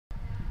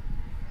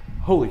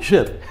Holy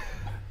shit.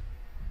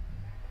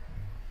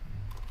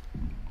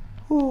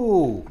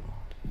 Ooh.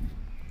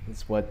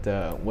 It's what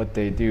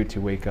they do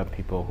to wake up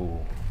people who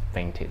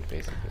fainted,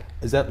 basically.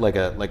 Is that like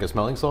a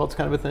smelling salts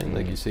kind of a thing?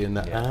 Like you see in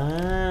that? Yeah.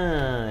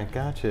 Ah,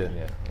 gotcha.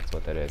 Yeah, that's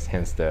what that is.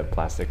 Hence the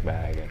plastic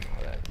bag and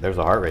all that. There's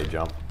a heart rate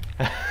jump.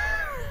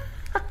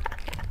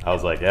 I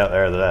was like, yeah,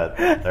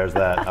 there's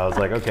that. I was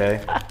like,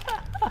 okay.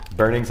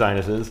 Burning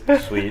sinuses,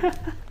 sweet.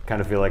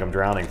 Kind of feel like I'm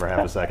drowning for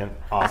half a second.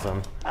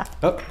 Awesome.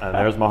 Oh, and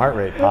there's my heart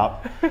rate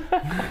pop.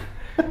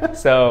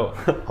 So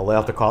I'll lay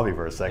off the coffee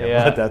for a second.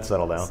 Yeah. Let that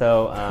settle down.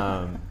 So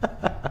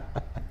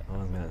what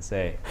was I gonna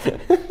say?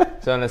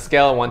 So on a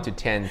scale of 1 to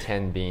 10,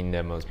 10 being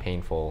the most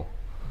painful,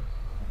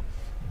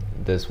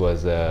 this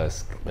was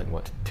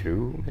what?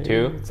 2, maybe?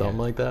 2? Something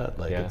like that.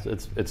 Like Yeah.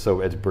 it's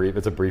brief.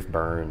 It's a brief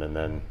burn, and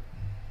then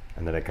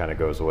it kind of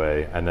goes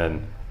away, and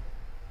then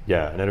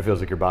and then it feels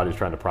like your body's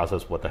trying to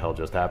process what the hell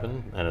just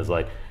happened, and it's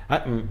like,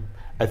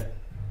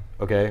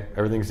 okay,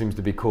 everything seems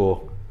to be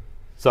cool.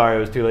 Sorry, it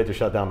was too late to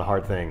shut down the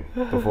heart thing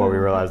before we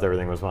realized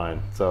everything was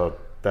fine. So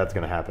that's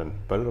gonna happen,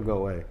 but it'll go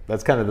away.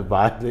 That's kind of the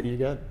vibe that you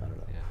get. I don't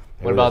know. Yeah.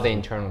 What about the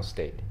internal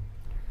state?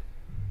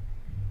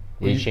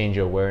 You change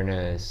your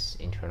awareness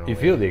internally. You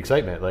feel the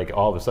excitement, like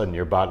all of a sudden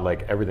your body,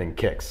 like everything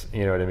kicks.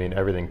 You know what I mean?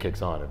 Everything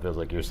kicks on. It feels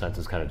like your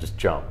senses kind of just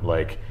jump,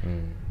 like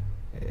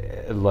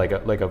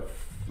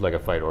a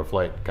fight or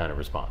flight kind of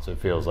response. It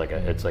feels like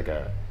it's like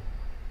a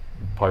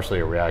partially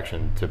a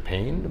reaction to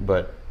pain,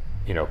 but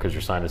you know, because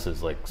your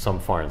sinuses, like some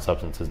foreign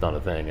substance has done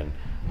a thing, and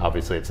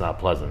obviously it's not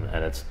pleasant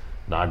and it's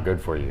not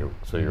good for you.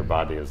 So your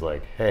body is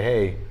like,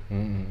 hey,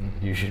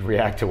 you should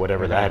react to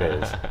whatever that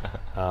is.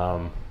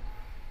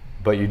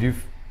 But you do.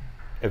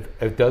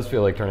 It does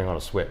feel like turning on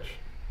a switch.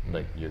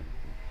 Like you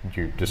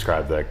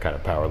described that kind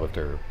of power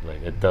lifter.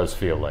 Like it does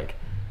feel like,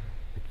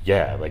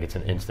 like it's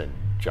an instant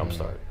jump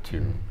start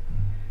to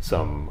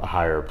some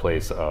higher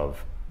place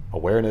of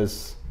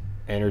awareness,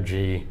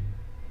 energy.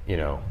 You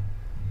know,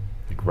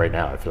 like right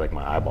now I feel like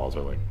my eyeballs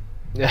are like,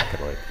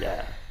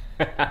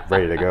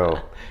 ready to go.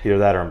 Either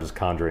that or I'm just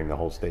conjuring the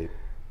whole state.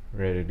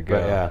 Ready to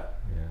go.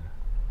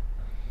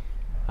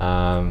 But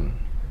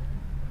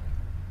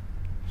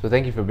So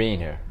thank you for being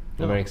here.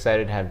 I'm No. very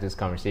excited to have this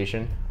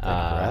conversation. Thank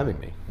you for having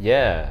me.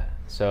 Yeah.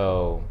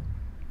 So,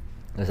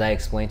 as I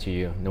explained to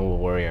you, Noble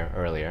Warrior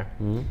earlier,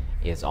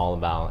 it's all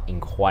about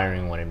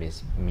inquiring what it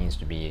means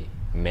to be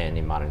men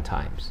in modern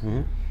times.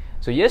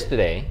 So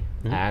yesterday,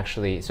 I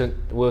actually, so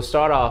we'll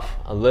start off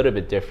a little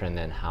bit different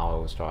than how I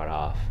will start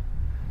off.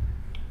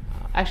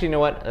 Actually, you know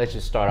what? Let's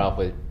just start off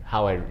with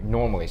how I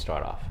normally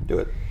start off. Do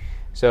it.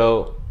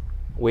 So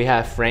we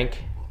have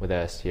Frank with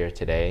us here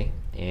today,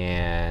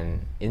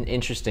 and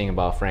interesting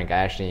about Frank, I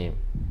actually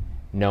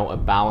know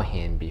about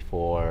him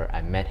before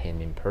I met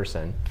him in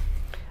person.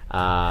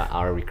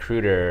 Our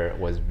recruiter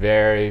was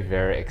very,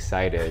 very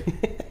excited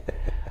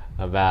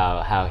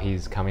about how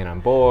he's coming on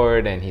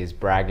board, and he's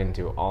bragging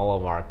to all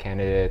of our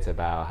candidates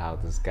about how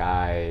this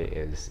guy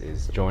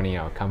is joining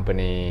our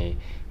company.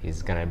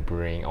 He's gonna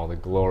bring all the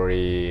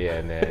glory,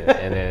 and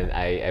then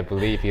I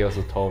believe he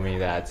also told me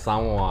that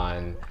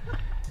someone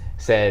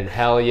said,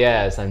 "Hell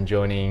yes, I'm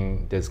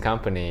joining this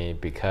company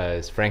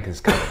because Frank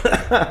is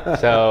coming."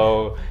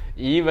 So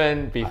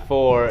even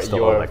before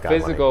your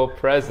physical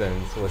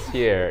presence was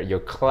here, your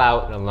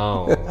clout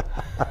alone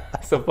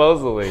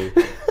supposedly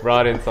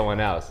brought in someone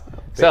else.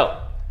 So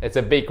it's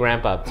a big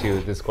ramp up to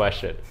this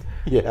question.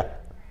 Yeah.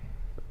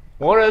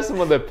 What are some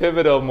of the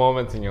pivotal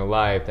moments in your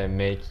life that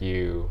make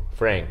you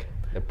Frank,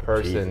 the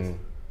person,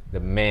 the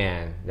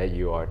man that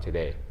you are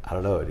today? I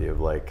don't know. Do you have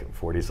like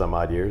 40 some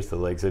odd years to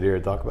like sit here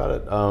and talk about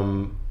it?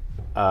 I'm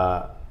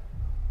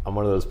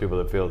one of those people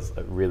that feels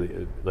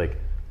really like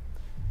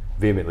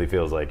vehemently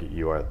feels like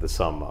you are the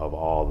sum of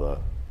all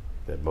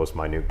the most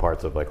minute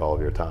parts of like all of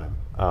your time.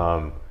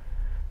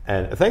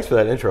 And thanks for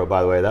that intro,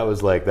 by the way. That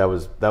was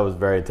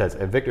very intense.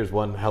 And Victor's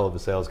one hell of a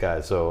sales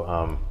guy.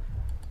 So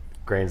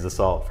grains of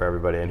salt for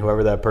everybody. And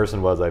whoever that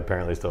person was, I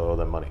apparently still owe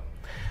them money.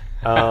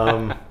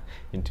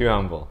 You're too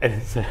humble. And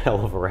it's a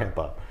hell of a ramp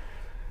up.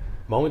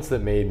 Moments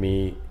that made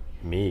me,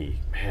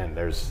 man,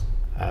 there's,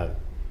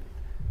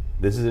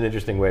 this is an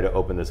interesting way to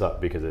open this up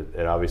because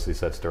it obviously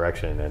sets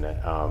direction,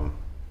 and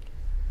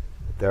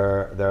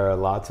there are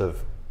lots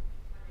of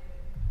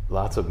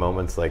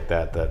moments like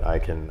that I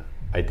can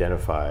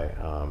identify.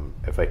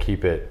 If I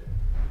keep it,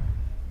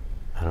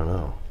 I don't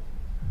know.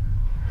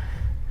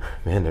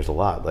 Man, there's a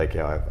lot. Like, you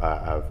know,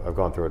 I've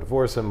gone through a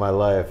divorce in my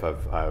life.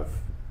 I've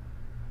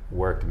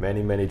worked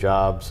many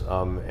jobs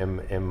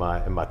in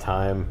my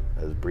time,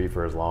 as brief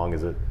or as long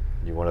as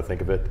you want to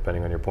think of it,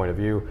 depending on your point of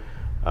view.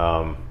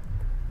 I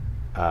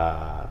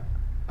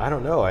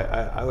don't know.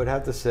 I would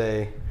have to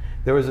say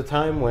there was a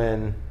time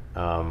when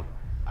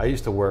I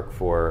used to work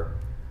for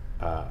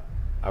a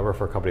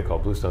company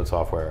called Bluestone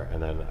Software,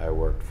 and then I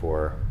worked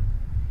for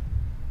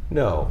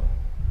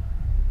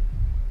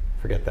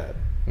forget that.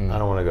 I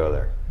don't want to go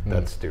there.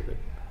 That's stupid.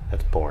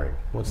 That's boring.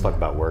 Let's talk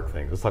about work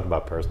things. Let's talk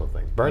about personal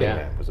things. Burning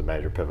Man was a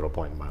major pivotal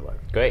point in my life.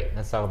 Great.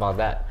 Let's talk about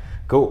that.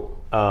 Cool.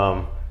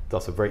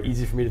 It's also very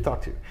easy for me to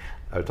talk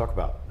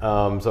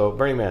about. So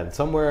Burning Man,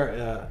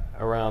 somewhere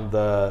around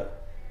the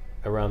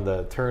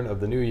turn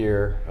of the new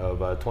year of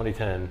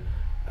 2010,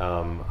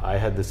 I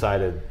had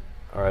decided,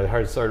 or I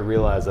had started to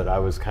realize that I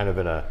was kind of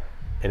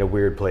in a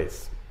weird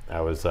place.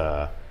 I was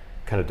kind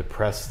of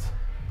depressed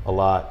a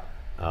lot.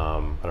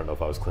 I don't know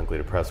if I was clinically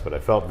depressed, but I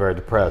felt very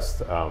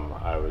depressed.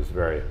 I was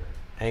very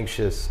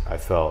anxious. I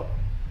felt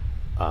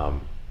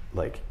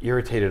like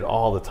irritated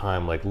all the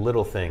time, like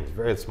little things,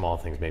 very small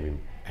things made me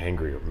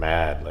angry or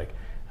mad, like,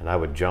 and I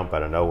would jump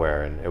out of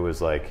nowhere, and it was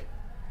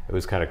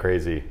kind of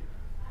crazy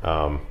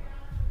to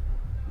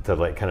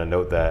like kind of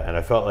note that, and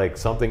I felt like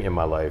something in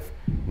my life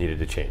needed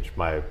to change.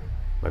 My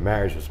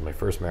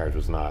first marriage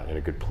was not in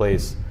a good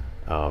place.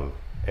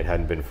 It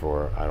hadn't been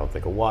for, I don't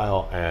think, a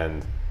while,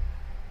 and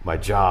my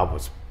job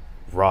was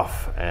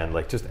rough, and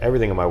like just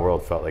everything in my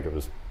world felt like it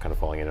was kind of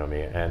falling in on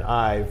me. And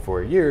I,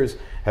 for years,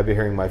 had been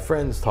hearing my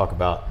friends talk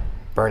about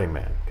Burning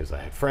Man, because I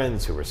had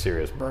friends who were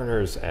serious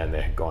burners, and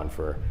they had gone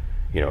for,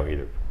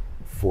 either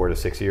 4 to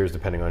 6 years,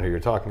 depending on who you're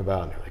talking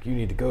about. And they're like, you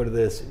need to go to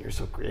this, and you're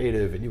so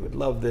creative, and you would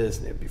love this,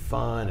 and it'd be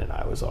fun. And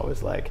I was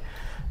always like,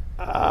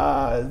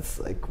 it's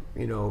like,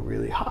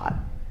 really hot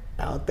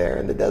out there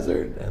in the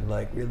desert, and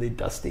like really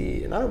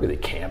dusty, and I don't really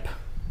camp,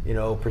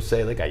 per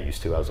se, like I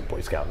used to. I was a Boy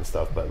Scout and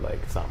stuff, but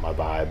like it's not my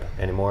vibe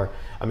anymore.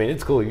 I mean,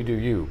 it's cool, you do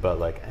you, but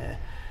like, eh.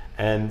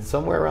 And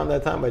somewhere around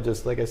that time, I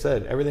just, like I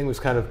said, everything was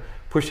kind of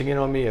pushing in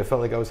on me. I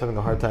felt like I was having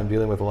a hard time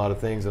dealing with a lot of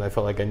things, and I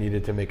felt like I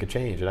needed to make a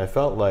change. And I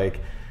felt like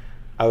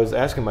I was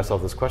asking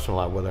myself this question a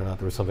lot, whether or not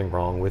there was something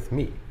wrong with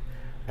me.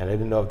 And I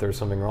didn't know if there was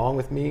something wrong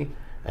with me,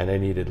 and I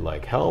needed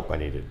like help. I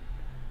needed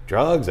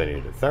drugs, I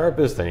needed a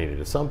therapist, I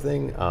needed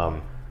something,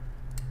 or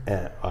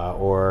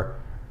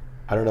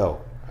I don't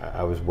know,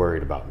 I was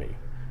worried about me.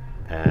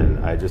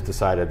 And I just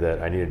decided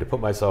that I needed to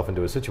put myself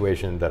into a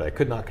situation that I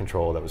could not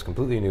control, that was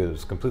completely new, that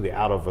was completely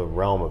out of the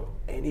realm of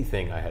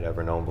anything I had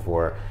ever known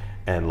before,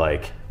 and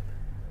like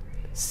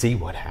see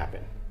what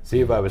happened.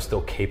 See if I was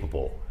still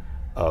capable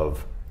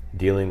of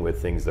dealing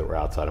with things that were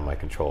outside of my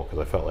control, because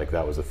I felt like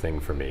that was a thing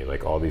for me.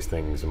 Like all these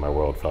things in my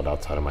world felt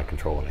outside of my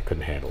control, and I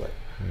couldn't handle it.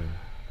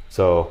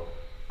 So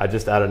I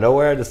just out of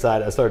nowhere I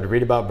started to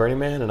read about Burning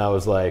Man, and I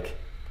was like,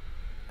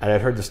 and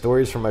I'd heard the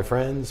stories from my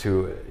friends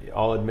who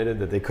all admitted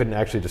that they couldn't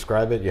actually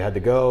describe it. You had to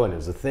go, and it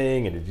was a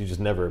thing, and you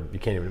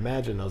can't even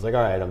imagine. And I was like,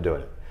 all right, I'm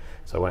doing it.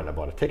 So I went and I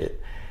bought a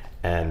ticket,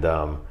 and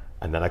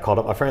then I called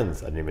up my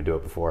friends. I didn't even do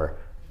it before.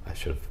 I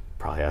should have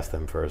probably asked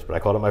them first, but I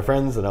called up my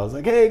friends, and I was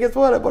like, hey, guess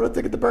what? I bought a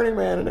ticket to Burning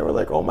Man. And they were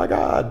like, oh my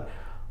God.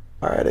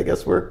 All right, I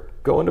guess we're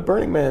going to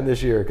Burning Man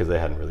this year, because they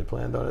hadn't really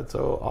planned on it.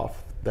 So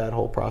off that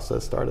whole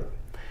process started.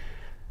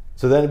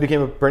 So then it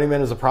became Burning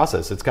Man as a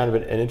process. It's kind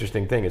of an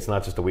interesting thing. It's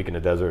not just a week in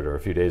the desert or a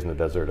few days in the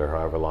desert or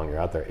however long you're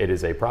out there. It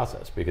is a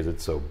process, because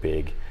it's so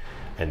big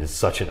and it's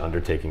such an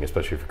undertaking,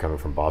 especially if you're coming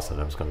from Boston.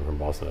 I was coming from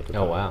Boston at the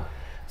time. Oh, wow.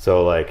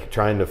 So like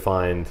trying to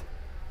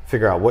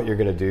figure out what you're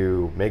going to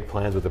do, make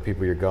plans with the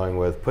people you're going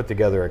with, put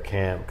together a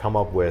camp, come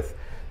up with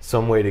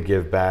some way to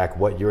give back,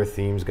 what your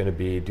theme's going to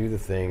be, do the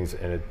things,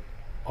 and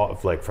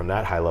like from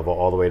that high level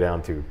all the way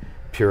down to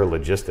pure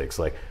logistics.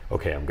 Like,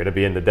 okay, I'm going to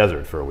be in the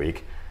desert for a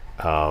week.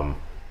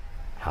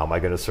 How am I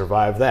going to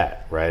survive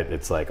that, right?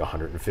 It's like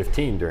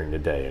 115 during the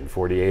day and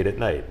 48 at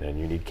night, and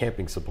you need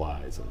camping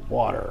supplies and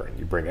water, and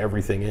you bring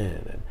everything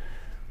in. And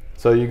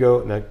so you go,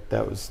 and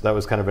that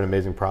was kind of an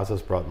amazing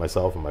process, brought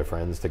myself and my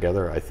friends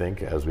together, I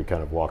think, as we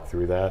kind of walked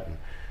through that. And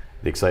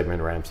the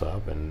excitement ramps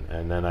up,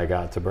 and then I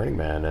got to Burning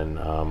Man, and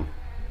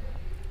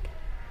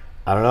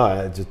I don't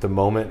know,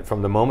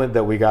 from the moment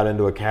that we got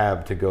into a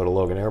cab to go to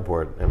Logan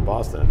Airport in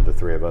Boston, the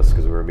three of us,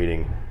 because we were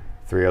meeting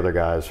 3 other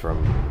guys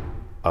from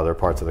other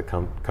parts of the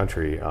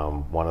country,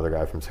 one other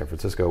guy from San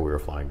Francisco. We were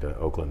flying to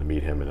Oakland to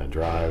meet him and then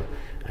drive,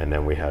 and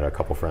then we had a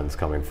couple friends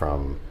coming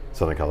from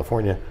Southern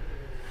California.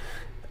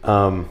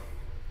 From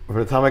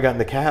the time I got in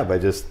the cab,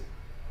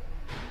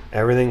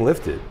 everything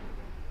lifted.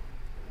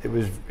 It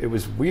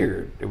was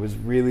weird. It was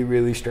really,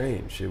 really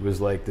strange. It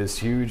was like this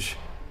huge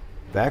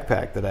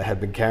backpack that I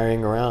had been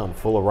carrying around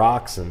full of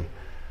rocks and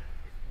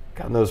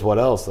God knows what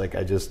else. Like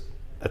I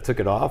took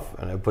it off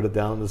and I put it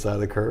down on the side of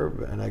the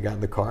curb, and I got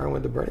in the car and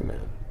went to Burning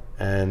Man.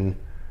 And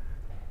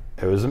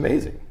it was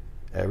amazing.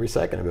 Every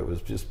second of it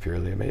was just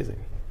purely amazing.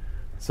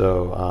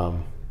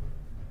 So,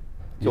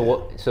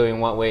 So in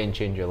what way it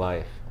changed your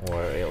life,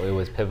 or it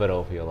was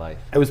pivotal for your life?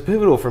 It was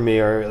pivotal for me,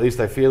 or at least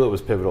I feel it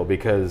was pivotal,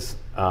 because,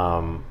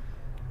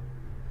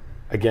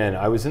 again,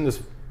 I was in this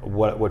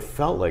what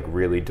felt like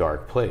really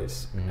dark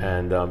place,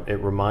 and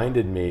it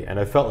reminded me, and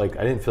I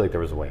didn't feel like there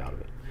was a way out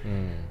of it,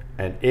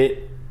 and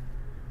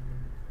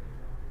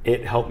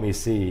it helped me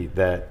see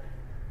that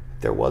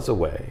there was a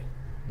way.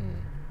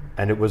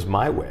 And it was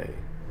my way.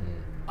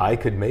 I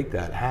could make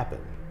that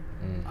happen.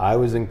 I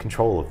was in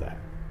control of that.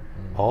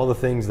 All the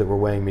things that were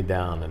weighing me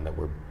down and that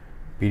were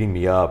beating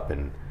me up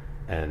and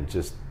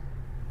just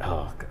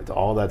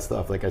all that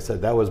stuff. Like I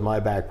said, that was my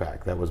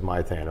backpack. That was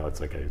my thing. I know it's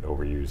like an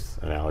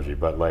overused analogy,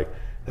 but like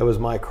that was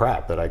my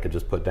crap that I could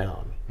just put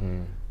down.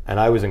 And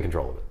I was in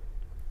control of it.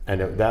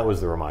 And that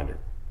was the reminder.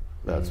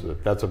 That's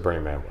what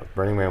Burning Man was.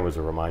 Burning Man was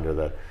a reminder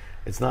that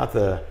it's not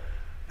the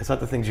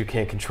things you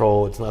can't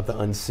control. It's not the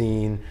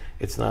unseen.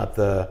 It's not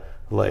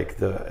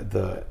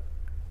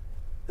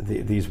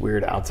these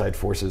weird outside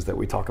forces that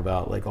we talk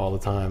about like all the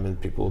time, and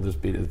people will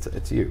just be.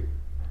 It's you.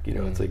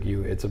 It's like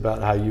you. It's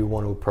about how you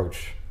want to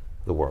approach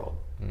the world,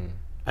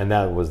 and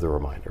that was the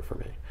reminder for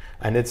me.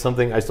 And it's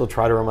something I still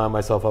try to remind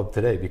myself of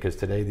today, because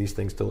today these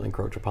things still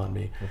encroach upon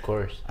me. Of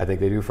course. I think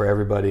they do for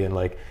everybody, and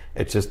like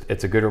it's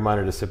a good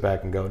reminder to sit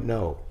back and go,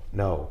 no.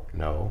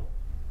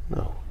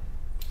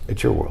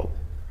 It's your world.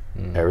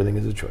 Everything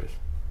is a choice.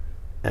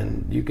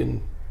 And you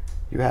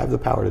have the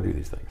power to do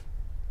these things.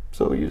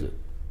 So use it.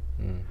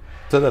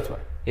 So that's why.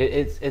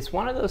 It's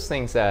one of those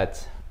things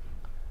that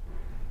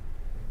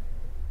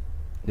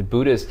the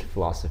Buddhist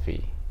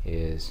philosophy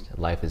is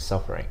life is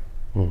suffering.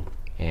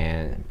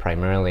 And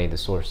primarily the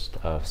source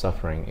of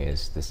suffering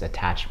is this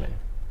attachment,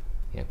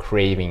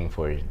 craving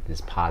for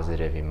these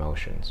positive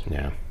emotions,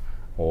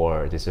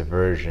 or this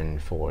aversion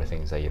for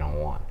things that you don't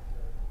want.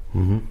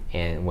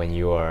 And when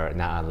you are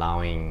not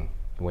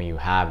when you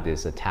have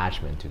this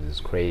attachment to this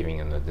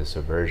craving and this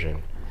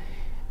aversion,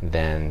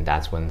 then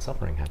that's when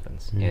suffering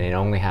happens. And it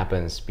only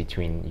happens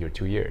between your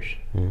 2 ears,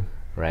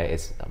 right?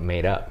 It's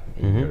made up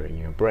in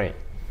your brain.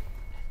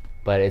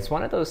 But it's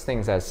one of those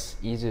things that's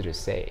easy to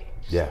say.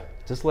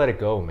 Just let it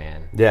go,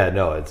 man. Yeah,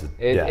 no, it's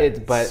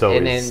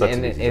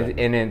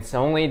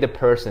only the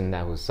person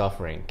that who's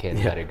suffering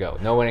can let it go.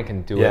 No one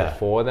can do it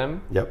for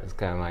them. It's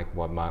kind of like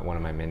what one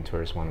of my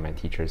mentors, one of my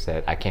teachers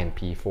said, I can't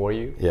pee for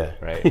you.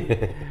 Right.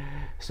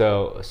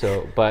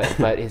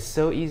 But it's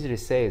so easy to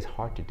say, it's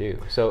hard to do.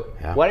 So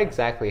what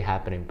exactly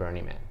happened in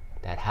Burning Man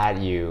that had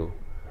you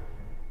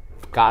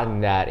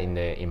gotten that in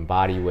the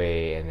embodied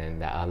way, and then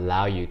that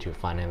allow you to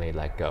finally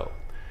let go?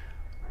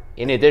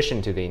 In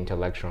addition to the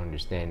intellectual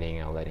understanding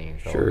and letting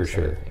it go. Sure.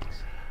 Things.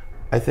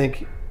 I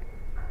think,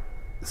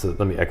 so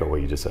let me echo what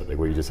you just said. Like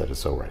what you just said is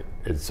so right.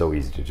 It's so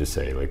easy to just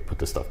say, like, put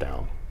this stuff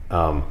down.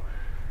 And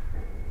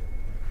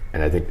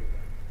I think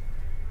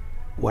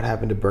what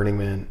happened to Burning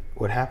Man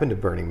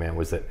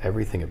was that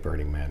everything at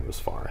Burning Man was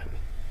foreign.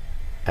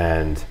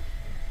 And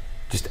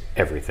just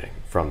everything,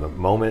 from the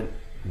moment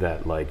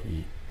that like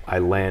I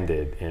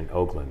landed in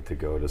Oakland to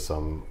go to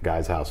some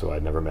guy's house who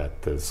I'd never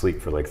met to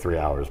sleep for like 3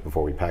 hours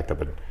before we packed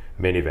up a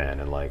minivan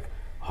and like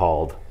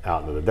hauled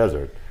out into the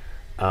desert.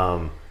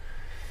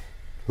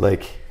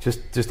 Like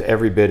just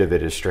every bit of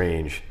it is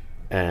strange.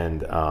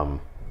 And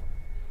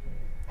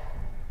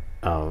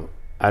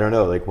I don't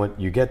know, like when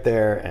you get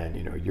there and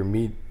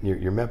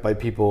you're met by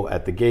people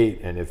at the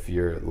gate, and if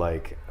you're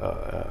like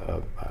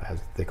as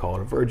they call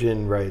it, a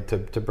virgin, right, to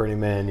Burning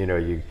Man,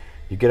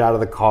 you get out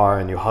of the car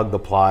and you hug the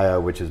playa,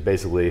 which is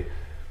basically,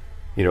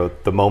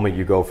 the moment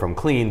you go from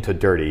clean to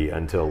dirty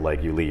until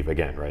like you leave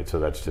again, right? So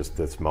that's just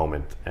this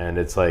moment. And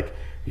it's like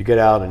you get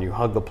out and you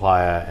hug the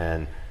playa,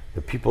 and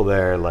the people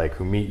there, like,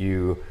 who meet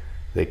you,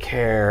 they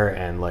care,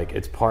 and like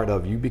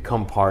you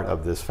become part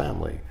of this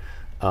family.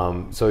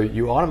 So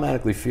you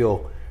automatically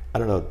feel, I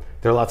don't know,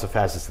 there are lots of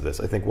facets to this.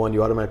 I think one,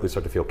 you automatically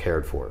start to feel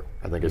cared for,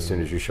 I think, as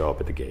soon as you show up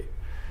at the gate.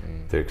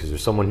 Because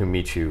there's someone who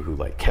meets you who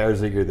like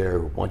cares that you're there,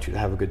 who wants you to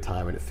have a good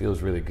time, and it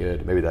feels really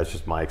good. Maybe that's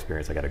just my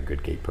experience. I got a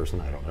good gate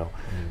person, I don't know.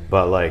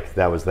 But like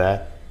that was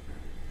that.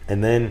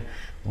 And then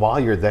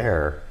while you're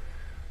there,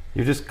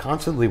 you're just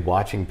constantly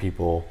watching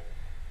people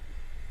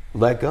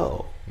let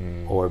go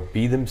or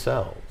be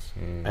themselves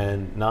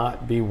and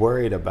not be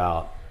worried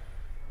about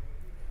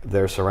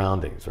their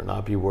surroundings, or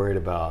not be worried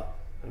about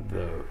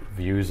the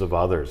views of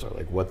others, or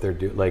like what they're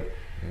doing. Like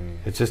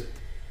it's just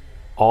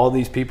all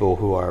these people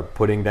who are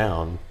putting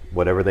down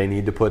whatever they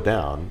need to put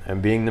down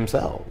and being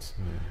themselves.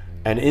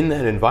 And in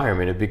that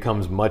environment, it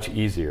becomes much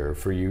easier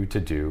for you to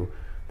do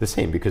the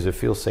same, because it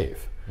feels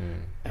safe.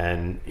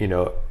 And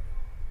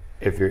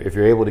if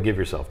you're able to give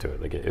yourself to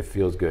it, like it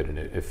feels good and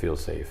it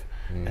feels safe.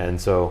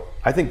 And so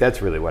I think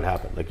that's really what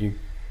happened. Like you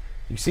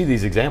see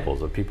these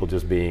examples of people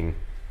just being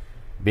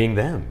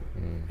them,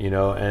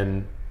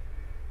 and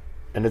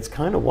it's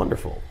kind of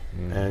wonderful.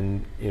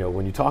 And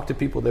when you talk to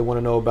people, they want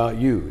to know about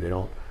you. They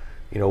don't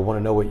want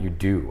to know what you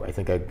do. I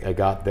think I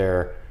got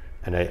there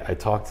and I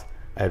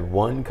had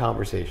one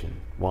conversation,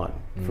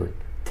 for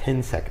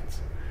 10 seconds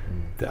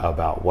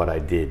about what I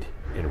did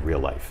in real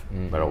life,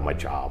 about what my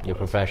job was. Your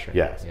profession.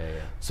 Yes. Yeah.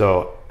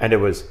 So,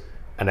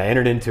 and I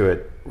entered into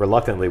it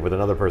reluctantly with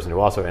another person who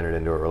also entered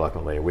into it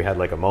reluctantly. We had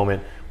like a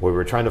moment where we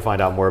were trying to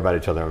find out more about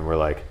each other, and we're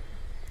like,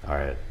 all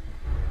right,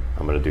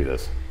 I'm going to do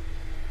this.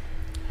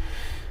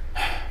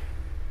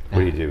 What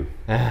do you do?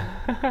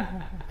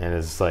 And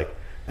it's like,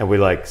 and we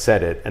like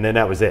said it, and then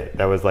that was it.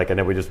 That was like, and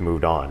then we just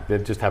moved on.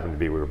 It just happened to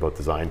be we were both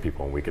design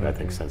people, and we could, I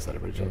think, sense that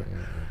about each other.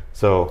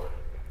 So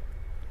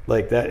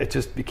like that, it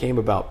just became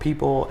about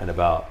people and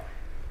about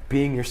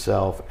being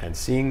yourself, and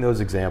seeing those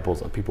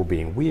examples of people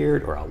being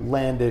weird or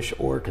outlandish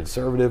or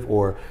conservative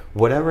or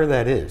whatever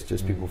that is,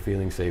 just people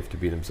feeling safe to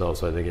be themselves.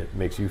 So I think it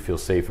makes you feel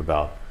safe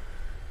about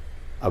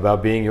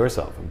being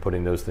yourself and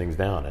putting those things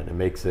down, and it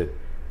makes it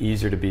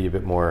easier to be a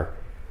bit more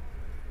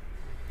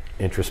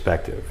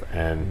introspective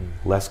and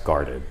less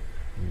guarded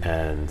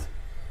and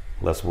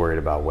less worried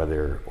about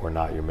whether or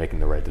not you're making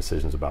the right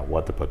decisions about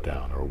what to put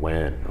down or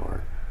when,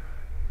 or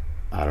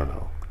I don't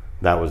know.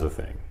 That was the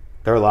thing.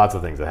 There are lots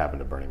of things that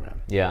happened at Burning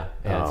Man. Yeah,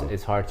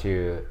 it's hard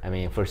to, I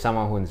mean, for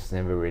someone who's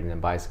never ridden a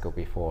bicycle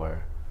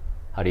before,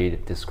 how do you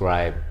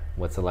describe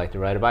what's it like to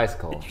ride a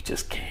bicycle? You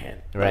just can't.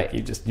 Right.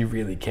 Like, you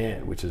really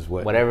can't, which is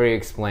what... Whatever you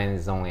explain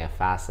is only a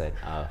facet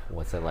of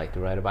what's it like to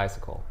ride a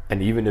bicycle.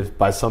 And even if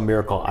by some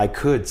miracle I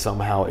could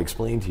somehow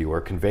explain to you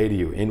or convey to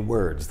you in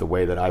words the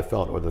way that I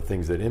felt or the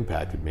things that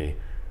impacted me,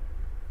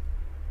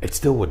 it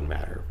still wouldn't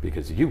matter,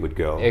 because you would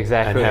go and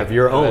have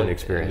your own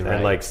experience. Right.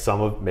 And like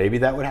maybe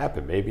that would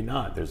happen, maybe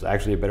not. There's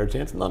actually a better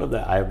chance some of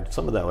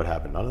that would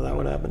happen. None of that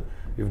would happen.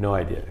 You have no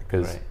idea,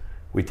 because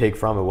we take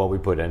from it what we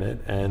put in it,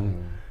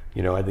 and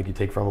I think you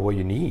take from it what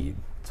you need.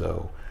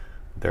 So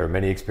there are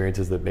many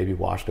experiences that maybe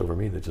washed over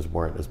me that just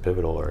weren't as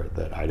pivotal, or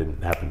that I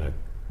didn't happen to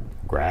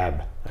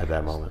grab at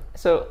that moment.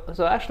 So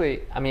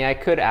actually, I mean, I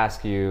could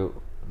ask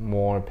you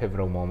more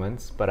pivotal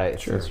moments, but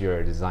since you're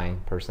a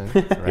design person,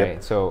 right?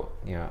 Yep. So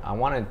I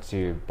wanted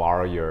to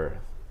borrow your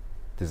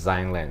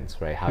design lens,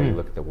 right? How you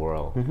look at the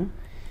world,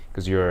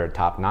 because you're a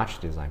top-notch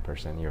design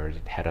person. You're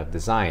head of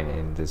design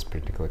in this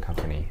particular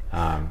company.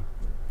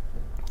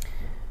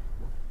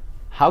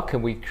 How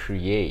can we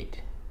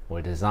create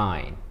or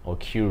design or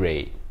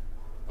curate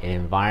an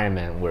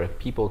environment where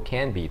people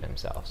can be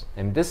themselves?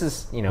 And this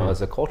is,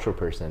 as a cultural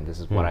person, this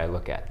is what I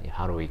look at.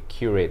 How do we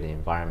curate the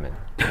environment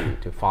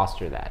to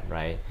foster that,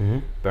 right?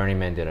 Burning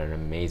Man did an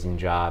amazing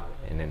job,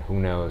 and then who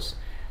knows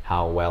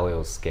how well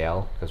it'll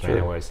scale, because right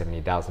now we're at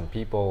 70,000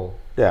 people.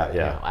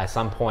 Yeah. At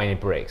some point it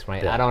breaks,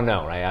 right? Yeah. I don't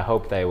know, right? I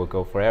hope that it will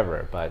go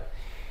forever,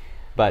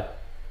 but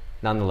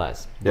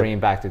nonetheless, bringing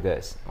back to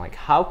this, like,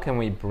 how can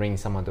we bring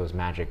some of those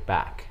magic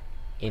back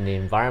in the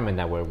environment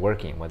that we're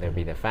working, whether it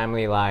be the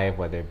family life,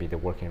 whether it be the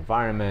work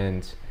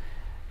environment,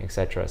 et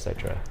cetera, et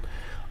cetera?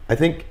 I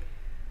think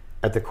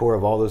at the core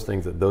of all those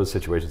things, those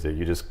situations that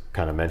you just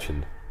kind of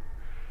mentioned,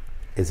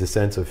 is a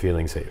sense of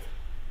feeling safe.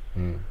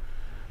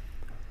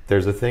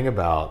 There's a thing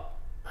about,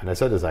 and I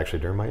said this actually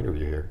during my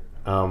interview here,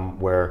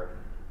 where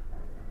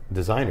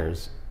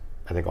designers,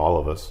 I think all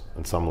of us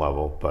on some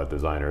level, but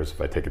designers, if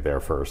I take it there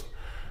first,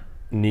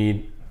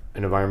 need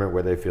an environment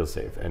where they feel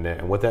safe.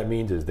 And what that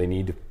means is they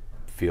need to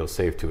feel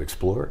safe to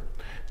explore.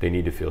 They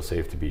need to feel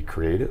safe to be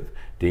creative.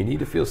 They need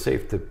to feel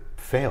safe to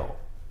fail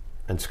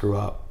and screw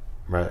up,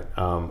 right?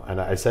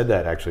 And I said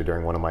that actually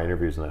during one of my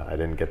interviews, and I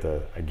didn't get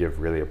to give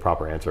really a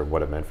proper answer of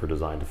what it meant for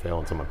design to fail,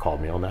 and someone called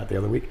me on that the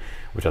other week,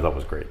 which I thought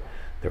was great.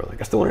 They were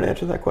like, I still want to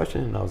answer that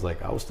question, and I was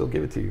like, I will still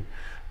give it to you.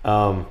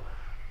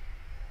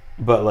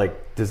 But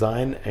like,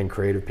 design and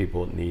creative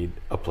people need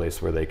a place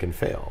where they can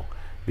fail,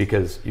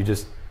 because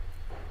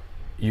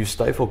you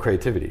stifle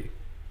creativity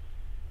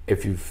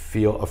if you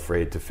feel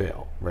afraid to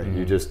fail, right?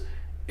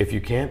 If you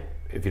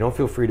don't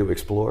feel free to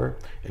explore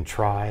and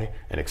try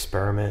and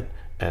experiment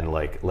and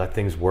like let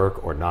things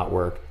work or not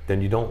work,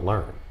 then you don't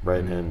learn,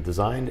 right? And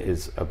design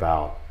is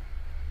about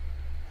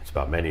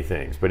many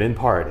things, but in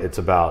part it's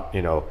about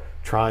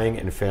trying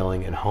and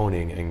failing and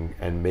honing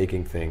and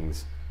making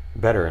things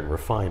better and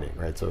refining,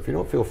 right? So if you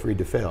don't feel free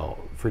to fail,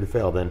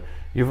 then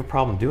you have a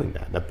problem doing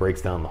that. That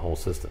breaks down the whole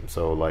system.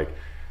 So like,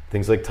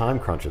 things like time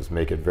crunches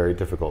make it very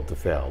difficult to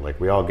fail. Like,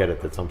 we all get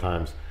it that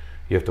sometimes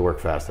you have to work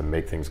fast and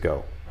make things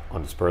go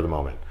on the spur of the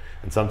moment.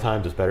 And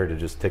sometimes it's better to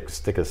just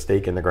stick a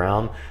stake in the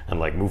ground and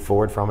like move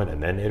forward from it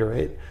and then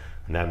iterate.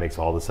 And that makes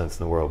all the sense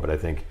in the world. But I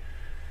think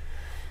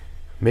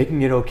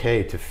making it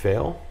okay to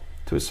fail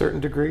to a certain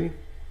degree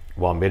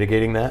while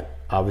mitigating that,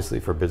 obviously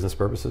for business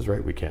purposes,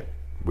 right?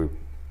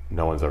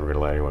 No one's ever going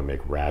to let anyone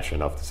make rash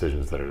enough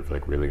decisions that are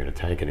like really going to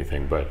tank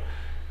anything, but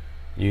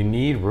you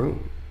need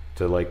room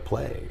to like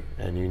play,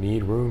 and you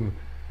need room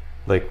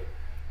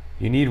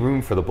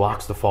for the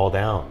blocks to fall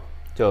down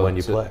when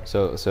you play.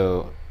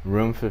 So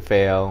room for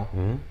fail,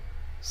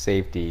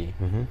 safety,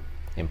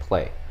 and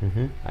play.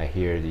 I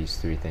hear these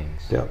three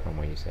things from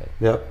what you said.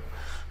 Yep.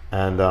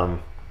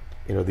 And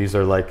these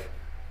are like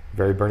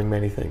very Burning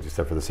Man-y things,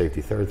 except for the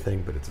safety third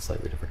thing, but it's a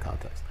slightly different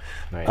context.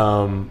 Right.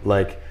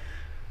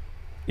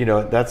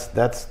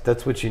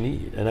 That's what you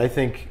need. And I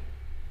think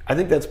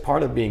that's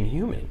part of being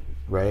human,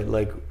 right?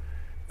 Like,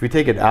 if we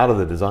take it out of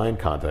the design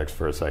context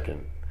for a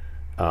second,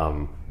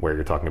 where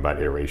you're talking about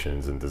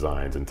iterations and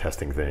designs and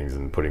testing things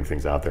and putting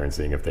things out there and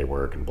seeing if they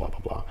work and blah, blah,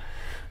 blah.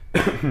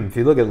 If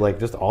you look at like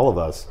just all of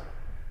us,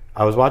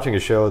 I was watching a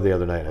show the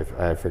other night,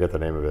 I forget the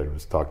name of it. It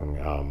was talking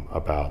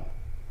about,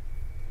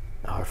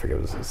 I forget,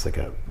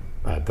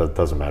 it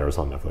doesn't matter, it's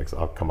on Netflix,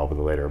 I'll come up with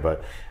it later,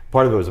 but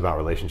part of it was about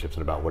relationships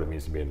and about what it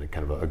means to be in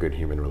kind of a good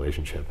human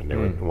relationship,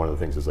 and one of the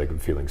things is like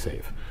feeling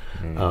safe,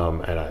 and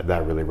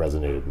that really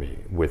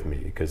resonated with me,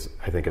 because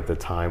I think at the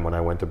time when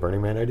I went to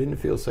Burning Man, I didn't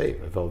feel safe.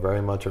 I felt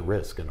very much at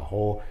risk, and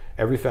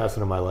every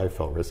facet of my life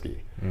felt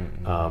risky,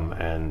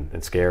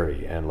 and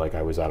scary, and like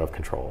I was out of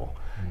control,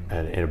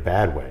 and in a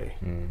bad way,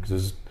 because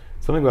there's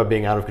something about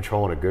being out of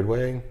control in a good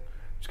way,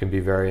 which can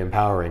be very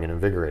empowering and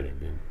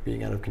invigorating.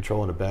 Being out of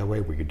control in a bad way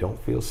where you don't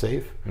feel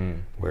safe,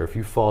 where if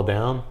you fall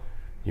down,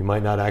 you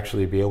might not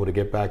actually be able to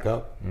get back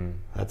up.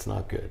 That's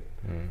not good.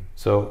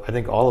 So I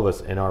think all of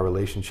us in our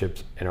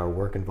relationships, in our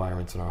work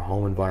environments, in our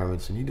home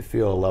environments, you need to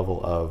feel a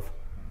level of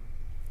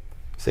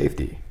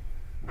safety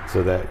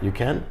so that you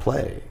can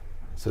play,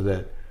 so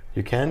that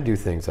you can do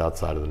things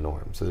outside of the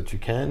norm, so that you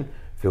can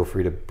feel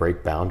free to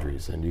break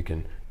boundaries and you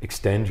can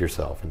extend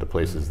yourself into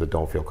places that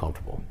don't feel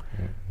comfortable.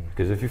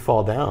 Because if you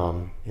fall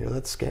down,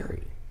 that's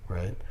scary,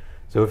 right?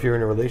 So if you're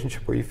in a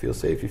relationship where you feel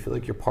safe, you feel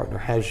like your partner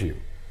has you,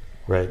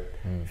 right?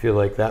 You feel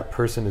like that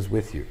person is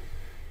with you. You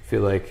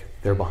feel like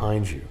they're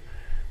behind you.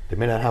 They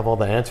may not have all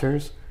the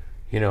answers,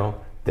 they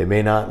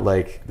may not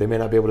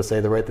be able to say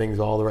the right things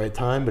all the right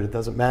time, but it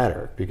doesn't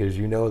matter because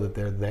you know that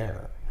they're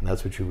there, and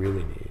that's what you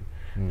really need.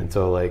 And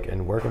so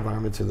and work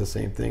environments are the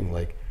same thing.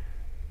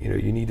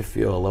 You need to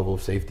feel a level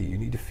of safety. You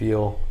need to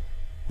feel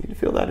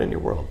that in your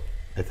world,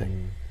 I think,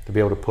 to be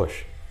able to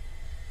push.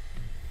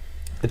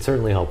 It's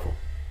certainly helpful.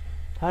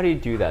 How do you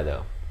do that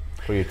though?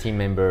 For your team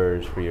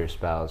members, for your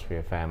spouse, for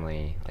your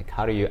family?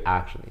 How do you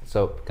actually?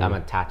 So I'm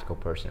a tactical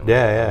person. Right?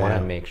 I want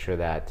to make sure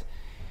that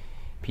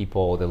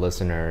people, the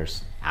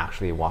listeners,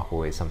 actually walk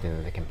away with something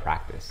that they can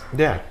practice.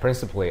 Yeah.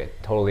 Principally, I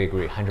totally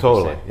agree, 100%.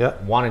 Totally,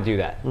 yeah. Want to do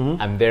that.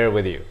 I'm there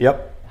with you.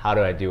 Yep. How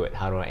do I do it?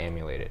 How do I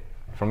emulate it?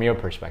 From your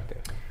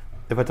perspective.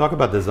 If I talk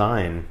about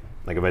design,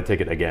 if I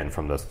take it again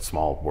from the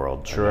small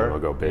world, sure. And then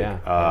we'll go big.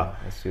 Yeah,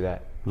 let's do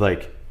that.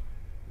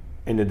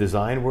 In the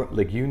design world,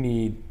 you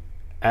need,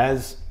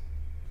 as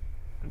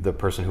the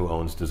person who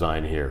owns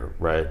design here,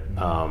 right?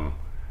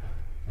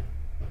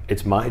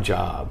 It's my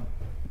job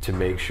to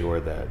make sure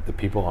that the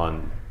people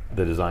on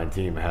the design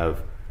team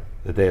have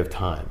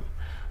time.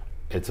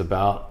 It's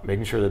about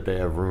making sure that they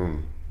have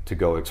room to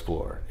go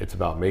explore. It's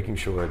about making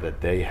sure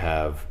that they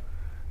have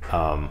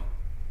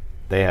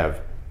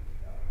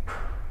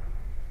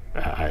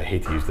I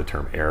hate to use the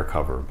term air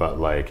cover, but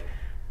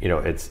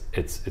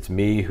it's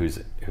me who's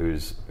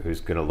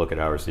going to look at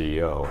our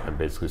CEO and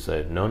basically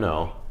say,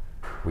 no,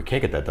 we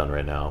can't get that done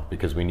right now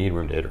because we need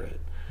room to iterate.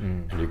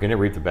 And you're going to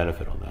reap the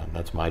benefit on that. And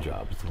that's my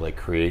job, is to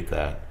create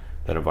that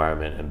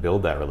environment and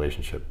build that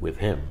relationship with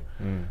him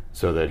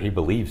so that he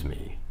believes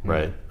me,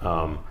 right?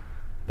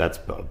 That's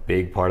a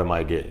big part of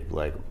my gig.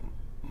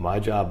 My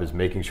job is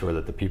making sure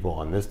that the people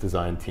on this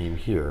design team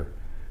here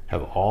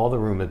have all the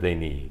room that they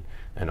need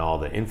and all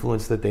the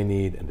influence that they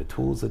need and the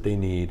tools that they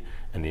need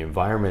and the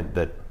environment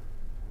that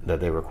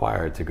they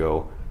require to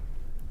go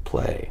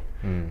play.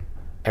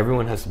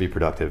 Everyone has to be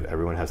productive.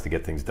 Everyone has to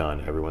get things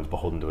done. Everyone's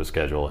beholden to a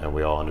schedule, and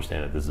we all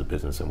understand that this is a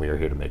business and we are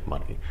here to make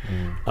money.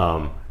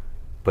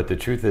 But the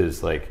truth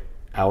is,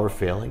 our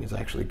failing is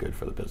actually good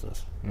for the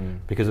business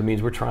because it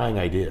means we're trying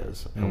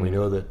ideas, and we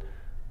know that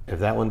if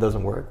that one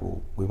doesn't work,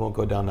 we won't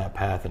go down that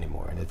path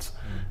anymore. And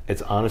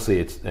it's honestly,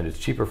 it's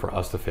cheaper for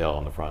us to fail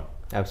on the front.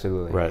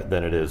 Absolutely. Right,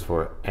 than it is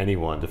for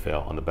anyone to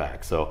fail on the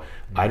back. So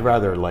I'd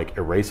rather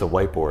erase a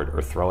whiteboard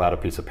or throw out a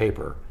piece of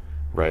paper,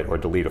 right, or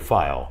delete a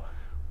file,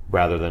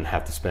 rather than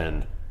have to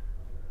spend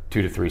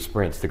 2 to 3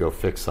 sprints to go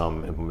fix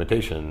some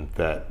implementation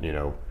that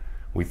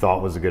we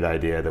thought was a good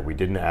idea that we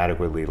didn't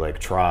adequately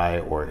try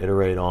or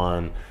iterate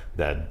on,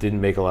 that didn't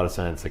make a lot of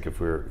sense. If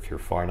you're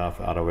far enough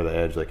out over the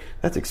edge,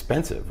 that's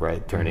expensive,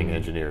 right? Turning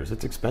engineers,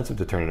 it's expensive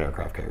to turn an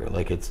aircraft carrier.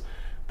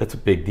 That's a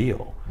big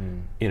deal,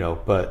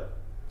 but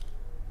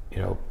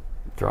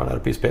throwing out a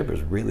piece of paper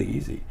is really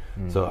easy.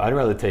 So I'd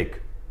rather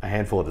take a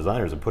handful of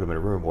designers and put them in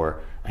a room,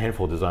 or a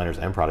handful of designers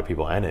and product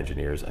people and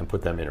engineers and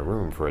put them in a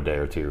room for a day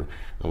or two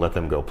and let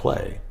them go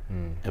play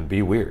and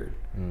be weird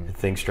and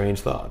think strange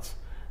thoughts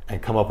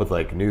and come up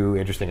with new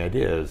interesting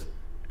ideas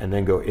and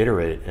then go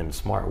iterate in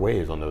smart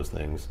ways on those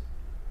things.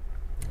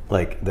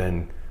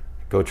 Then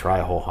go try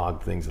whole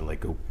hog things and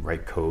go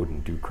write code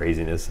and do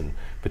craziness and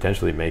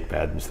potentially make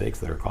bad mistakes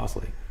that are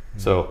costly.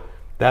 So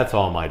that's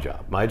all my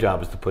job. My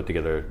job is to put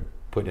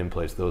in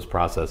place those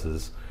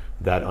processes,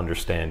 that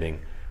understanding,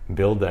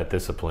 build that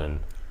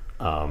discipline,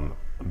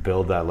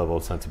 build that level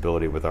of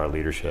sensibility with our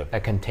leadership. A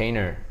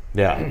container.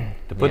 Yeah,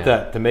 to put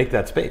that, to make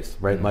that space,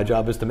 right? My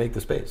job is to make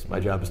the space. My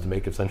job is to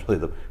make essentially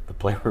the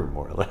playroom,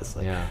 more or less,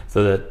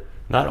 so that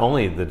not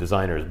only the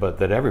designers, but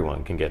that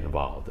everyone can get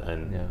involved,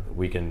 and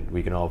we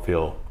can all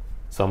feel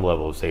some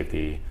level of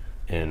safety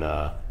in,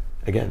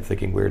 again,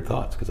 thinking weird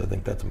thoughts, because I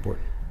think that's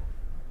important.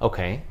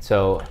 Okay,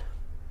 so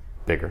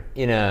bigger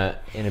in a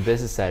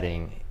business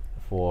setting,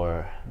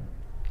 for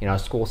a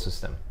school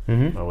system,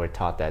 where we're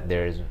taught that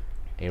there's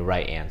a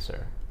right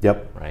answer.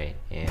 Yep. Right,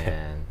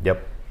 and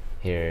yep.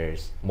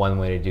 Here's one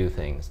way to do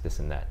things, this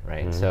and that,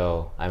 right?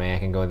 So, I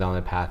can go down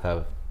the path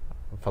of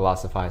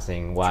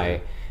philosophizing why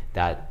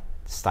that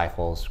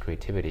stifles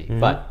creativity,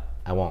 but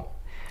I won't.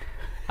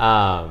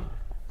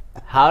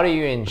 How do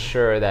you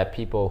ensure that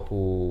people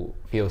who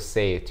feel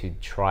safe to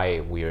try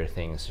weird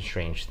things,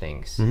 strange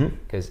things?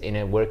 Because in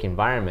a work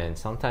environment,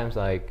 sometimes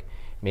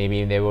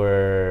maybe they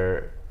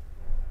were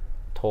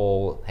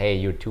told, hey,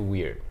 you're too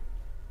weird,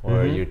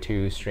 or you're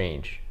too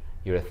strange,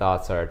 your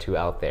thoughts are too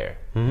out there.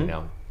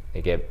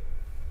 They get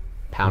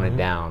pounded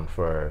down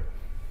for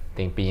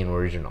being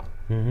original.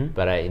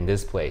 But in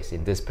this place,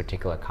 in this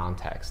particular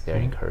context, they're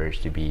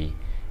encouraged to be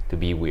to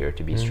be weird,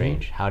 to be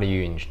strange? How do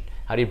you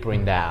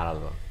bring that out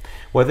of them?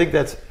 Well, I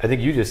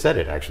think you just said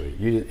it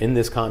actually. In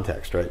this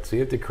context, right? So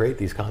you have to create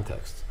these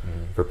contexts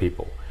for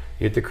people.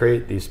 You have to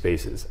create these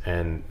spaces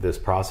and this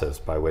process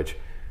by which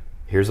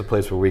here's a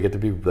place where we get to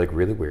be like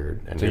really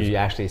weird. And so you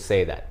actually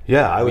say that?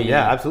 Yeah, I would.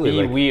 Yeah,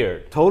 absolutely. Be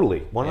weird.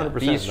 Totally, 100%.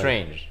 Be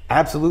strange. Like,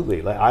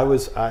 absolutely. Like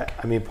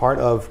I mean, part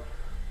of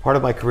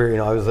my career, you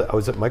know, I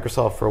was at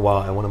Microsoft for a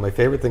while, and one of my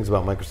favorite things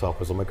about Microsoft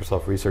was the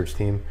Microsoft research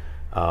team,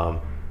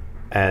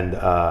 and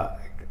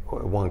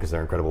one, because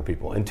they're incredible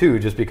people, and two,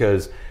 just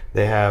because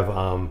they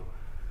have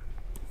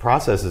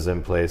processes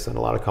in place, and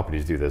a lot of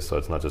companies do this, so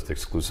it's not just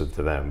exclusive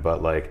to them,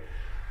 but like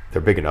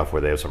they're big enough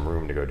where they have some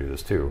room to go do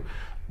this too.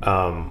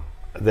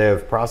 They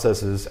have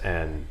processes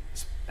and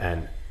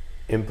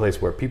in place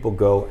where people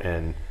go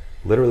and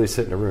literally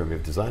sit in a room. You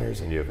have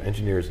designers and you have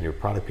engineers and you have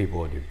product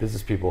people and you have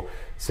business people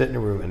sit in a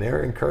room, and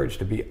they're encouraged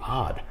to be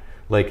odd.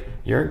 Like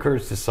you're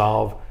encouraged to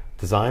solve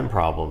design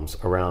problems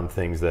around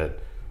things that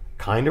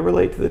kind of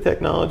relate to the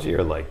technology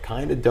or like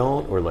kind of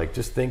don't, or like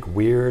just think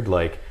weird.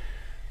 Like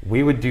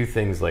we would do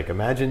things like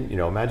imagine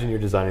you're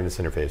designing this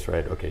interface,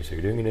 right? Okay, so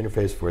you're doing an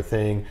interface for a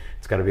thing.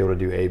 It's got to be able to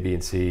do A, B,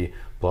 and C,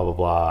 blah, blah,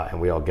 blah. And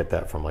we all get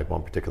that from like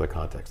one particular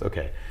context.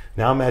 Okay,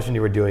 now imagine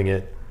you were doing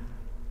it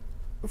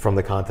from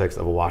the context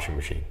of a washing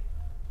machine.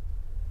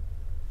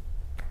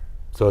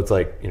 So it's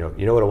like, you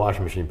know what a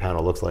washing machine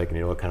panel looks like, and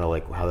you know what kind of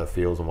like how that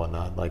feels and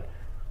whatnot. Like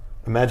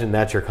imagine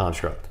that's your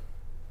construct.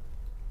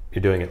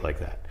 You're doing it like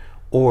that.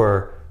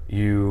 Or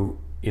you're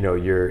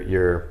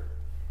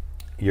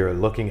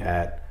looking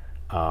at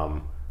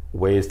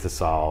ways to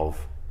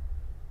solve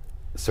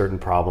certain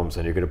problems,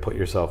 and you're going to put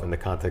yourself in the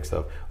context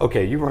of,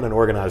 okay, you run an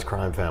organized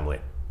crime family.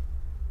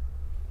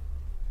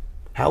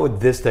 How would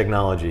this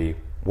technology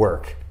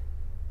work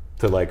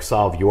to like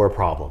solve your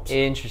problems?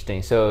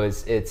 Interesting. So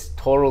it's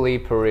totally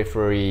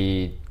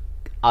periphery,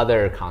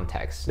 other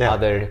context,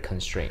 other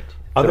constraint,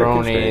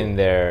 thrown in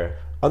there.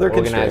 Other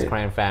organized constraint.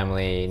 Crime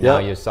family. Now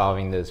you're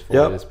solving this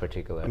for this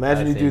particular.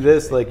 Imagine you do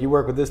this, like you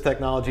work with this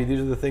technology. These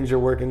are the things you're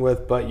working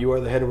with, but you are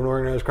the head of an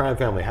organized crime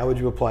family. How would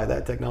you apply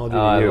that technology to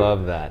you? I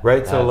love that. Right.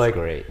 That's so like,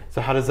 great.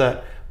 So how does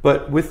that?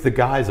 But with the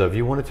guise of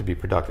you want it to be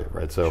productive,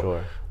 right?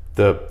 So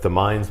the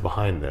minds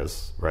behind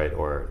this, right,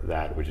 or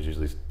that, which is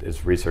usually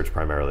is research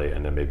primarily,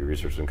 and then maybe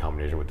research in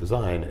combination with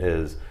design,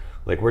 is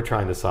like we're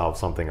trying to solve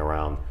something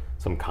around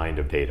some kind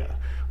of data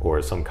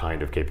or some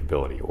kind of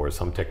capability or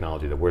some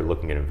technology that we're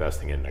looking at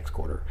investing in next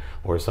quarter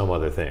or some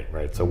other thing,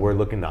 right? So we're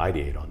looking to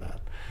ideate on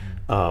that.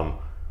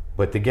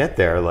 But to get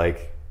there,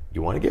 like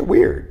you want to get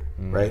weird,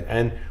 right?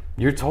 And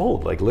you're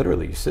told, like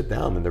literally you sit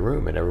down in the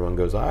room and everyone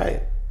goes, all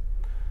right,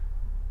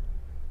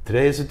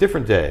 today is a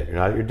different day. You're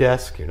not at your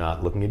desk, you're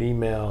not looking at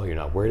email, you're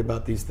not worried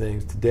about these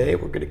things. Today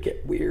we're going to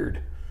get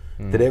weird.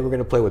 Today we're going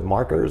to play with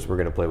markers, we're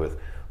going to play with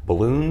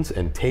balloons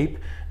and tape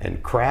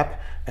and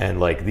crap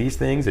and like these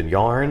things and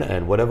yarn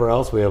and whatever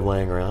else we have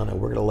laying around, and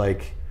we're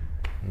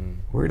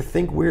gonna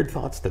think weird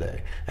thoughts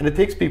today. And it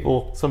takes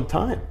people some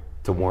time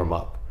to warm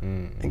up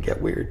and get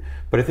weird.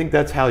 But I think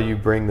that's how you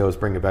bring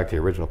it back to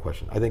your original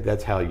question. I think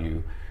that's how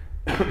you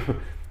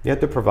you have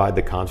to provide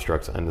the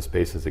constructs and the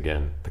spaces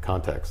again, the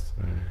context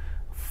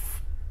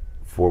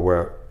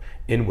for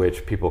in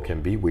which people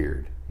can be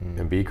weird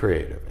and be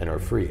creative and are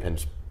free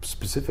and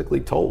specifically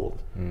told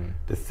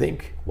to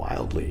think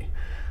wildly,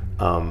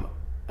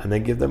 and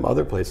then give them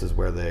other places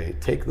where they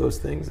take those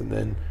things and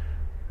then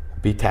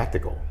be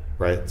tactical,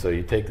 right? So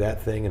you take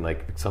that thing and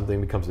like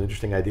something becomes an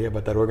interesting idea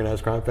about that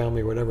organized crime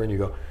family or whatever, and you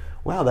go,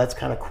 wow, that's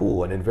kind of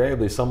cool. And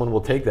invariably someone will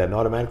take that and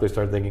automatically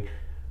start thinking,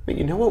 but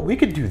you know what, we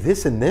could do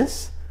this and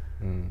this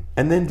and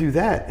then do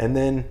that, and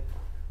then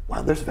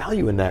wow, there's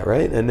value in that,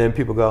 right? And then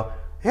people go,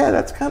 yeah,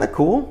 that's kind of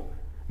cool.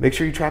 Make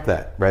sure you trap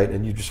that, right?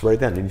 And you just write it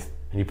down and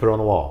you put it on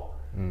the wall.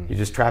 You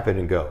just trap it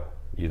and go.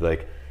 You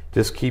like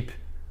just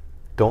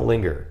don't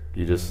linger.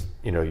 You just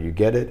you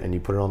get it and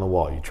you put it on the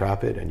wall. You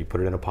trap it and you put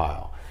it in a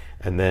pile.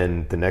 And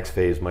then the next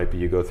phase might be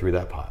you go through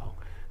that pile,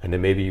 and then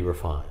maybe you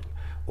refine,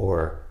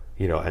 or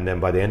and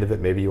then by the end of it,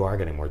 maybe you are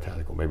getting more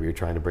tactical. Maybe you're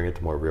trying to bring it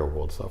to more real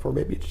world stuff, or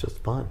maybe it's just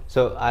fun.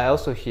 So I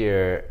also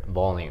hear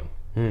volume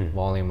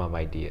of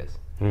ideas.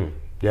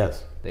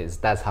 Yes.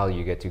 That's how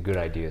you get to good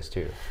ideas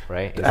too,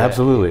 right?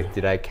 Absolutely.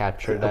 Did I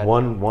capture that?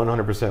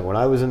 100%. When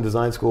I was in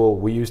design school,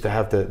 we used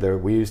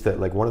to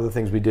like one of the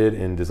things we did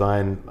in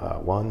design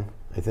one,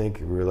 I think,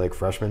 we were like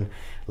freshmen,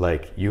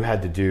 like you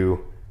had to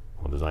do,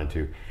 design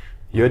two,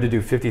 you had to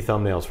do 50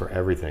 thumbnails for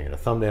everything. And a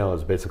thumbnail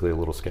is basically a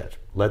little sketch.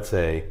 Let's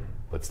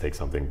take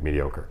something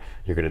mediocre.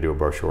 You're going to do a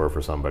brochure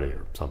for somebody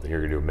or something. You're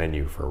going to do a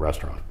menu for a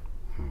restaurant.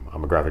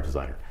 I'm a graphic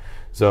designer.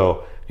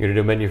 So you're going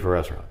to do a menu for a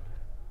restaurant.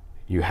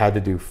 You had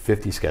to do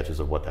 50 sketches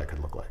of what that could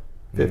look like.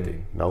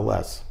 50, no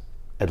less.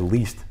 At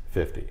least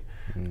 50.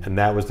 And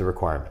that was the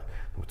requirement.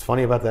 What's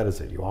funny about that is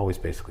that you always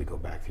basically go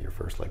back to your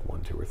first like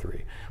 1, 2, or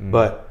 3.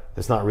 But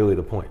that's not really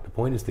the point. The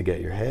point is to get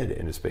your head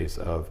in a space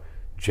of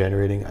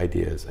generating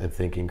ideas and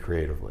thinking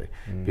creatively.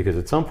 Because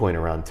at some point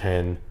around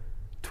 10,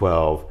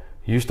 12,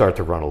 you start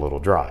to run a little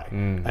dry.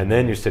 And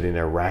then you're sitting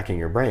there racking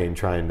your brain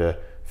trying to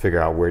figure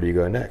out where do you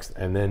go next.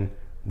 And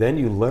then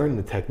you learn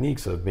the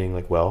techniques of being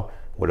like, well,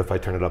 what if I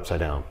turn it upside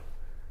down?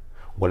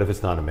 What if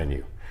it's not a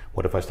menu?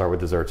 What if I start with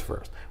desserts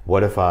first?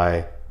 What if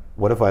I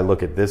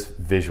look at this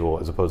visual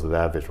as opposed to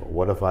that visual?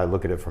 What if I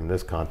look at it from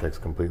this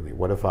context completely?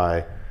 What if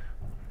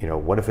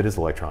what if it is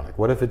electronic?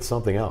 What if it's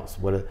something else?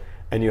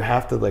 And you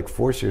have to like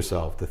force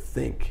yourself to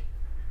think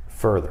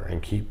further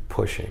and keep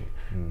pushing,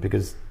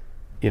 because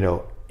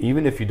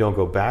even if you don't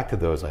go back to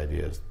those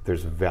ideas,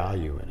 there's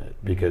value in it,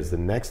 because the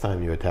next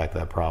time you attack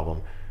that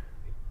problem,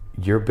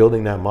 you're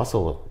building that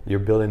muscle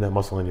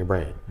in your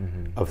brain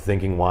of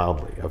thinking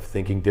wildly, of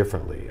thinking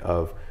differently,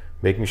 of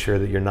making sure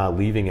that you're not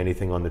leaving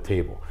anything on the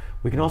table.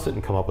 We can all sit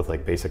and come up with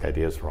like basic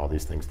ideas for all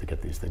these things to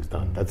get these things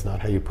done. That's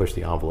not how you push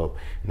the envelope,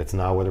 and that's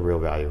not where the real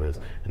value is,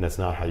 and that's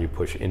not how you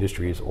push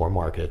industries or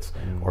markets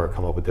or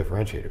come up with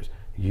differentiators.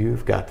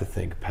 You've got to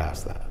think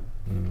past that.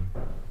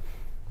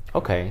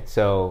 Okay,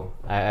 so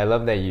I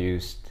love that you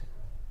used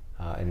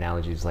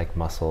analogies like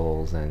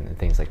muscles and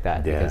things like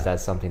that, because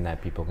that's something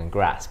that people can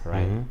grasp,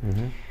 right?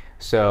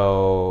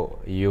 So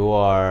you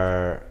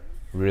are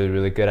really,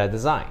 really good at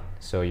design.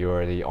 So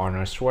you're the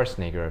Arnold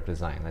Schwarzenegger of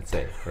design, let's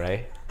say,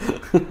 right?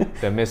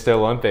 The Mr.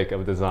 Olympic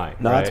of design.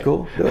 No, right? That's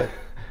cool. Do it.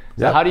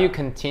 So how do you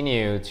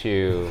continue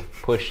to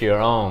push your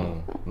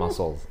own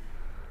muscles,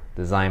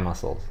 design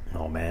muscles?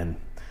 Oh man.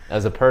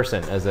 As a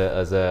person, as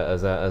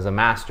a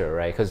master,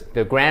 right? Because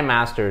the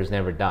grandmaster is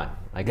never done.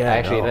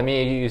 Let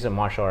me use a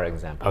martial art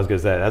example. I was gonna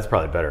say that's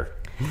probably better.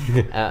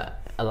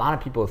 A lot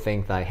of people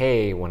think that,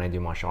 hey, when I do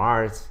martial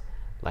arts,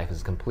 life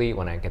is complete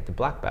when I get the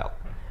black belt.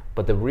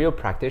 But the real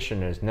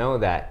practitioners know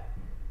that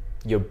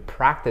your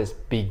practice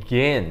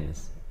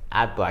begins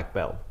at black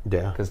belt.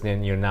 Yeah. Because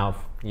then you no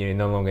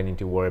longer need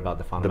to worry about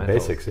the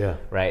fundamentals. The basics, yeah.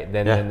 Right.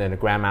 Then the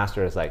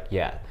grandmaster is like,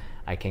 yeah,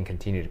 I can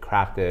continue to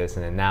craft this,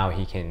 and then now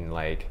he can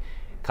like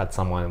cut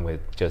someone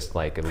with just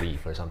like a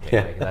leaf or something.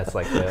 Yeah. Like, that's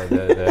like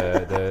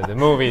the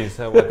movies,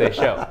 what they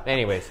show.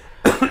 Anyways,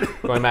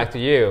 going back to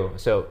you,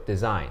 so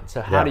design.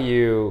 So how do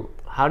you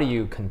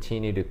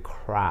continue to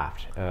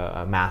craft,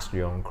 master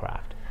your own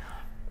craft?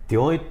 The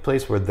only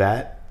place where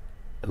I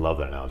love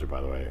that analogy,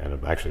 by the way, and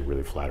I'm actually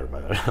really flattered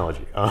by that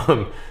analogy.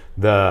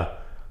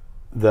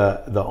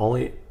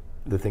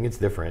 The thing that's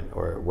different,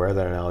 or where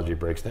that analogy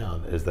breaks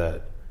down, is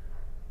that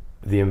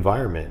the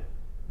environment.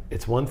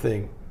 It's one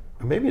thing.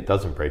 Maybe it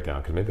doesn't break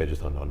down, because maybe I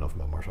just don't know enough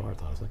about martial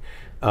arts, honestly.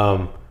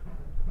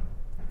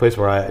 Place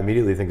where I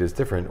immediately think is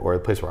different, or a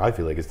place where I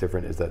feel like it's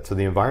different, is that, so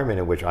the environment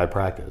in which I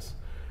practice.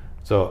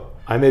 So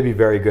I may be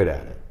very good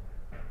at it.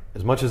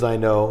 As much as I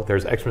know,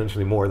 there's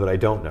exponentially more that I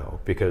don't know,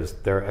 because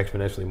there are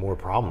exponentially more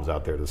problems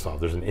out there to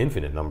solve. There's an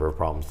infinite number of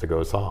problems to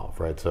go solve,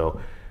 right?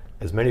 So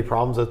as many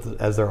problems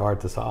as there are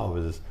to solve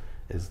is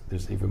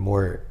there's even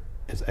more,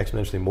 is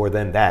exponentially more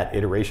than that,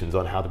 iterations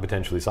on how to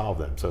potentially solve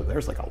them. So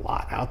there's like a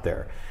lot out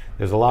there.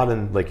 There's a lot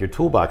in, like, your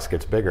toolbox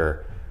gets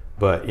bigger,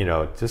 but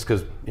just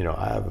because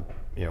I have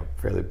a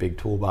fairly big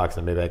toolbox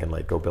and maybe I can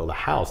like go build a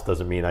house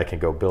doesn't mean I can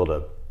go build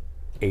a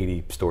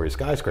 80-story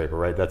skyscraper,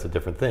 right? That's a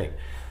different thing.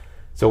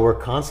 So we're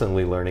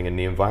constantly learning, and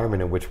the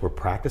environment in which we're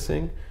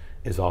practicing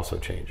is also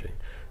changing.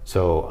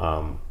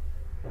 So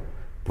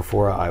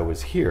before I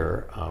was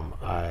here,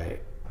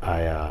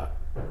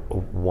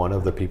 one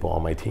of the people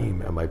on my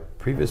team at my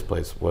previous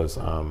place was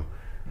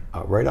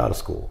right out of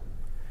school,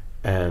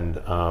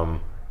 and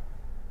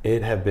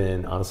it had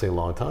been honestly a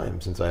long time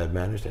since I had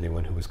managed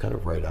anyone who was kind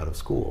of right out of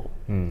school,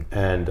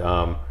 and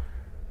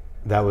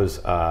that was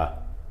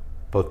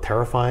both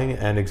terrifying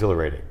and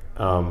exhilarating,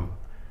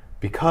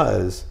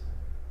 because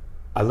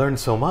I learned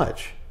so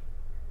much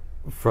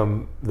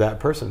from that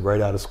person right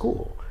out of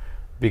school,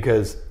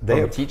 because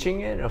they from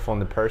teaching it, or from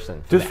the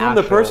person, from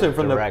the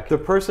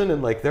person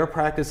and like their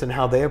practice and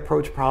how they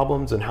approach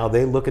problems and how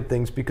they look at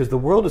things, because the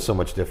world is so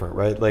much different,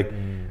 right? Like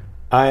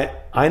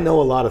I know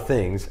a lot of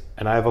things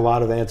and I have a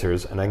lot of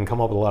answers and I can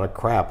come up with a lot of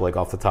crap like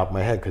off the top of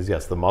my head, because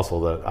yes, the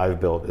muscle that I've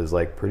built is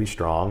like pretty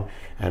strong,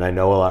 and I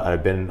know a lot.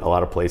 I've been a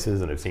lot of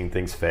places and I've seen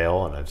things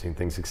fail and I've seen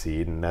things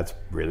succeed, and that's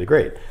really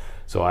great.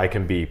 So I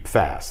can be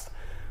fast.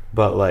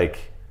 But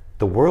like,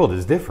 the world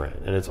is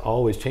different and it's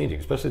always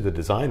changing, especially the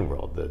design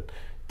world. The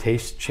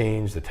tastes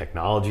change, the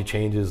technology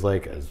changes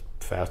like as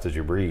fast as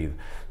you breathe.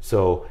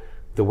 So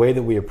the way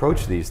that we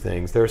approach these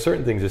things, there are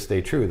certain things that stay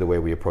true. The way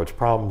we approach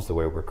problems, the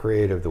way we're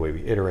creative, the way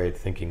we iterate,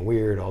 thinking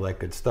weird, all that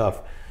good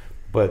stuff.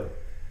 But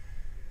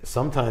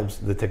sometimes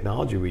the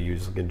technology we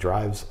use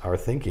drives our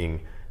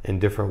thinking in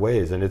different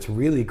ways. And it's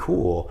really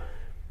cool.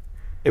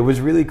 It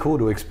was really cool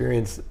to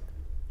experience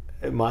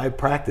my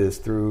practice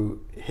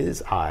through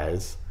his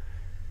eyes,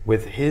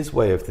 with his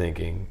way of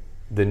thinking,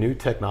 the new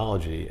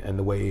technology, and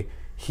the way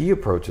he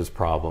approaches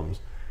problems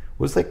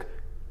was like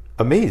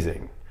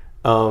amazing.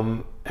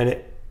 And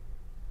it,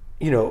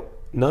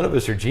 none of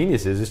us are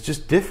geniuses. It's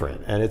just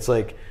different. And it's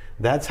like,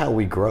 that's how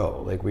we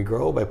grow. Like, we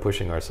grow by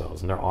pushing ourselves,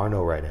 and there are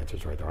no right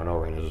answers, right? There are no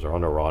right answers, there are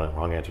no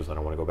wrong answers. I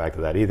don't want to go back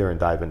to that either and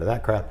dive into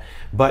that crap.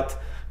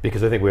 But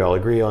because I think we all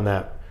agree on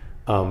that.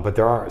 But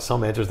there are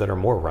some answers that are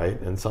more right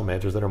and some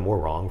answers that are more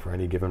wrong for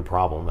any given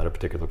problem at a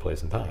particular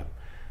place in time.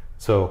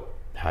 So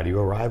how do you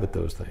arrive at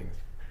those things?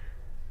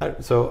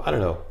 So I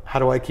don't know. How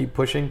do I keep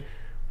pushing?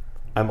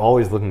 I'm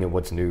always looking at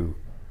what's new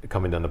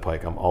coming down the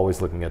pike. I'm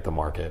always looking at the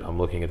market. I'm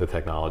looking at the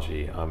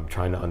technology. I'm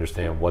trying to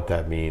understand what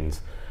that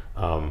means.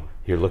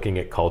 You're looking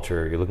at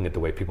culture. You're looking at the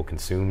way people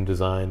consume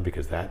design,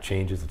 because that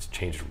changes. It's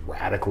changed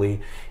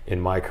radically in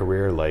my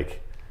career.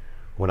 Like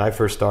when I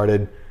first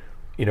started,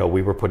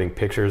 we were putting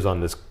pictures on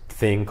this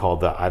thing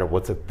called the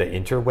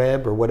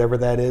interweb or whatever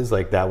that is.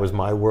 Like that was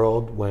my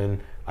world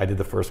when I did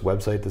the first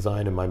website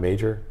design in my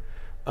major,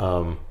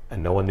 and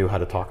no one knew how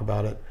to talk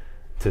about it.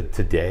 To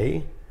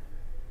today,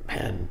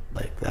 man,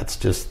 like that's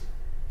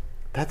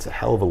a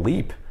hell of a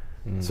leap.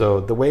 So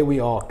the way we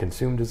all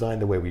consume design,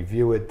 the way we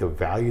view it, the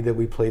value that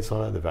we place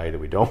on it, the value that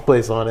we don't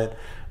place on it,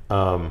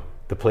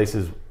 the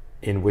places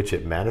in which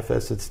it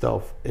manifests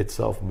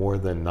itself more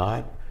than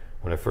not.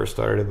 When I first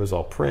started, it was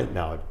all print.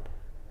 Now,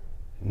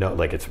 no,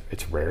 like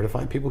it's rare to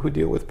find people who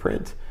deal with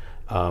print,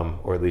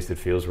 or at least it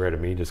feels rare to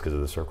me, just because of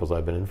the circles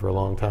I've been in for a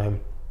long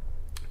time.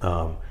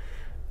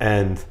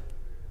 And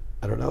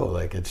I don't know,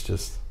 like it's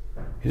just,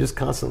 you just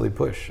constantly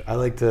push. I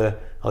like to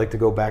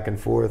go back and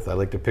forth. I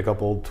like to pick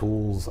up old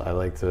tools. I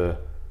like to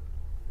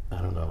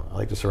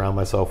surround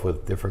myself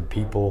with different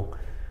people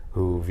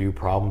who view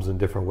problems in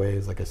different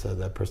ways. Like I said,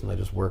 that person I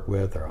just work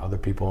with, or other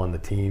people on the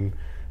team.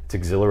 It's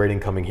exhilarating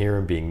coming here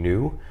and being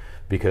new,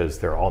 because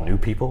they're all new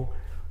people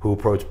who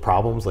approach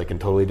problems like in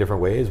totally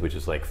different ways, which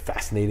is like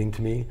fascinating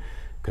to me,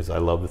 because I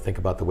love to think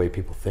about the way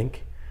people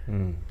think.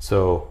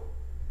 So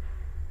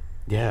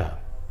yeah,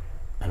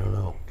 I don't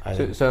know.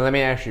 So let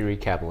me actually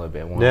recap a little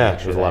bit.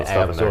 There's a lot of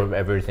stuff in there. Absorb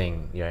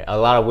everything. Yeah, a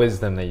lot of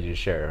wisdom that you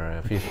just shared. Right?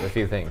 A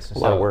few things. A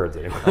lot of words.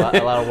 A lot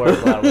of words.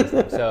 A lot of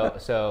wisdom.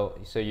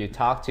 So you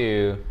talk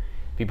to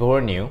people who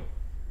are new.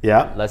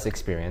 Yeah. Less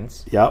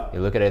experience. Yep.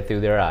 You look at it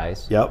through their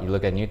eyes. Yep. You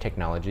look at new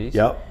technologies.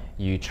 Yep.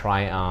 You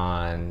try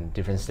on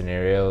different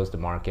scenarios, the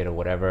market or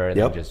whatever, and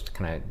then just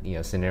kind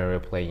of scenario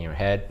play in your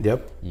head.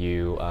 Yep.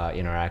 You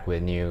interact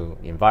with new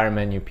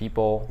environment, new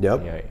people.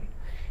 Yep.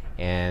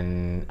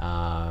 And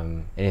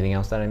anything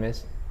else that I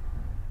missed?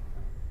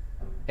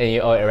 And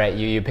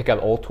you pick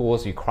up old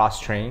tools, you cross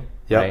train.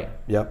 Yep. Right?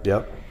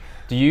 Yep.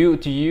 Do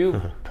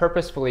you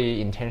purposefully,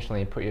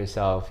 intentionally put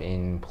yourself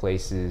in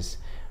places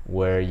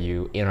where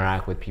you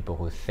interact with people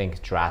who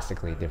think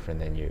drastically different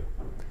than you?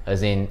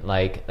 As in,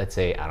 like, let's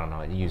say, I don't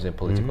know, use a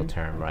political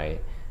term,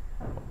 right?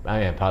 I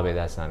mean, probably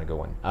that's not a good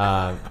one.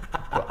 No.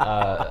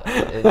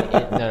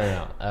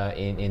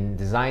 In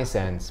design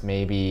sense,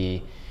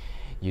 maybe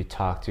you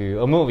talk to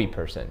a movie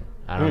person.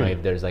 I don't know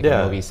if there's like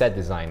a movie set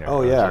designer.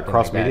 Oh yeah,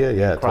 cross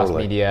media, cross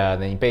totally. media.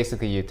 Then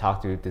basically you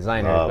talk to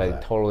designers, but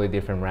a totally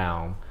different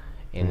realm.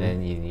 And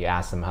then you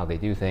ask them how they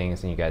do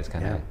things, and you guys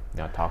kind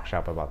of talk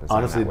shop about design.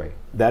 Honestly, that way.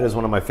 That is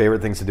one of my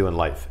favorite things to do in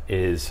life,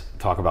 is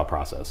talk about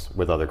process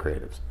with other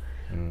creatives.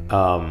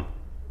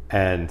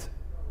 And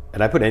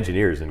I put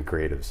engineers in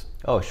creatives.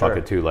 Oh, sure.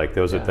 Bucket too. Like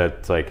those are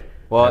that's like.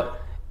 Well,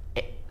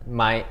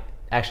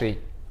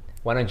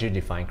 why don't you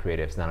define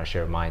creatives? Then I'll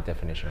share my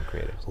definition of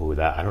creatives. Ooh,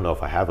 I don't know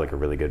if I have like a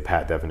really good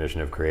pat definition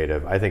of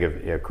creative. I think of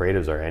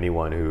creatives are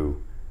anyone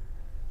who.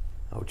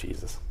 Oh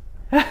Jesus.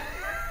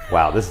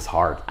 Wow, this is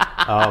hard.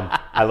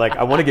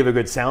 I want to give a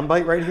good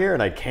soundbite right here,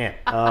 and I can't.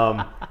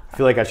 I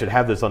feel like I should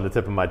have this on the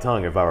tip of my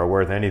tongue if I were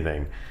worth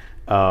anything.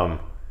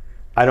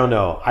 I don't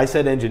know. I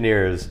said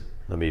engineers.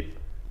 Let me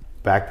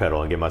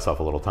backpedal and give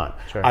myself a little time.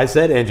 Sure. I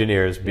said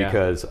engineers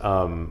because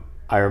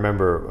I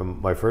remember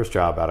my first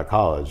job out of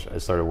college. I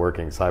started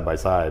working side by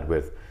side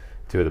with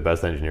two of the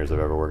best engineers I've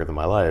ever worked with in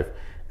my life,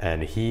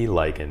 and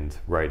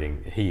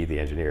the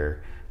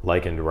engineer,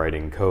 likened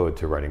writing code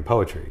to writing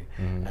poetry.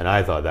 And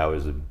I thought that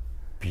was a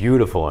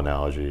beautiful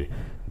analogy.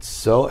 It's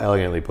so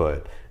elegantly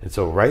put and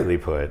so rightly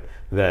put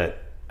that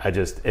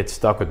it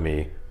stuck with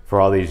me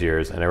for all these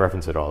years, and I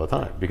reference it all the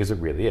time because it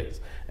really is.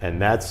 And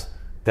that's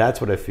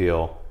what I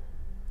feel.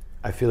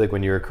 I feel like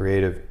when you're a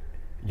creative,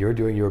 you're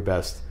doing your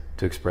best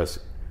to express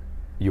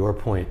your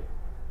point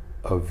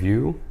of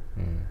view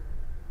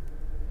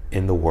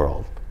in the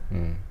world.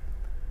 And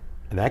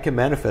that can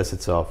manifest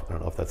itself, I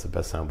don't know if that's the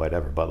best soundbite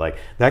ever, but like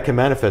that can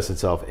manifest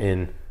itself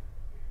in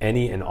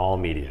any and all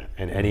media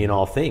and any and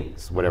all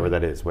things, whatever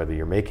that is, whether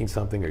you're making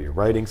something or you're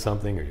writing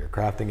something or you're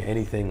crafting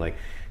anything, like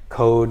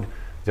code,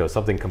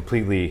 something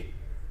completely,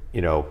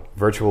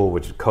 virtual,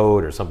 which is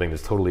code, or something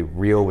that's totally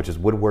real, which is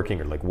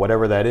woodworking, or like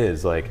whatever that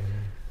is, like,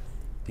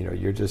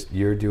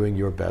 you're doing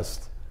your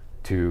best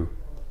to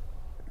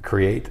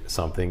create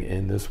something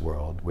in this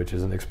world, which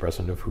is an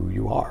expression of who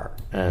you are.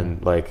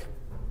 And like,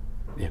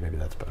 maybe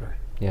that's better.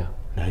 Yeah.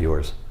 Now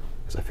yours,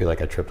 because I feel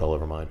like I tripped all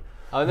over mine.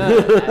 Oh no!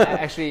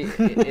 Actually,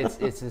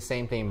 it's the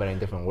same thing, but in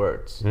different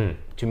words.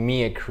 To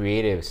me, a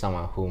creative is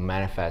someone who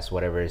manifests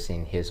whatever is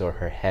in his or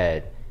her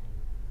head,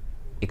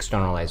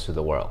 externalized to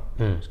the world.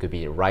 It could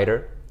be a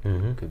writer,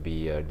 could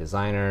be a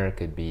designer,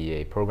 could be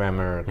a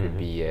programmer, could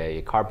be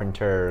a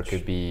carpenter,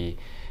 could be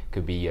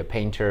a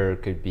painter,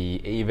 could be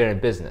even a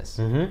business,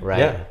 right?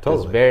 Yeah,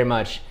 totally. It's very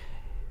much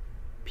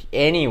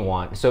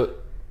anyone. So,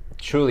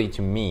 truly,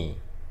 to me,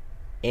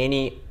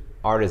 any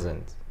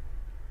artisan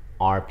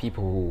are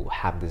people who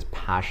have this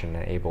passion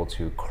and able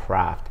to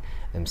craft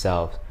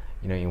themselves,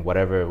 in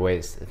whatever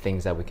ways,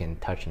 things that we can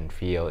touch and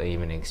feel,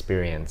 even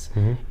experience.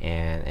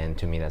 And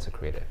to me, that's a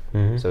creative.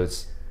 So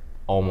it's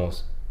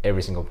almost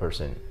every single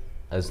person,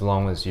 as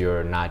long as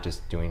you're not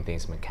just doing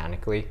things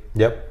mechanically.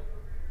 Yep.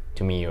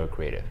 To me, you're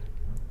creative.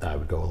 I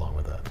would go along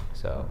with that.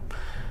 So,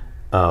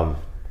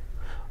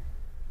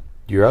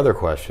 your other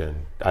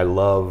question, I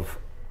love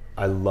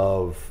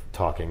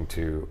talking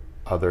to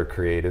other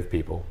creative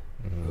people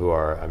who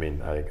are, I think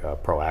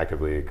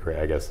proactively,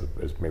 I guess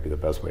is maybe the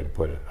best way to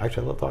put it.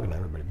 Actually, I love talking to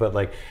everybody, but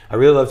like, I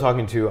really love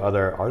talking to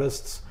other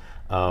artists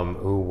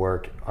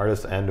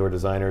artists and or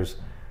designers.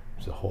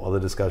 There's a whole other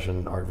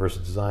discussion, art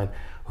versus design,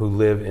 who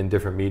live in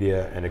different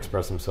media and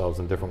express themselves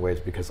in different ways,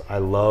 because I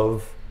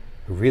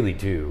really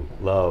do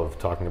love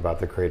talking about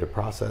the creative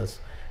process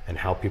and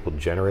how people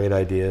generate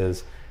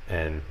ideas,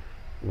 and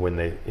when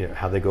they,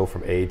 how they go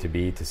from A to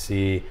B to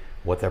C,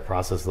 what that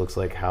process looks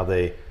like, how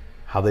they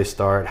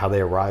start, how they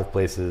arrive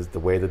places, the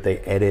way that they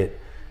edit,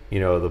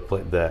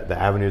 the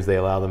avenues they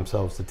allow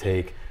themselves to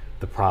take,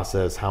 the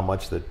process, how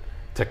much the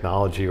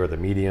technology or the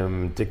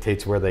medium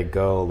dictates where they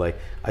go. Like,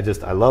 I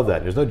love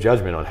that. There's no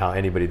judgment on how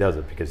anybody does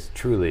it, because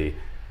truly,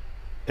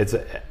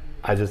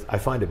 I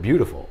find it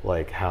beautiful.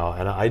 Like how,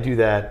 and I do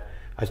that.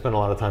 I spend a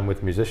lot of time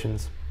with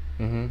musicians,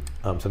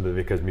 simply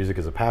because music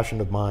is a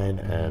passion of mine,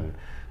 and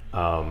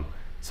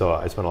so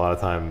I spend a lot of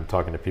time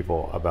talking to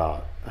people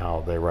about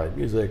how they write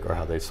music or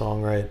how they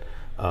songwrite,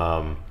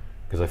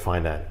 because I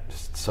find that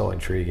just so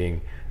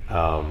intriguing.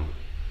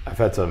 I've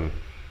had some.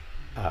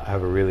 I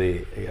have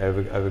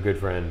a good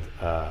friend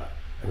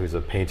who's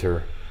a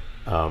painter,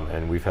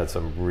 and we've had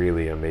some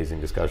really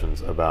amazing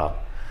discussions about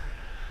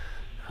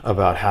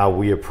how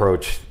we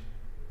approach,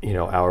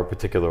 our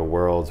particular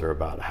worlds, or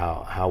about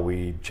how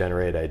we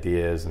generate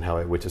ideas,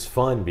 and which is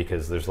fun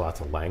because there's lots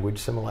of language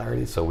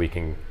similarities, so we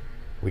can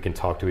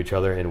talk to each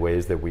other in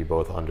ways that we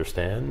both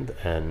understand,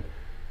 and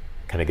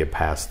kind of get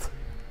past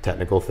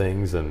technical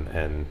things,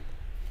 and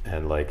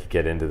like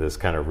get into this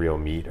kind of real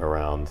meat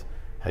around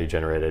how you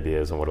generate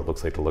ideas, and what it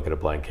looks like to look at a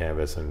blank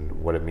canvas, and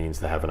what it means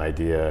to have an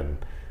idea, and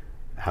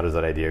how does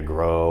that idea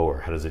grow,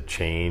 or how does it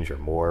change or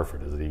morph, or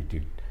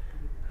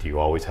do you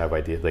always have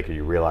ideas? Like, are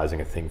you realizing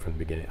a thing from the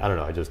beginning? I don't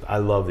know. I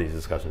love these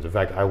discussions. In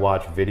fact, I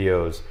watch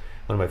videos.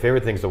 One of my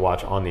favorite things to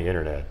watch on the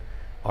internet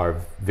are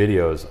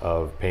videos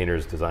of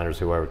painters, designers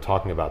who are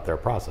talking about their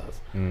process.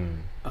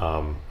 And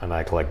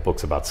I collect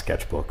books about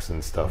sketchbooks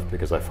and stuff,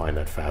 because I find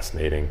that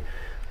fascinating.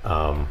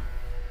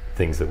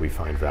 Things that we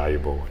find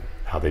valuable, and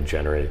how they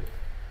generate.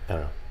 I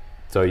don't know.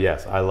 So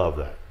yes, I love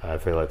that. I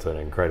feel it's an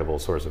incredible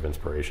source of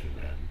inspiration.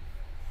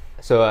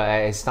 So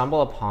I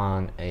stumbled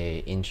upon a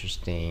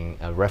interesting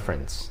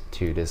reference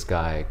to this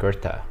guy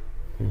Goethe.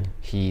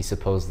 He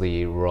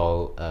supposedly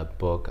wrote a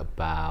book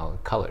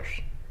about colors,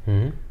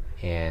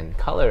 and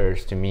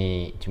colors to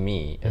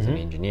me as an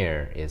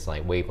engineer is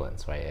like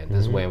wavelengths, right? And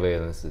this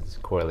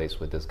wavelength correlates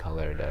with this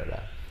color,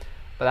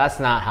 But that's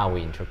not how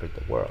we interpret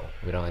the world.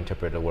 We don't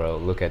interpret the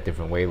world, look at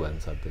different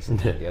wavelengths of this and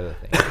the other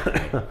thing.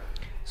 Right?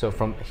 So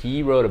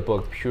he wrote a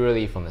book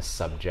purely from a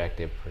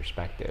subjective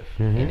perspective,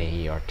 and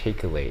he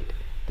articulated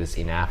this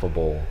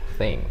ineffable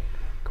thing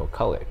called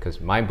color,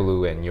 because my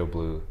blue and your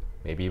blue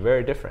may be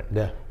very different,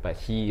 but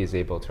he is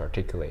able to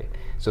articulate.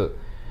 So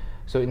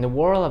in the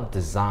world of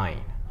design,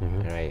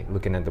 right,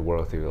 looking at the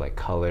world through like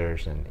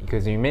colors, and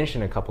because you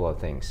mentioned a couple of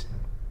things,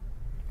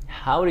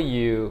 how do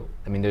you,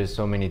 there's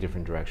so many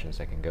different directions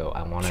that can go.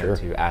 I wanted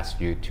to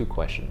ask you two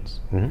questions.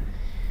 Because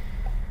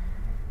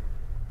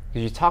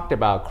you talked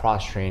about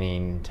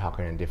cross-training,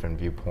 talking in different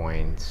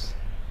viewpoints,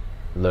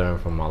 learn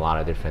from a lot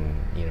of different,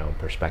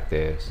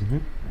 perspectives.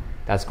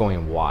 That's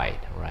going wide,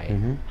 right?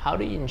 How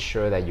do you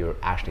ensure that you're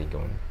actually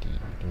going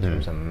deep in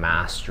terms of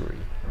mastery?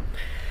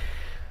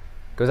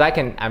 Because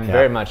I'm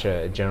very much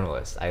a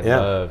generalist. I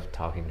love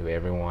talking to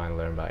everyone,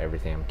 learn about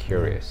everything. I'm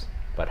curious.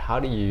 But how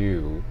do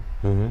you,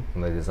 from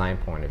the design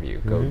point of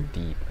view, go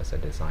deep as a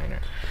designer?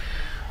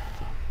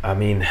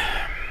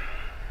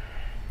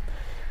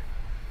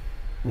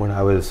 When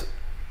I was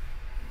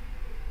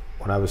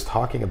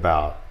talking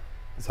about,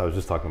 so I was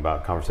just talking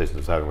about conversations I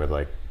was having with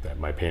like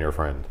my painter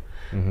friend,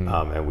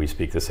 and we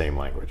speak the same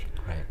language.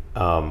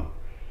 Right.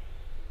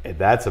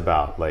 That's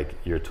about like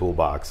your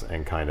toolbox,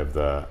 and kind of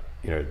the,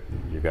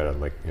 you got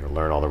to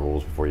learn all the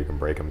rules before you can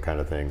break them, kind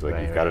of things.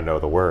 Like you've got to know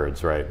the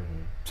words, right,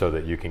 so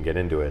that you can get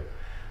into it.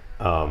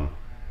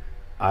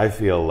 I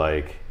feel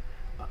like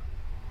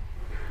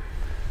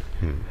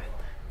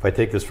if I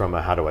take this from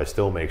how do I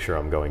still make sure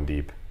I'm going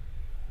deep,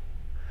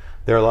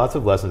 there are lots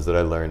of lessons that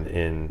I learned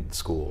in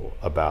school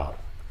about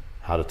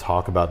how to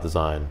talk about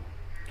design,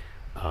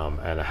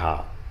 and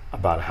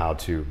about how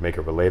to make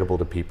it relatable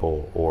to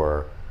people,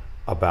 or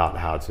about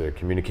how to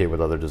communicate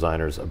with other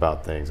designers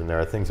about things. And there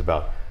are things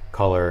about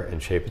color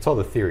and shape. It's all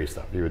the theory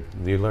stuff. You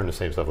learn the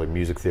same stuff, like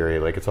music theory.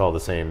 Like, it's all the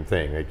same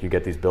thing. Like, you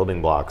get these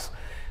building blocks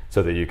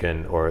so that you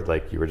can, or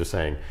like you were just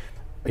saying,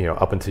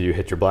 up until you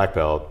hit your black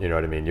belt,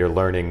 You're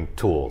learning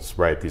tools,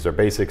 right? These are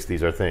basics.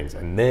 These are things,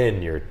 and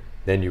then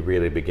you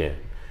really begin.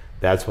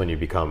 that's when you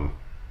become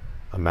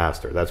a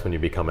master. That's when you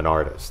become an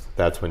artist.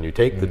 That's when you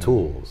take the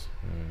tools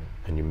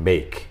and you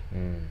make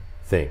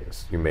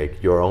things. You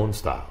make your own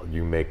style.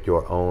 You make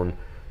your own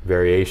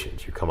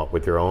variations. You come up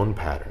with your own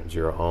patterns,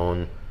 your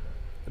own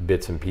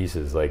bits and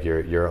pieces, like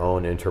your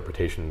own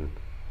interpretation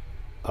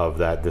of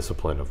that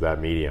discipline, of that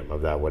medium,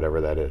 of that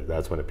whatever that is.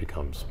 That's when it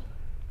becomes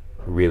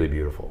really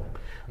beautiful.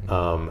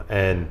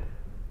 And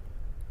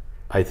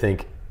I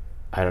think,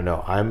 I don't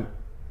know,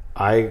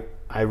 I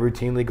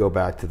routinely go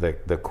back to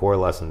the core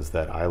lessons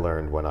that I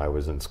learned when I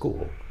was in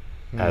school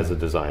as a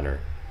designer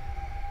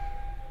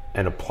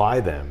and apply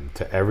them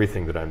to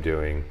everything that I'm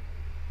doing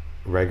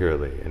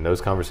regularly. In those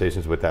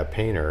conversations with that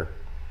painter,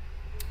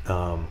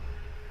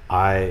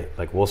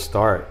 we'll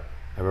start.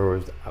 I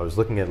remember I was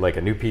looking at like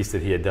a new piece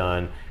that he had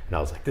done, and I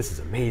was like, this is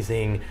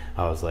amazing.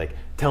 I was like,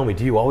 tell me,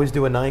 do you always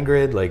do a 9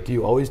 grid? Like, do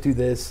you always do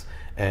this?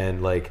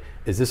 And like,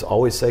 is this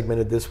always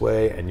segmented this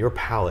way? And your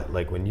palette,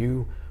 like when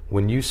you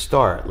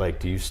start, like,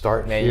 do you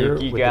start here you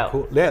geek with out. the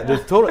cool? Yeah,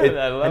 there's totally,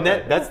 and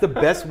it. that's the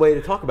best way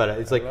to talk about it.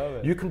 It's like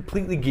you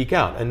completely geek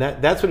out, and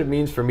that's what it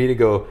means for me to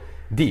go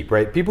deep,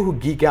 right? People who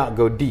geek out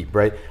go deep,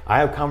 right? I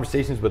have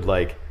conversations with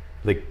like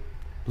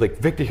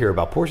Victor here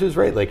about Porsches,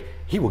 right? Like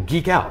he will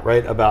geek out,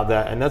 right, about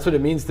that, and that's what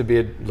it means to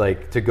be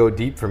to go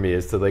deep for me,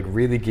 is to like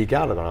really geek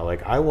out on it.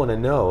 Like I want to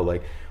know,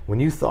 like, when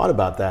you thought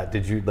about that,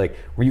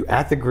 were you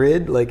at the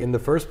grid like in the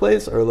first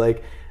place, or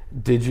like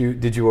did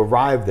you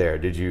arrive there?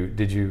 Did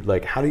you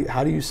like how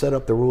do you set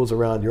up the rules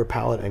around your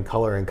palette and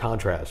color and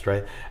contrast,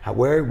 right?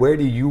 Where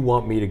do you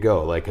want me to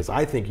go? Like, because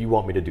I think you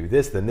want me to do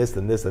this, then this,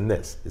 then this, and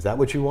this. Is that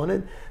what you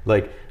wanted?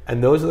 Like,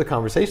 and those are the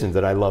conversations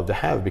that I love to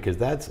have, because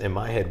that's in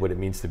my head what it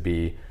means to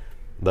be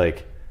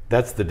like.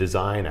 That's the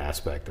design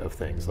aspect of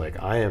things.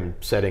 Like, I am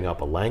setting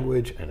up a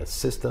language and a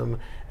system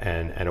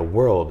and a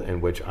world in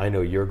which I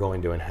know you're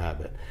going to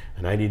inhabit.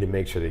 And I need to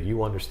make sure that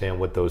you understand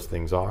what those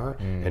things are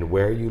and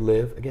where you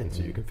live, again,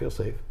 so you can feel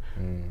safe.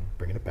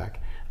 Bringing it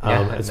back.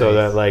 So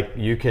that like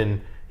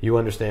you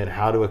understand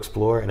how to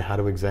explore and how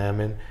to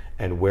examine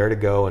and where to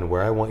go and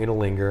where I want you to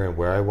linger and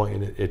where I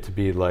want it to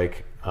be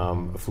like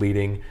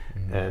fleeting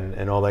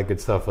and all that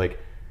good stuff. Like,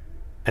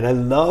 and I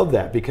love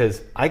that,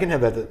 because I can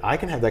have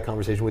that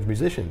conversation with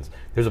musicians.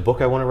 There's a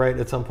book I want to write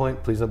at some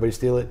point. Please nobody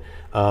steal it.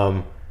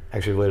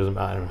 Actually, it doesn't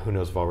matter. Who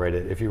knows if I'll write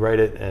it. If you write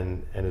it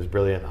and it's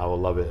brilliant, I will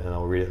love it and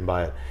I'll read it and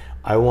buy it.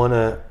 I want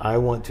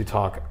to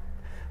talk.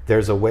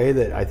 There's a way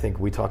that I think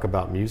we talk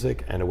about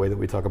music and a way that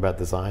we talk about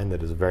design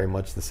that is very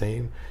much the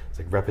same. It's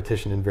like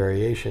repetition and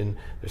variation.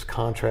 There's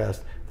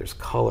contrast. There's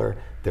color.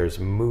 There's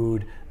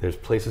mood. There's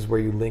places where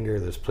you linger.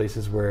 There's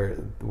places where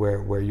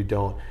you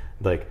don't.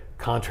 Like,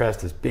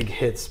 contrast is big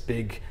hits,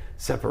 big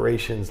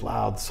separations,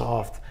 loud,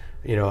 soft,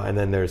 and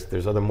then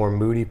there's other more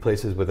moody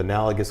places with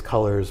analogous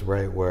colors,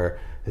 right, where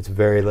it's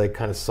very like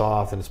kind of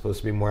soft and it's supposed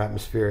to be more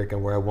atmospheric,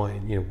 and where I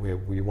want where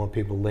you want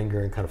people to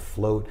linger and kind of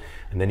float,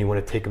 and then you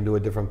want to take them to a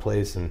different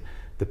place, and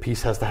the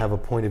piece has to have a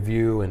point of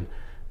view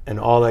and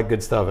all that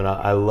good stuff. And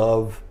I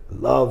love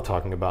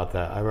talking about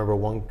that. I remember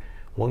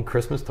one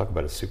Christmas, talk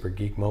about a super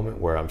geek moment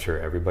where I'm sure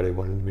everybody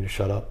wanted me to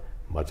shut up,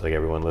 much like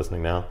everyone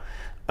listening now.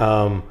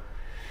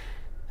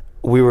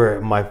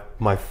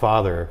 My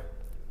father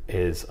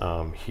is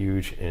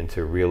huge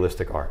into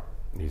realistic art.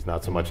 He's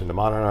not so much into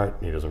modern art.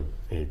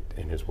 He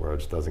in his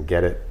words doesn't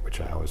get it,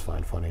 which I always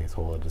find funny. It's a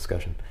whole other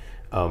discussion.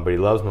 But he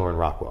loves Norman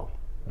Rockwell.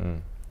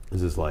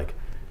 This is like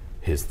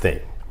his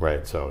thing,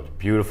 right? So it's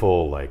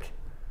beautiful, like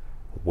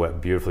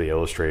beautifully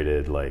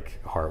illustrated,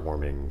 like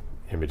heartwarming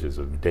images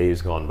of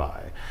days gone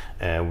by.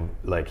 And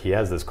like he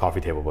has this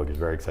coffee table book. He's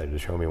very excited to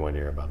show me one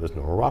year about this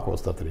Norman Rockwell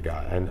stuff that he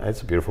got. And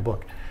it's a beautiful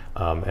book.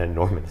 And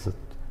Norman is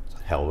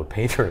hell of a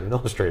painter and an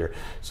illustrator.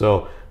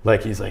 So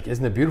like he's like,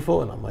 isn't it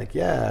beautiful? And I'm like,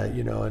 yeah,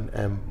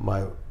 and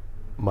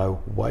my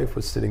wife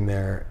was sitting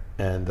there,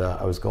 and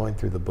I was going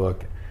through the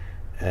book,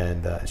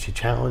 and she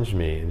challenged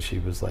me, and she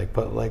was like,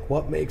 but like,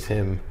 what makes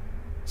him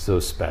so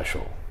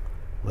special?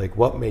 Like,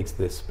 what makes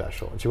this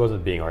special? And she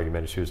wasn't being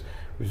argumentative. She was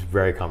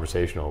very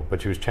conversational,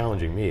 but she was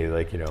challenging me,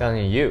 like,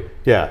 challenging you,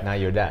 not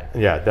your dad.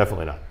 Yeah,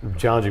 definitely not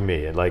challenging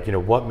me. And like,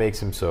 what makes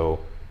him so,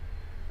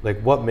 like,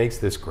 what makes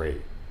this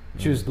great?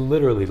 She was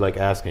literally like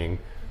asking,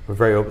 we're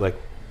very open, like,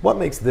 what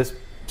makes this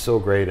so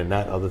great and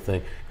that other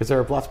thing? Because there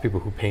are lots of people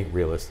who paint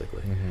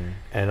realistically.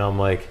 And I'm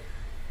like,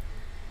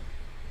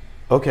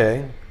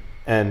 okay.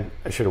 And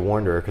I should have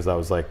warned her, because I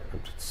was like,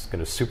 I'm just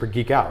going to super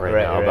geek out right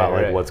now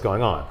about what's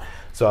going on.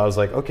 So I was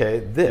like, okay,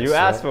 this. You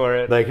asked for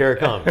it. Like, here it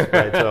comes,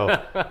 right? So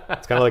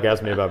it's kind of like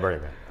asking me about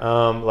Burning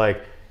Man.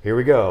 Like, here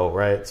we go,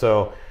 right?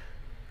 So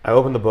I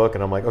opened the book,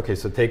 and I'm like, okay,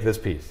 so take this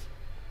piece.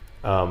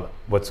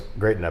 What's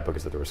great in that book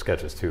is that there were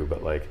sketches too,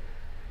 but like,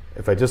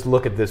 if I just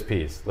look at this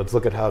piece, let's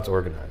look at how it's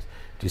organized.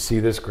 Do you see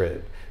this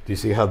grid? Do you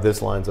see how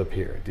this lines up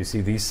here? Do you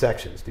see these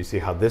sections? Do you see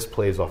how this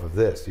plays off of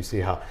this? Do you see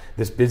how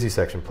this busy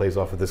section plays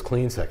off of this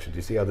clean section? Do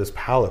you see how this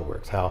palette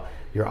works? How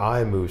your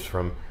eye moves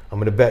from, I'm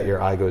going to bet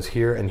your eye goes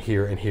here and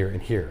here and here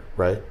and here,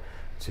 right?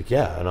 It's like,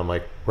 yeah. And I'm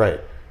like, right.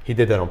 He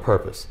did that on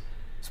purpose,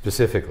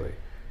 specifically.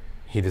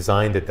 He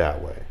designed it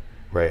that way,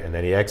 right? And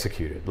then he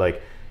executed.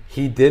 Like,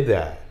 He did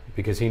that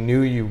because he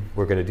knew you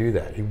were going to do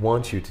that. He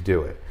wants you to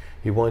do it.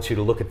 He wants you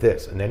to look at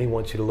this, and then he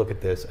wants you to look at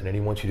this, and then he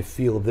wants you to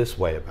feel this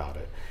way about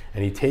it.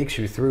 And he takes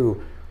you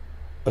through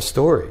a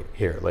story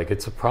here. Like,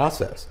 it's a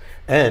process.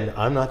 And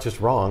I'm not just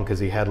wrong, because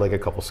he had like a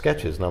couple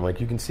sketches, and I'm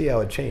like, you can see how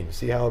it changed.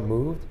 See how it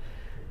moved?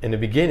 In the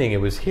beginning, it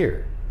was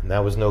here, and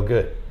that was no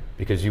good,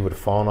 because you would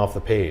have fallen off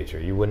the page, or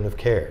you wouldn't have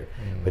cared.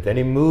 But then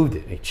he moved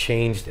it, and he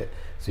changed it.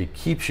 So he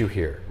keeps you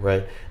here,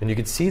 right? And you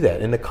could see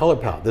that in the color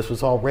palette. This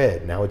was all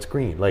red, now it's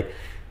green. Like,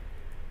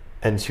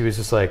 and she was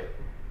just like,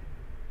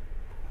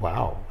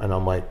 wow. And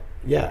I'm like,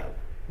 yeah,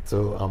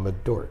 so I'm a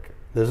dork.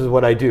 This is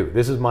what I do.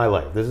 This is my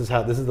life. This is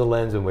the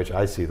lens in which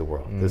I see the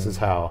world. This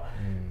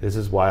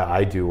is why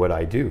I do what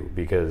I do,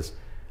 because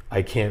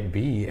I can't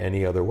be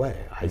any other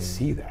way. I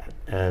see that.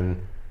 And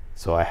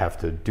so I have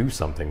to do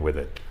something with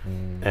it.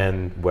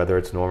 And whether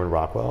it's Norman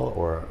Rockwell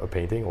or a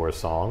painting or a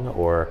song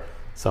or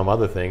some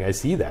other thing, I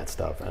see that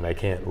stuff and I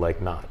can't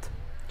like not.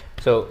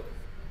 So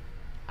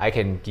I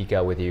can geek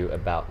out with you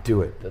about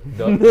do it,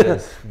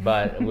 this,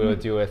 but we'll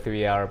do a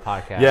 3-hour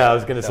podcast. Yeah, I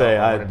was gonna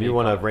say, you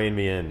want to rein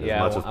me in as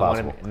much as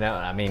possible.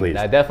 I mean, Please.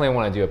 I definitely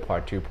want to do a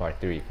part 2, part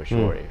 3 for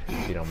sure,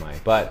 if you don't mind.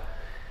 But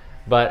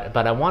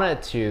I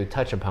wanted to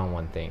touch upon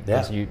one thing,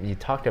 because you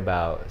talked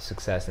about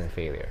success and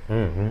failure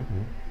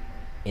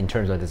in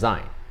terms of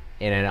design,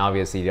 and then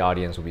obviously the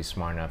audience will be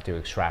smart enough to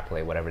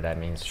extrapolate whatever that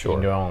means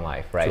in their own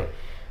life, right? Sure.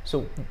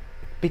 So,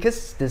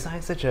 because design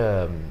is such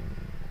a,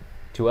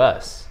 to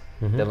us,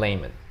 the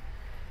layman,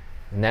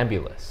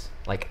 nebulous.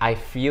 Like, I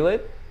feel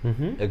it,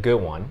 a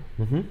good one,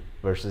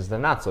 versus the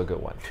not so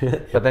good one.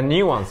 But the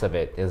nuance of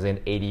it, is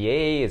it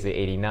 88, is it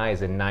 89,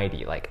 is it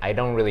 90? Like, I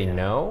don't really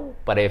know,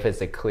 but if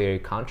it's a clear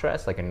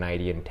contrast, like a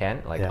 90 and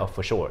 10, like, oh,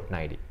 for sure,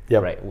 90,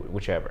 right?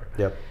 Whichever.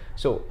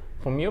 So,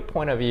 from your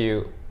point of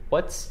view,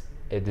 what's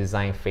a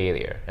design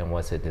failure and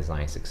what's a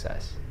design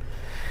success?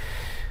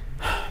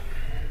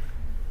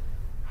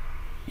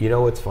 You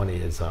know what's funny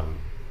is,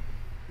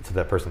 to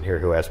that person here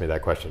who asked me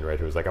that question, right?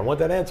 Who was like, I want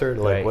that answer,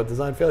 like what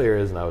design failure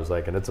is. And I was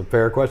like, and it's a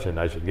fair question,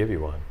 I should give you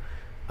one.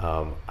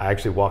 I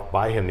actually walked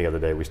by him the other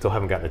day. We still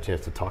haven't gotten a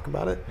chance to talk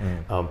about it,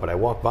 but I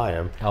walked by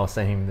him. I'll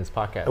send him this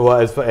podcast.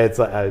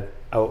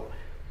 Well,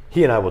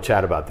 he and I will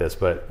chat about this,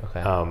 but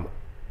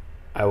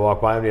I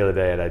walked by him the other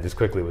day and I just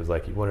quickly was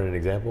like, you wanted an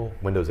example?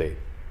 Windows 8.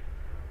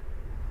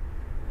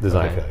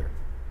 Design failure.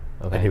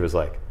 And he was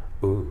like,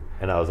 ooh.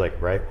 And I was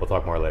like, right, we'll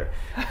talk more later.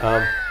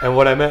 And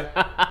what I meant,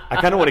 I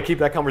kind of want to keep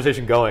that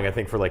conversation going, I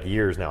think, for like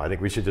years now. I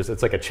think we should just,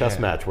 it's like a chess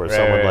match where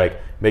someone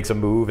like makes a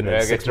move and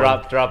then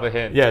drop a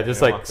hint. Yeah,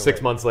 just like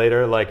 6 months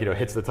later, like,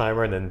 hits the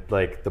timer and then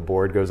like the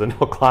board goes into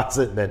a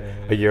closet and then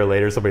a year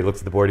later somebody looks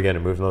at the board again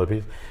and moves another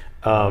piece.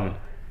 And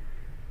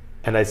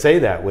I say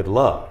that with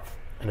love.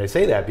 And I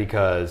say that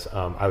because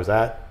I was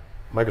at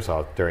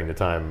Microsoft during the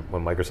time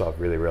when Microsoft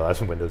really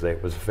realized Windows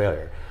 8 was a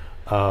failure.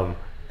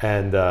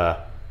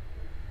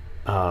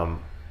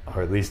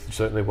 Or at least it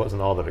certainly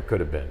wasn't all that it could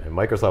have been. And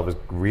Microsoft was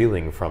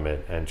reeling from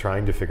it and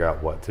trying to figure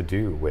out what to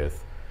do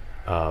with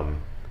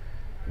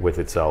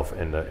itself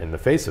in the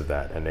face of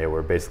that. And they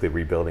were basically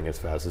rebuilding as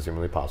fast as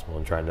humanly possible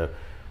and trying to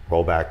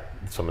roll back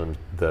some of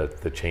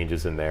the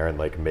changes in there and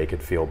like make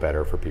it feel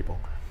better for people.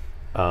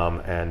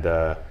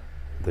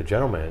 The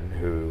gentleman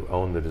who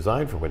owned the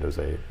design for Windows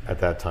 8 at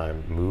that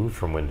time moved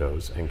from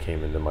Windows and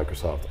came into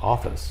Microsoft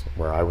Office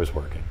where I was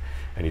working.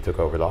 And he took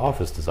over the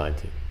Office design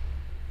team.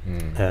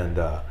 And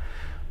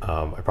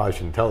I probably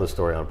shouldn't tell this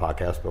story on a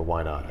podcast, but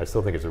why not? I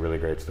still think it's a really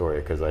great story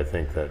because I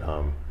think that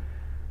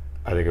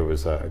it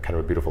was kind of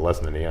a beautiful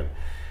lesson in the end.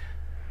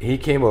 He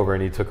came over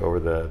and he took over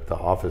the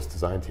Office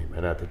design team.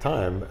 And at the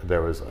time,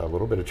 there was a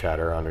little bit of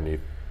chatter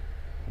underneath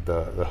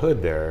the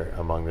hood there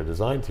among the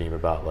design team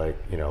about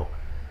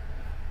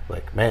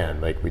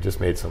man, we just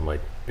made some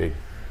big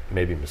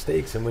maybe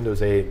mistakes in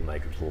Windows 8 and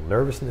there's a little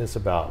nervousness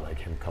about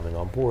him coming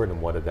on board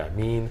and what did that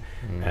mean.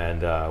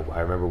 And I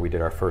remember we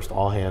did our first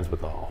all hands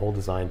with the whole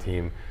design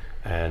team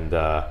and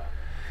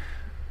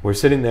we're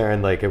sitting there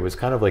and it was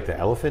kind of like the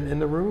elephant in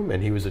the room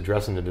and he was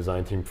addressing the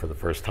design team for the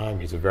first time.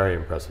 He's a very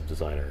impressive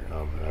designer and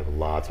I have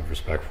lots of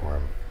respect for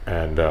him.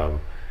 And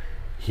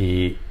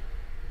he,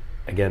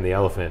 again, the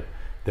elephant,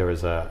 there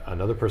was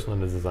another person on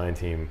the design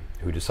team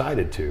who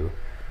decided to,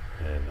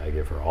 and I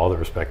give her all the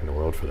respect in the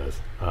world for this,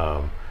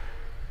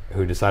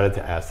 who decided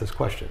to ask this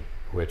question,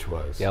 which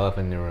was... The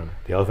elephant in the room.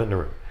 The elephant in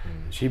the room.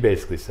 She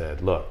basically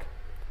said, look,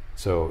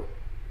 so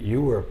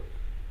you were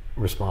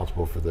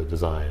responsible for the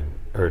design,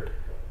 or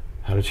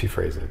how did she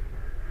phrase it?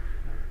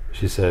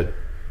 She said,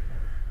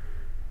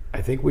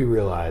 I think we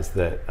realized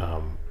that,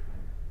 I'm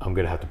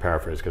going to have to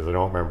paraphrase because I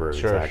don't remember it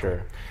exactly.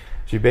 Sure.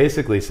 She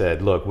basically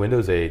said, look,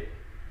 Windows 8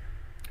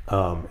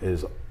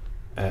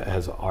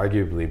 has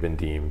arguably been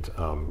deemed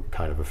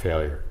kind of a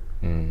failure.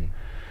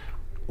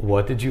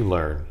 What did you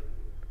learn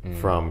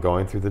from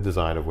going through the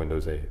design of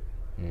Windows 8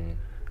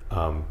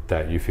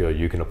 that you feel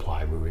you can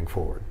apply moving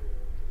forward?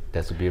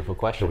 That's a beautiful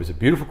question. It was a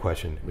beautiful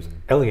question. It was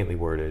elegantly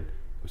worded.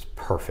 It was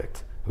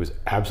perfect. It was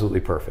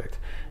absolutely perfect.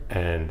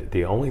 And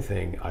the only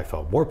thing I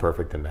felt more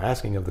perfect than the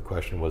asking of the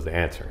question was the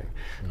answering.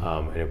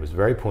 And it was a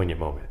very poignant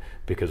moment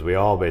because we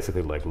all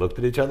basically like looked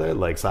at each other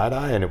like side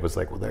eye, and it was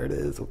like, well, there it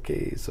is.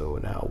 Okay, so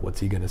now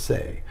what's he going to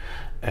say?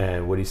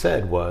 And what he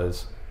said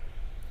was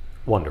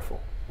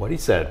wonderful. What he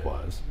said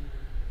was,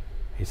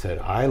 he said,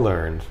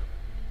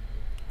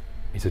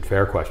 he said,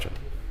 fair question,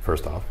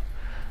 first off.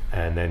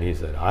 And then he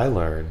said, I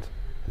learned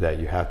that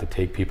you have to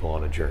take people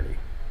on a journey.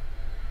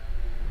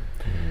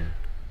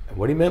 And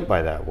what he meant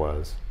by that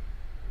was,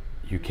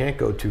 you can't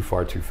go too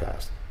far too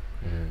fast.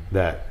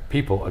 That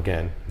people,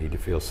 again, need to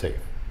feel safe.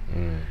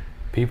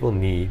 People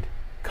need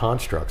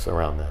constructs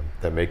around them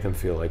that make them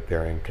feel like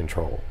they're in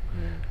control.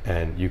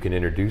 And you can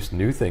introduce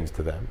new things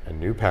to them and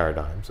new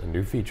paradigms and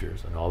new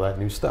features and all that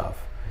new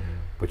stuff.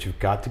 But you've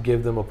got to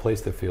give them a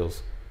place that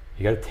feels,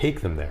 you got to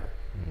take them there.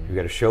 You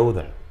got to show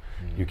them.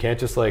 You can't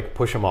just like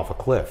push them off a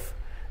cliff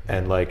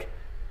and like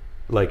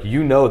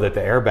you know that the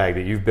airbag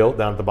that you've built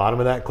down at the bottom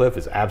of that cliff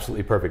is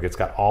absolutely perfect. It's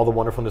got all the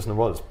wonderfulness in the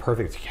world. It's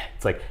perfect.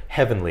 It's like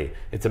heavenly.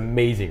 It's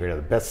amazing. You're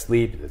gonna have the best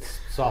sleep, the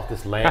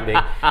softest landing.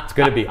 It's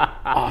gonna be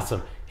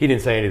awesome. He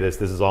didn't say any of this.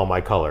 This is all my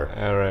color.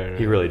 Right.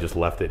 He really just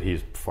left it.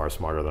 He's far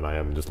smarter than I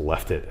am and just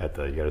left it at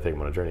the, you gotta take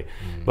them on a journey.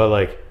 But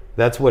like,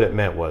 that's what it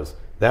meant, was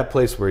that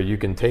place where you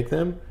can take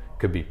them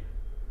could be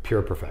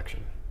pure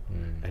perfection.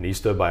 And he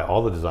stood by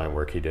all the design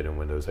work he did in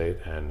Windows 8,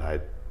 and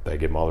I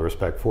give him all the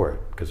respect for it,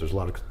 because there's a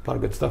lot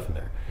of good stuff in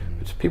there.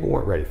 But just people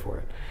weren't ready for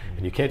it.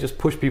 And you can't just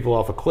push people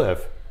off a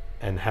cliff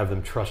and have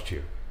them trust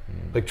you.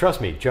 Like, trust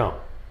me, jump.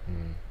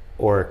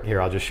 Or here,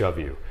 I'll just shove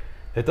you.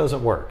 It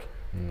doesn't work.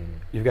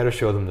 You've got to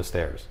show them the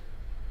stairs.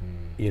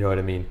 You know what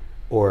I mean?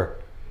 Or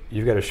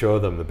you've got to show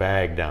them the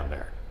bag down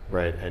there,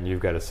 right? And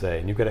you've got to say,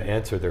 and you've got to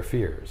answer their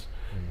fears.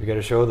 You've got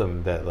to show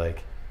them that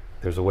like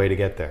there's a way to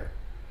get there.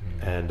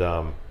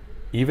 And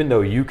even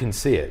though you can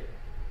see it,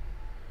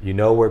 you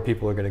know where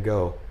people are going to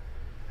go,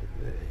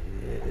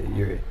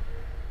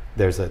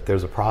 there's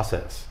a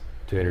process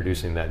to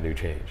introducing that new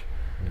change.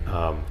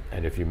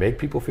 And if you make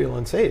people feel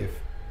unsafe,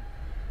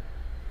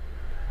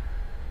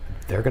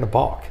 they're going to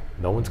balk.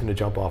 No one's going to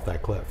jump off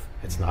that cliff.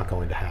 It's not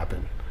going to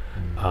happen.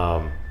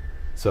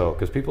 So,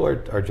 because people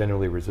are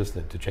generally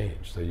resistant to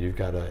change, so you've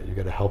got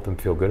to help them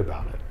feel good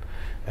about it.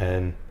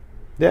 And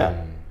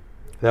yeah,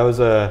 it was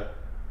a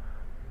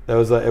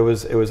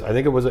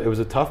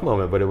tough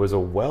moment, but it was a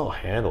well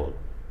handled.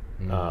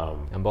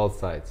 On both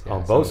sides. Yeah,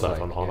 on both sides,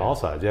 on all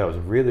sides. Yeah, it was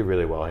really,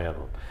 really well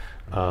handled.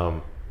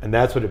 And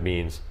that's what it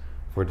means.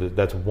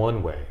 That's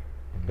one way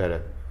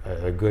that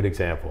a good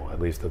example, at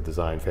least, of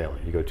design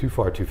failing. You go too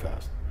far too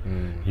fast.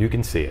 You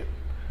can see it,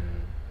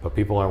 but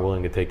people aren't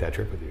willing to take that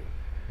trip with you.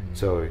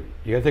 So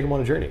you got to take them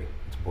on a journey.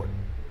 It's important.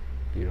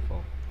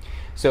 Beautiful.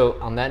 So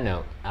on that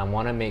note, I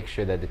want to make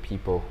sure that the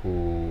people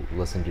who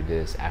listen to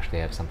this actually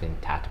have something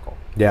tactical.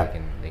 Yeah.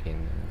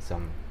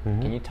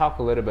 Can you talk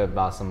a little bit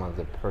about some of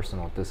the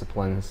personal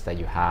disciplines that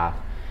you have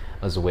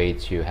as a way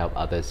to help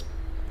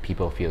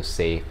people feel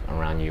safe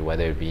around you,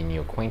 whether it be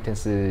new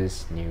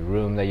acquaintances, new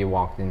room that you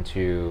walked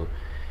into,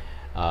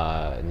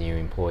 new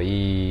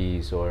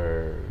employees,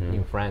 or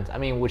new friends? I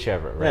mean,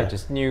 whichever, right? Yeah.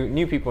 Just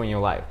new people in your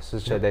life, so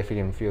that they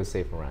can feel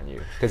safe around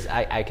you. Because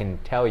I can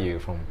tell you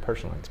from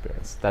personal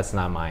experience, that's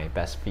not my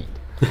best feat.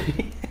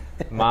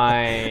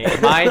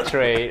 my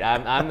trait,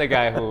 I'm the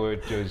guy who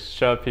would just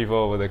shove people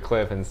over the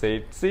cliff and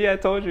say, "See, I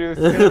told you,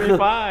 it's gonna be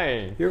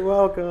fine." You're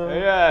welcome.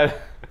 Yeah.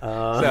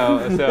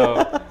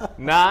 So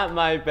not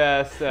my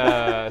best.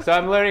 So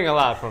I'm learning a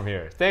lot from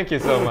here. Thank you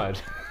so much.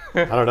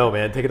 I don't know,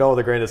 man. Take it all with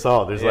a grain of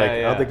salt. There's I don't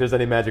Yeah. think there's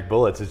any magic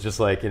bullets. It's just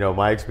like,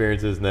 my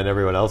experiences and then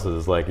everyone else's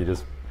is like, you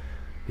just,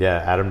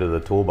 add them to the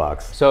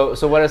toolbox. So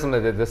what are some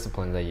of the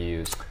disciplines that you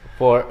use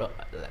for?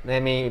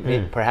 Let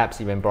me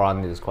perhaps even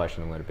broaden this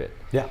question a little bit.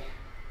 Yeah.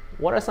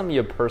 What are some of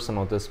your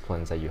personal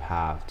disciplines that you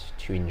have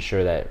to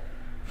ensure that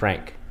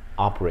Frank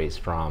operates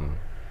from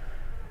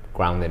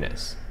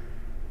groundedness,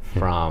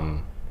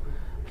 from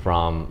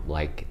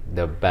like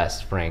the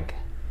best Frank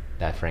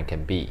that Frank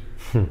can be?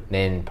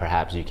 Then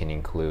perhaps you can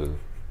include,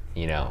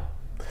 the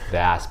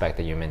aspect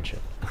that you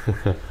mentioned.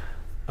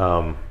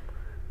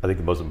 I think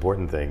the most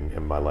important thing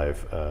in my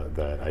life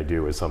that I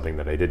do is something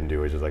that I didn't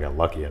do, which is I got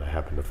lucky and I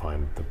happened to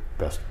find the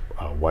best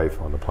wife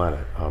on the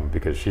planet,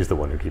 because she's the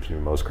one who keeps me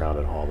most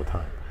grounded all the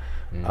time.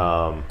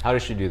 How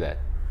does she do that?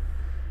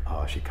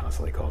 Oh, she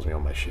constantly calls me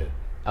on my shit.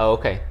 Oh,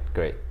 okay,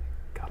 great.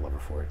 God love her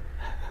for it,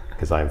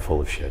 because I am full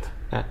of shit,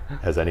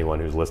 as anyone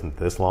who's listened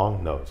this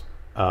long knows.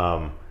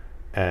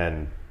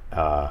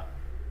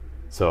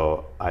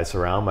 So I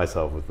surround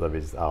myself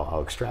with,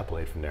 I'll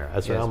extrapolate from there. I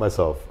surround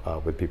myself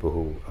with people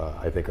who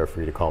I think are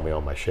free to call me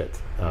on my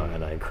shit,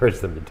 and I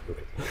encourage them to do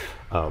it.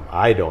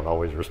 I don't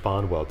always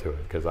respond well to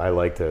it, because I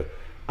like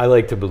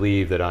to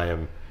believe that I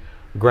am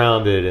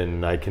grounded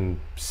and I can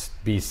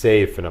be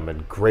safe and I'm a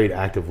great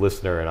active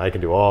listener and I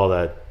can do all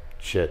that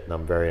shit and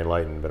I'm very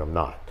enlightened, but I'm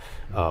not.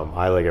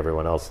 I, like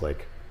everyone else,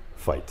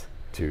 fight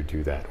to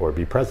do that or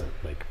be present,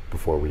 like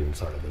before we even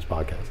started this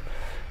podcast.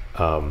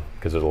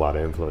 Because there's a lot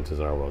of influences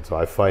in our world. So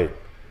I fight,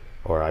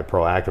 or I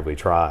proactively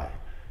try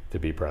to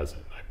be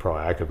present. I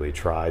proactively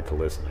try to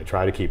listen. I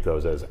try to keep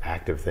those as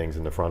active things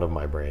in the front of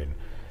my brain.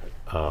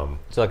 So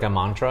like a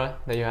mantra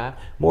that you have?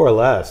 More or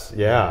less,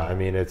 yeah. I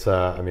mean, it's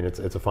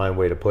a fine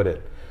way to put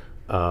it.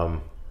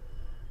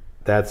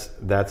 That's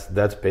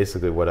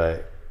basically what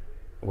I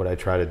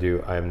try to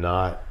do.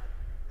 I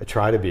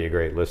try to be a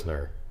great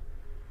listener,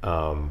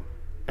 and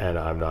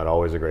I'm not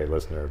always a great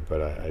listener,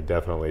 but I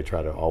definitely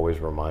try to always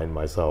remind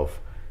myself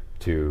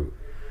to,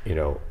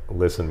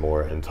 listen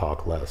more and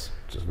talk less,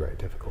 which is very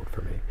difficult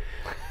for me.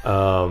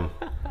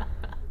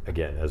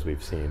 Again, as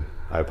we've seen,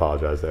 I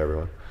apologize to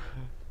everyone.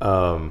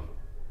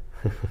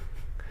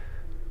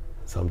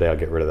 Someday I'll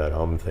get rid of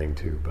that thing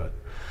too, but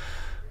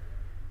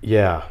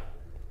yeah,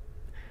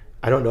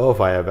 I don't know if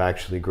I have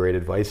actually great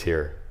advice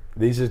here.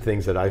 These are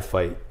things that I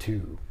fight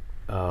too.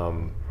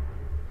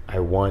 I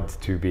want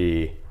to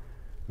be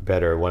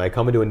better when I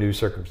come into a new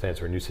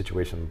circumstance or a new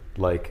situation,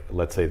 like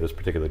let's say this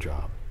particular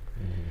job.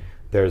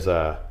 There's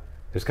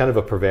kind of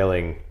a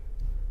prevailing,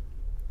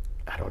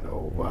 I don't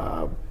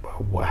know,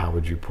 how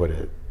would you put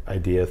it?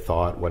 Idea,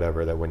 thought,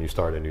 whatever, that when you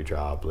start a new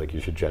job, like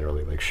you should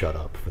generally like shut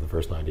up for the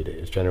first 90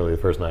 days. Generally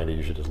the first 90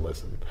 you should just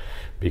listen,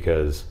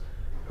 because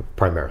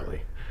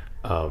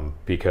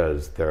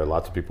there are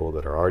lots of people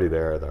that are already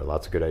there are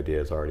lots of good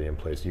ideas already in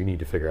place. You need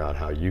to figure out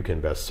how you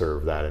can best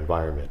serve that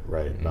environment,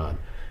 right?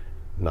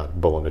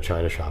 Not bull in the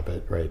china shop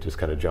it, right? Just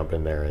kind of jump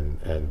in there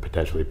and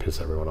potentially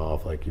piss everyone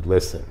off. Like, you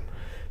listen.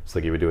 It's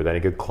like you would do with any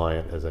good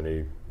client, as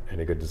any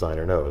good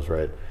designer knows,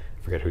 right?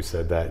 I forget who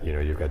said that.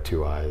 You've got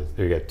two eyes,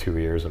 you got two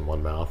ears and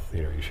one mouth.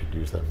 You should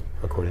use them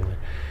accordingly.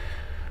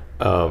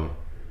 So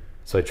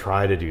I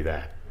try to do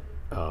that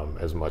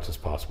as much as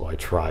possible. I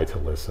try to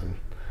listen,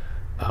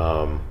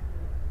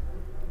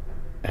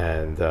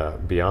 and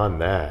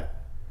beyond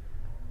that,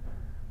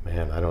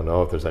 man, I don't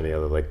know if there's any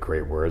other like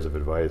great words of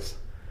advice.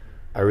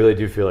 I really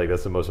do feel like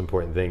that's the most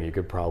important thing you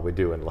could probably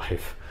do in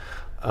life,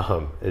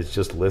 is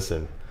just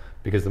listen,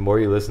 because the more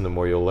you listen, the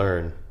more you'll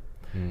learn.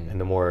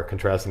 And the more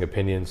contrasting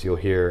opinions you'll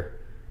hear,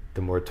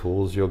 the more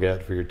tools you'll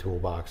get for your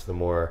toolbox, the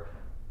more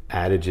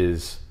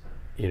adages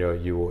you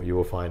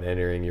will find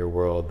entering your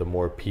world, the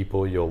more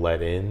people you'll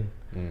let in,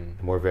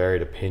 the more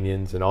varied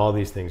opinions, and all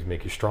these things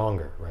make you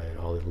stronger, right?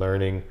 All the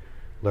learning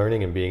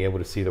and being able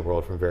to see the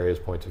world from various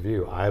points of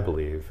view, I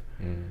believe,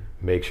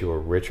 makes you a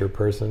richer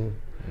person.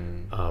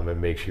 It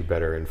makes you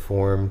better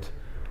informed.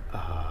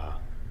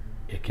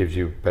 It gives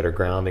you better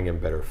grounding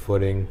and better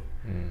footing.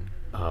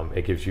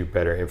 It gives you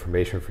better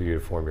information for you to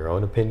form your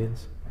own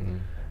opinions.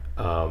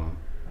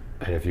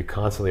 And if you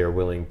constantly are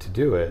willing to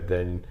do it,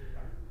 then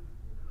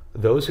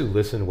those who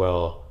listen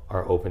well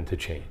are open to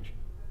change.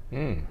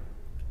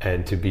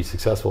 And to be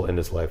successful in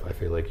this life, I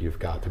feel like you've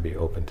got to be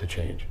open to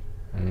change.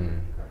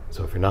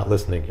 So if you're not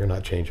listening, you're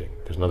not changing.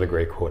 There's another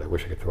great quote I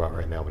wish I could throw out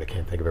right now, but I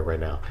can't think of it right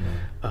now.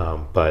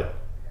 But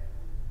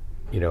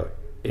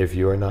if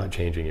you're not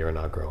changing, you're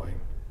not growing.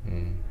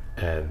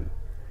 And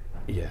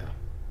yeah,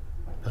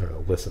 I don't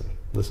know, listen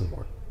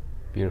more.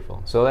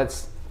 Beautiful. So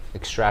let's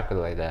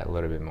extrapolate that a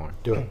little bit more.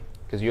 Do it.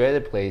 Because you're at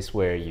a place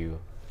where you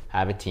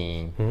have a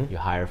team, you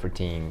hire for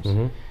teams,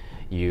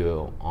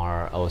 you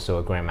are also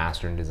a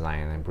grandmaster in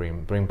design, and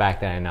bring back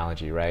that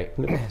analogy, right?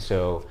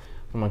 So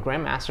from a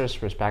grandmaster's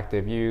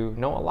perspective, you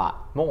know a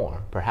lot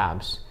more,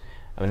 perhaps,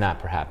 I mean, not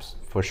perhaps,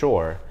 for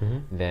sure,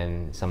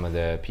 than some of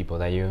the people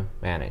that you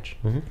manage.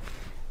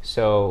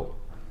 So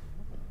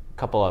a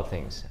couple of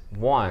things.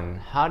 One,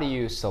 how do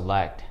you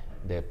select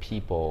the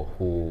people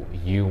who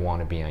you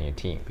want to be on your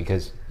team?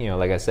 Because,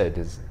 like I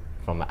said,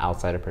 from an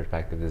outsider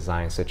perspective,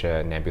 design is such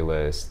a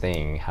nebulous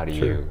thing. How do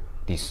you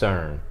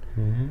discern?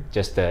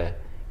 Just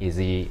is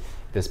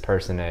this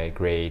person a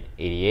grade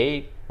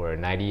 88 or a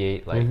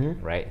 98?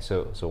 Right?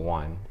 So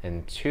one.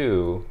 And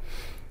two,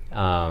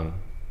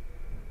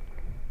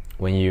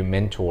 when you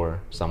mentor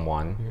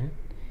someone,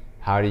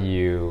 how do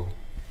you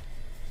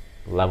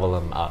level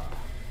them up?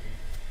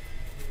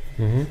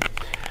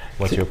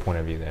 What's your point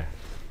of view there?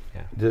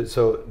 Yeah.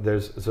 So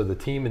the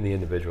team and the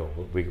individual.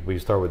 We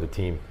start with the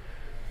team.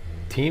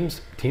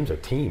 Teams are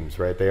teams,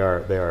 right? They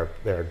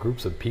are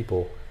groups of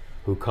people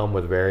who come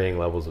with varying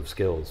levels of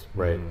skills,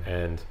 right?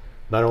 And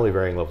not only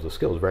varying levels of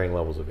skills, varying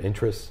levels of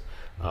interests,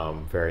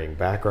 varying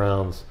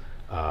backgrounds.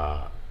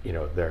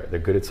 They're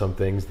good at some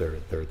things.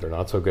 They're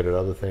not so good at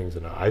other things.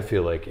 And I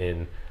feel like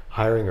in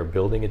hiring or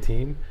building a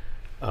team,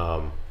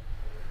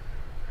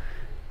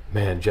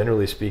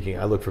 generally speaking,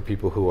 I look for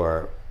people who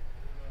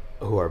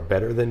are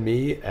better than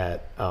me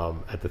at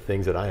the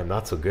things that I am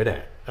not so good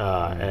at,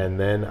 and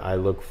then I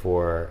look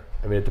for.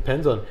 I mean, it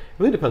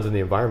really depends on the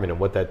environment and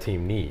what that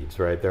team needs,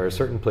 right? There are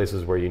certain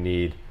places where you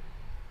need.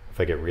 If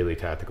I get really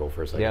tactical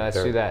for a second,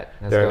 let's do that.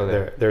 Let's go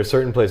there. There are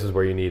certain places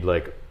where you need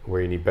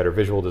better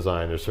visual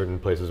design. There's certain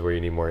places where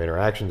you need more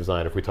interaction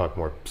design. If we talk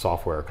more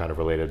software kind of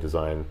related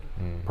design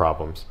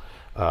problems.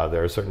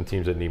 There are certain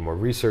teams that need more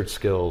research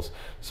skills,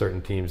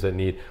 certain teams that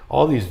need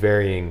all these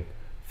varying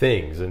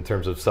things in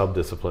terms of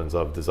sub-disciplines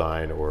of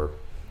design, or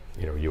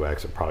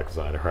UX or product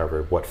design, or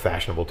however, what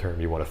fashionable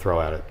term you want to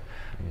throw at it.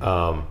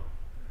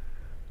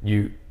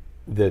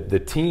 the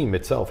team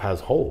itself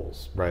has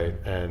holes, right?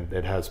 And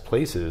it has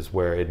places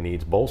where it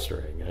needs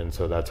bolstering. And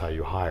so that's how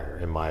you hire,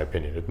 in my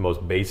opinion, at the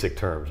most basic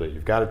terms. That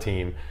you've got a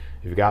team,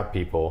 you've got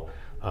people,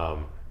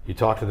 you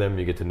talk to them,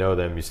 you get to know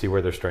them, you see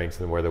where their strengths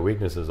and where their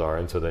weaknesses are,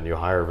 and so then you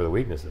hire over the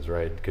weaknesses,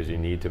 right? Because you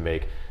need to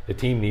make, the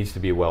team needs to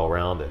be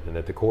well-rounded. And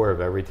at the core of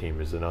every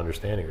team is an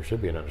understanding, or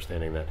should be an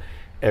understanding, that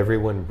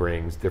everyone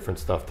brings different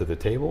stuff to the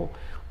table.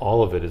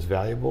 All of it is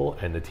valuable,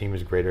 and the team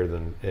is greater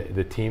than,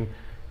 the team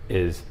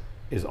is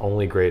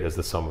only great as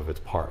the sum of its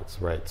parts,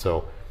 right?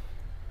 So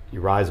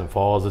you rise and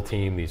fall as a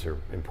team. These are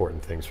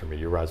important things for me.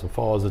 You rise and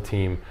fall as a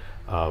team,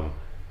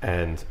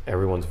 and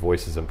everyone's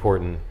voice is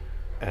important,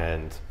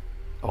 and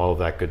all of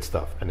that good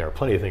stuff. And there are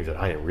plenty of things that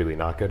I am really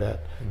not good at.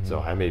 So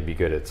I may be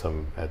good at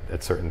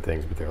at certain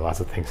things, but there are lots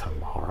of things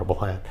I'm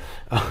horrible at.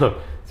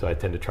 So I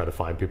tend to try to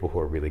find people who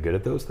are really good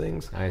at those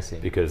things. I see.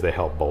 Because they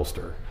help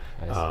bolster.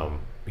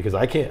 Because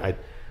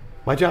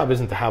my job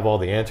isn't to have all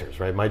the answers,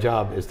 right? My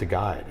job is to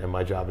guide, and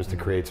my job is to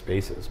create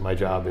spaces. My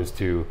job is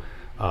to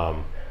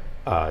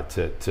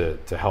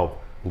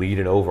help lead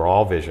an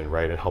overall vision,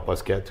 right, and help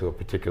us get to a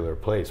particular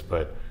place.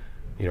 But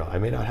I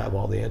may not have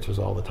all the answers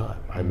all the time.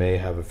 I may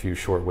have a few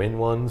short win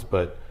ones,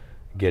 but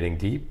getting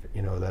deep,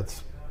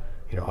 that's,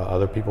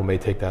 other people may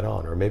take that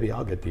on, or maybe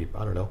I'll get deep.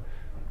 I don't know.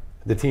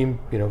 The team,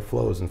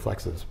 flows and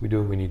flexes. We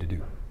do what we need to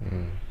do.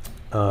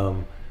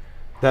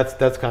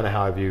 That's kind of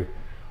how I view.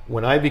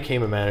 When I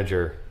became a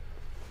manager,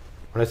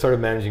 when I started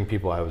managing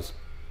people, I was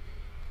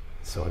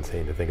so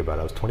insane to think about.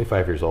 I was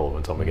 25 years old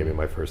when someone gave me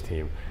my first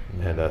team.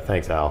 And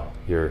thanks, Al.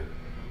 You're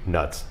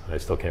nuts. I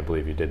still can't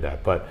believe you did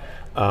that. But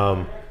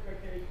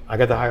I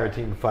got to hire a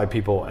team of 5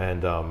 people,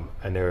 and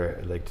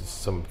they're like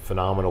just some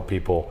phenomenal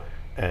people.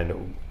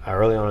 And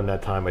early on in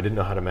that time, I didn't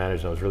know how to manage,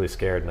 and I was really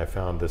scared. And I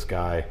found this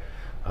guy.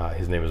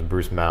 His name is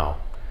Bruce Mao,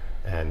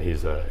 and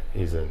he's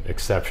an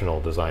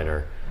exceptional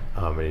designer,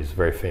 and he's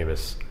very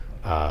famous.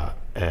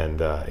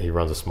 And he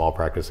runs a small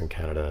practice in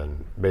Canada.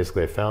 And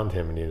basically, I found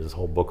him, and he has this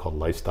whole book called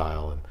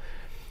Lifestyle. And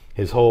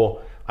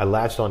I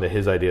latched onto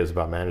his ideas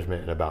about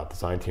management and about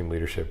design team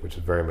leadership, which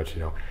is very much,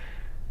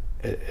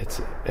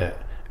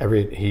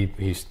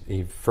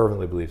 he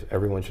fervently believes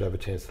everyone should have a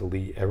chance to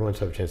lead. Everyone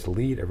should have a chance to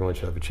lead. Everyone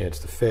should have a chance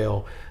to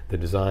fail. The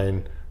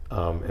design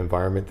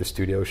environment, the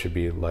studio, should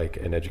be like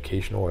an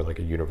educational or like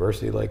a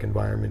university-like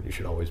environment. You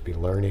should always be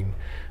learning.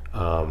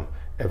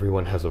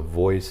 Everyone has a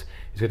voice.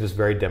 He's got this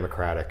very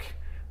democratic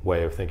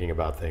way of thinking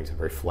about things, and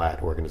very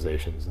flat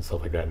organizations and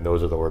stuff like that. And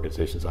those are the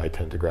organizations I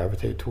tend to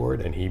gravitate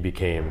toward. And he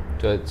became...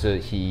 So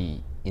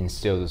he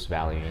instilled this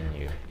value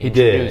in you. He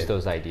did. Introduced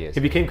those ideas.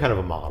 He became kind of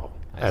a model,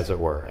 as it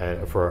were,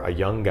 and for a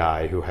young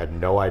guy who had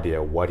no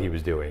idea what he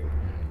was doing,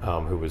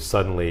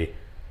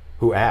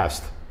 who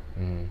asked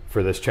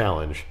for this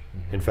challenge.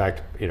 In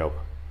fact,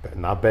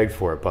 not begged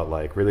for it, but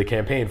like really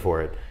campaigned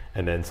for it.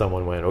 And then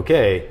someone went,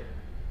 okay,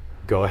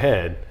 go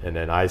ahead. And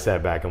then I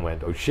sat back and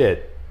went, oh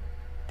shit,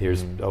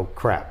 oh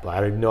crap, I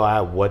don't even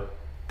know what,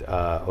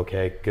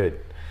 okay, good.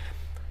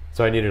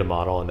 So I needed a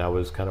model, and that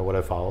was kind of what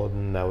I followed,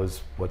 and that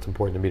was what's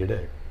important to me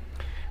today.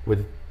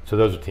 So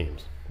those are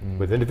teams.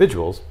 With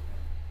individuals,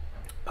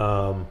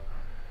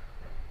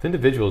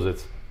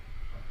 it's,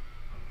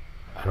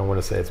 I don't want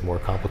to say it's more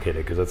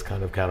complicated, because that's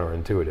kind of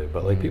counterintuitive,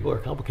 but like people are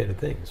complicated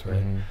things,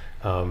 right?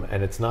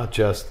 And it's not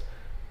just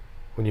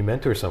when you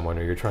mentor someone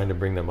or you're trying to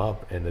bring them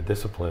up in the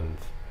discipline,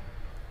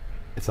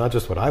 it's not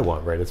just what I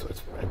want, right? It's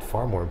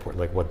far more important,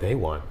 like what they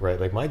want, right?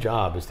 Like my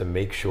job is to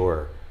make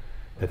sure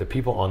that the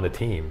people on the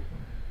team,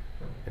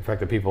 in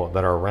fact, the people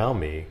that are around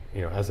me,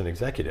 as an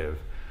executive,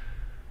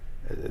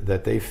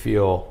 that they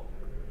feel,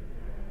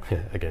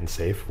 again,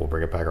 safe, we'll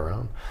bring it back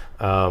around,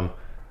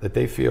 that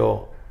they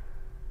feel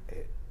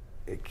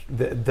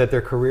that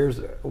their careers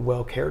are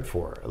well cared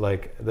for,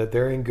 like that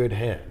they're in good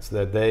hands,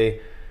 that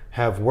they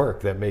have work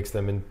that makes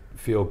them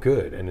feel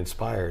good and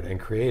inspired and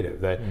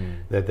creative, that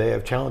they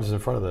have challenges in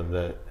front of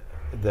them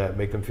that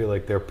make them feel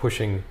like they're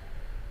pushing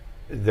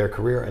their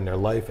career and their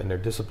life and their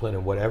discipline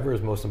and whatever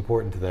is most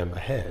important to them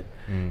ahead.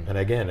 And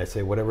again, I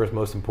say whatever is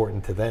most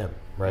important to them,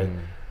 right?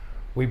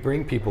 We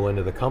bring people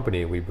into the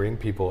company, we bring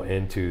people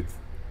into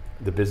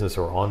the business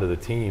or onto the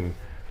team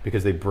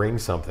because they bring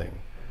something,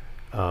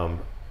 and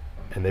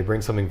they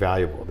bring something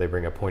valuable. They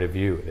bring a point of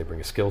view, they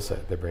bring a skill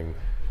set, they bring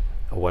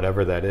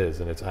whatever that is,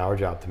 and it's our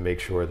job to make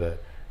sure that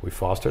we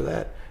foster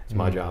that. It's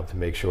my job to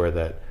make sure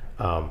that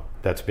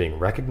that's being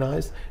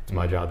recognized. It's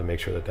my job to make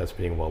sure that that's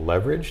being well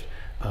leveraged.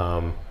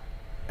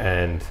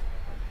 And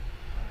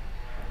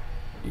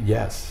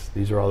yes,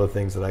 these are all the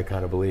things that I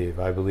kind of believe.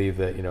 I believe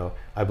that,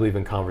 I believe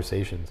in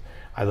conversations.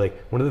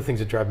 One of the things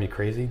that drive me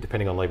crazy,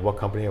 depending on like what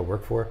company I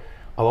work for,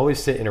 I'll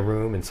always sit in a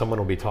room and someone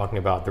will be talking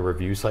about the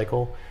review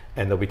cycle,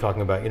 and they'll be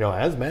talking about,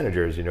 as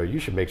managers, you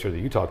should make sure that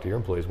you talk to your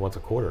employees once a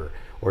quarter,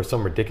 or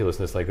some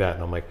ridiculousness like that.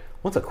 And I'm like,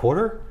 once a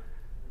quarter?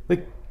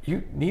 Like,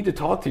 you need to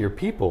talk to your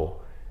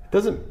people.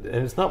 And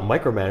it's not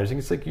micromanaging.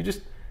 It's like, you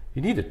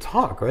need to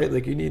talk, right?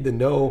 Like, you need to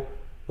know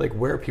like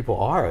where people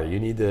are. You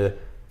need to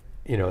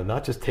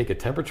not just take a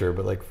temperature,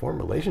 but like form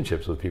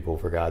relationships with people,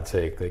 for God's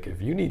sake. Like,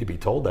 if you need to be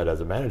told that as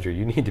a manager,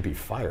 you need to be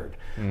fired.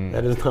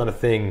 That is not a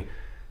thing.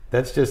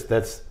 That's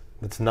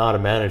not a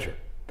manager.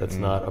 That's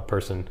not a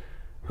person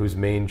whose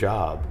main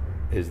job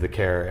is the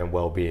care and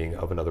well-being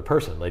of another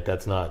person. Like,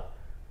 that's not,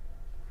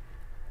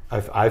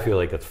 I feel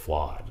like that's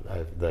flawed.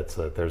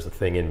 There's a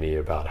thing in me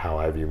about how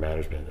I view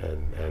management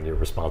and your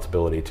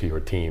responsibility to your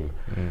team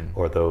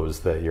or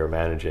those that you're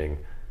managing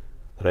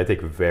that I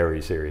take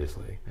very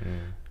seriously.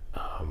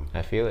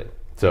 I feel it.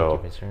 So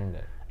Thank you for sharing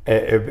that.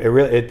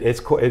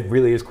 It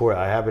really is core.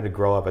 I happened to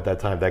grow up at that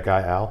time. That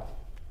guy Al,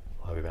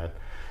 love you, man,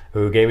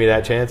 who gave me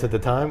that chance at the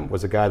time,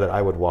 was a guy that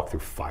I would walk through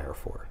fire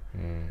for.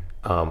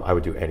 I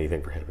would do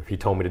anything for him. If he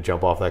told me to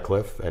jump off that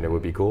cliff and it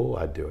would be cool,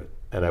 I'd do it,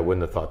 and I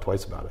wouldn't have thought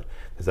twice about it.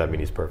 Does that mean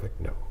he's perfect?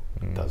 No,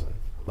 it doesn't.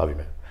 Love you,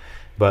 man.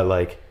 But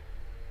like,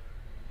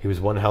 he was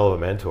one hell of a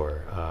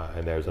mentor.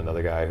 And there's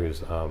another guy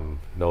who's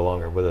no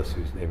longer with us,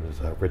 whose name is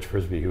Rich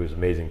Frisbee, who was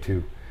amazing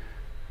too.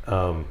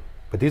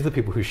 But these are the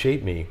people who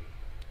shaped me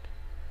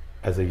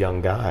as a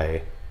young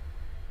guy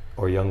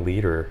or young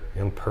leader,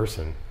 young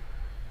person,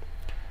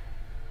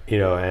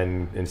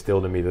 and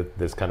instilled in me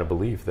this kind of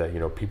belief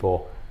that,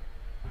 people,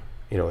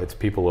 it's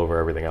people over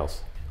everything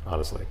else,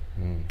 honestly.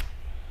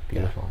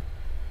 Beautiful.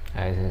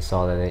 I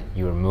saw that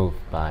you were moved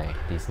by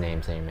these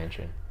names that you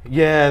mentioned.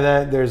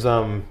 Yeah, there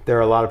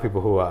are a lot of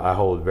people who I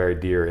hold very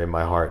dear in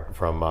my heart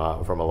from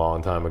a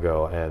long time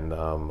ago, and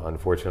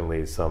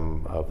unfortunately,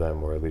 some of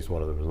them, or at least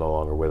one of them, is no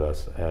longer with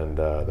us, and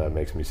that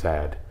makes me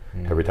sad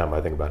every time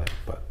I think about it.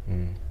 But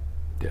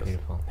yes,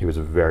 beautiful. He was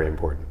very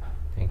important.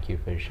 Thank you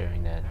for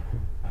sharing that.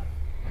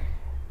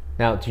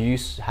 Now, do you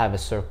have a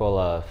circle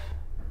of?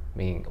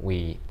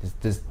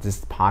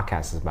 This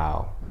podcast is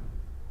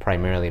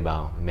primarily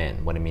about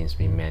men, what it means to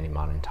be men in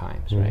modern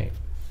times, right?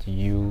 Do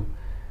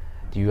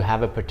you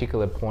have a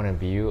particular point of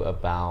view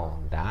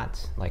about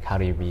that? Like, how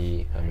do you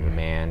be a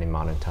man in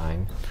modern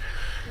times?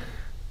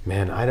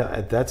 Man,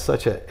 it's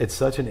such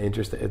an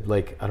interesting,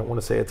 I don't want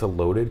to say it's a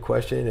loaded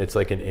question. It's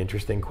like an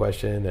interesting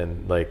question,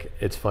 and like,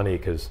 it's funny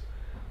because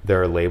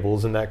there are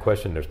labels in that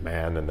question. There's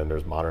man, and then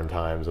there's modern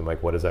times, and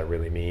like, what does that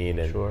really mean?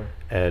 And, sure.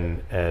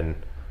 And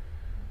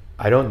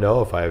I don't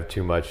know if I have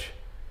too much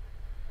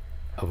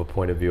of a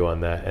point of view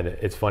on that. And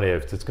it's funny,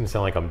 it's going to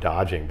sound like I'm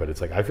dodging, but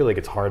it's like, I feel like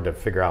it's hard to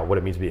figure out what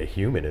it means to be a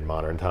human in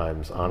modern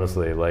times,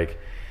 honestly. Like,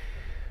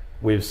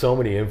 we have so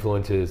many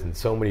influences and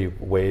so many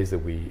ways that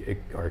we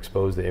are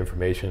exposed to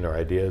information or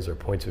ideas or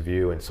points of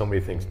view, and so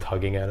many things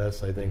tugging at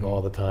us, I think,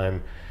 all the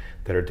time,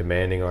 that are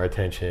demanding our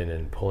attention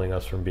and pulling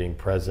us from being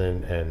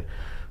present and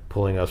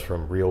pulling us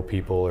from real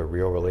people or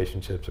real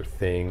relationships or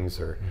things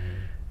or,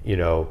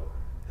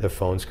 the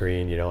phone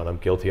screen, and I'm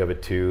guilty of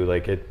it too.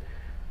 Like,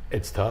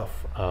 it's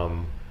tough. I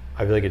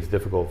feel like it's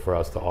difficult for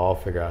us to all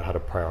figure out how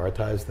to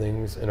prioritize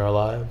things in our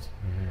lives.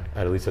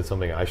 At least that's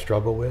something I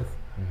struggle with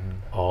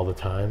all the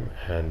time.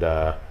 And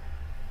I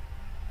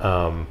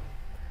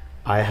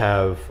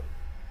have,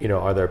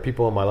 are there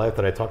people in my life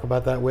that I talk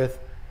about that with?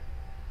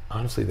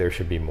 Honestly, there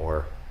should be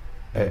more.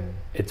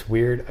 It's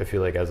weird. I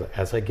feel like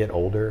as I get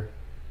older,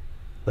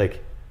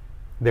 like,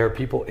 there are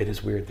people, it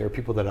is weird, there are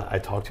people that I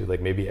talk to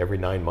like maybe every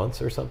 9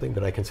 months or something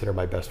that I consider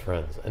my best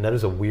friends. And that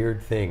is a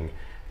weird thing,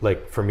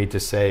 like, for me to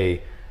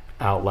say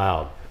out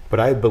loud, but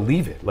I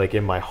believe it, like,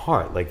 in my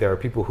heart. Like, there are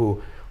people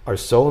who are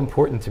so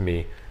important to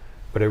me,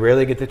 but I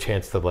rarely get the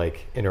chance to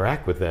like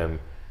interact with them,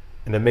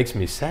 and that makes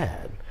me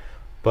sad.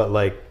 But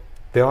like,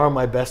 they are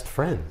my best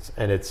friends,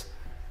 and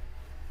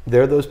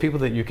they're those people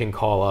that you can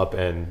call up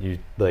and you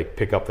like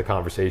pick up the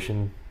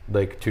conversation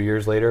like 2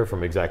 years later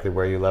from exactly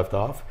where you left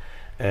off,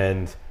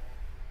 and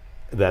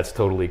that's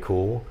totally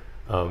cool.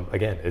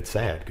 Again, it's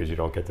sad because you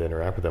don't get to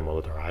interact with them all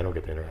the time. I don't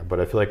get to interact, but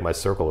I feel like my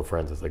circle of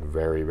friends is like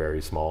very,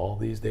 very small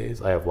these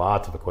days. I have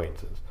lots of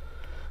acquaintances,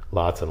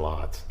 lots and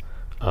lots.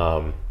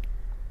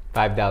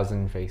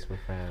 5,000 Facebook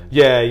friends.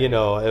 Yeah,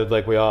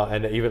 like we all,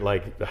 and even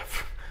like,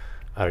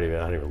 I don't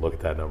even look at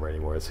that number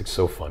anymore. It's like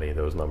so funny,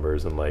 those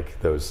numbers and like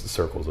those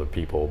circles of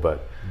people.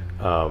 But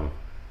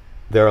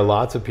there are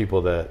lots of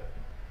people that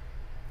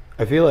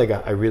I feel like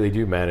I really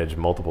do manage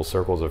multiple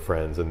circles of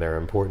friends, and they're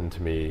important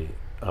to me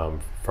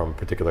from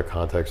particular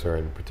contexts or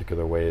in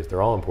particular ways.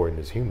 They're all important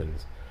as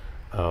humans,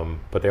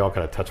 but they all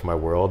kind of touch my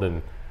world.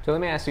 And so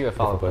let me ask you a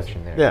follow-up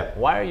question there. Yeah.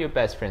 Why are your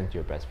best friends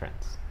your best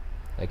friends?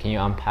 Like, can you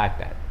unpack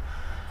that?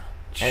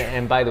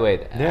 And by the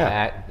way,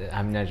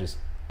 I'm not just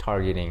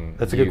targeting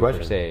That's a good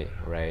question. per se,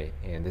 right?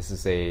 And this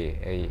is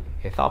a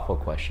thoughtful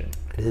question.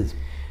 It is.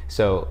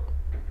 So,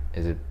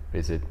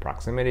 is it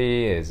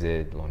proximity? Is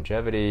it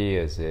longevity?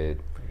 Is it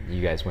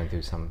you guys went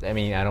through some? I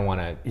mean, I don't want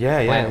to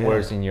plant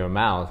words in your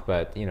mouth,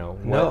 but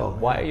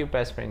why are your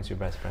best friends your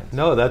best friends?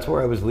 No, that's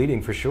where I was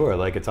leading for sure.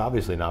 Like, it's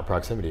obviously not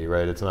proximity,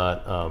 right? It's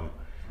not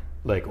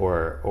like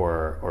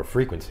or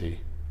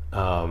frequency.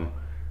 Those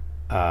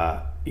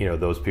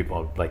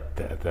people, like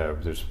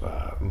there's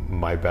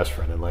my best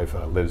friend in life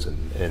lives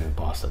in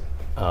Boston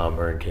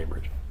or in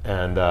Cambridge,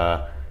 and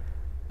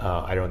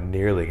I don't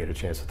nearly get a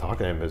chance to talk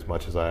to him as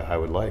much as I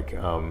would like,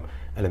 and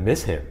I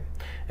miss him,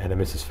 and I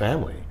miss his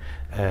family,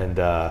 and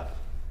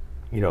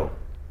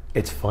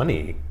it's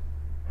funny.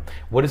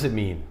 What does it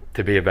mean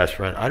to be a best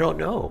friend? I don't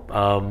know.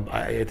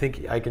 I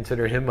think I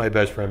consider him my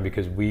best friend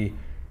because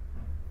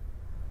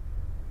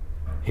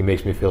he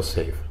makes me feel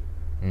safe.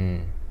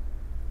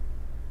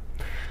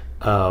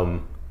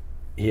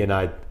 He and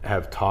I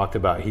have talked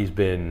about, I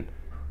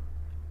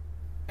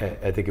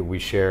think we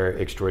share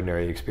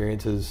extraordinary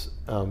experiences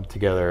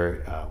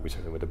together. We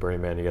certainly went to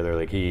Burning Man together.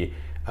 Like he's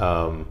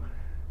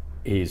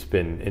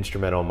been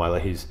instrumental in my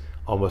life. He's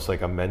almost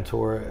like a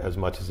mentor as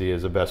much as he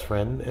is a best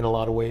friend in a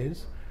lot of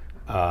ways.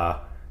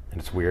 And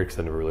it's weird because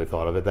I never really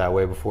thought of it that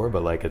way before,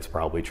 but like it's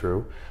probably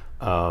true.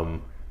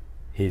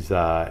 He's in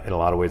a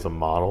lot of ways a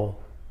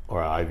model,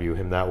 or I view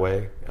him that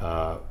way,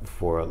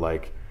 for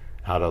like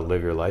how to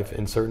live your life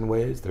in certain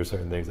ways. There's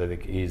certain things I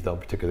think he's done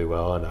particularly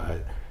well, and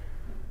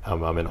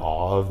I'm in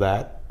awe of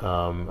that,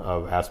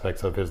 of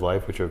aspects of his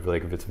life, which are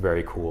like, it's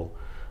very cool.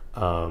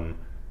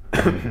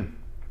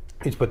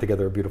 He's put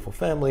together a beautiful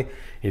family.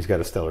 He's got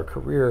a stellar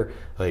career.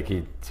 Like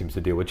he seems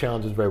to deal with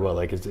challenges very well.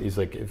 Like he's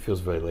like, it feels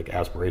very like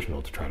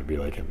aspirational to try to be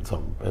like him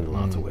in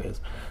lots of ways.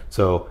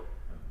 So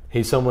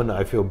he's someone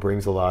I feel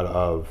brings a lot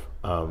of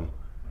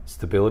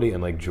stability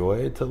and like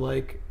joy to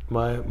like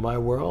my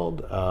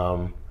world.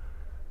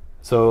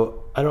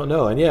 So I don't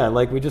know. And yeah,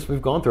 like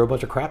we've gone through a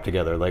bunch of crap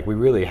together. Like we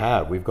really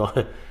have. We've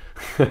gone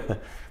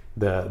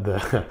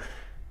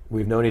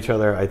we've known each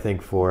other, I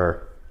think,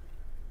 for,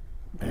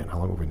 man, how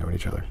long have we known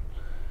each other?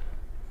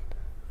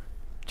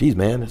 Geez,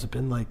 man, has it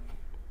been like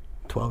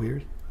 12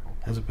 years?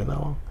 Has it been that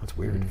long? That's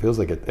weird. It feels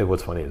like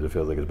what's funny is it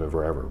feels like it's been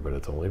forever, but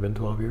it's only been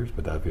 12 years,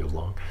 but that feels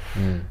long.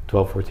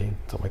 12, 14,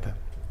 something like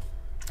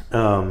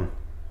that.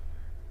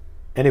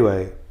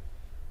 Anyway,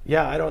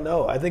 yeah, I don't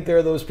know. I think there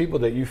are those people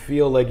that you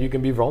feel like you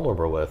can be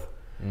vulnerable with.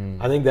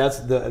 I think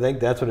that's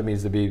what it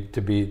means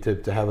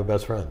to have a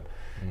best friend.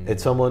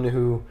 It's someone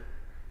who,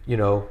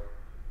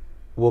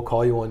 will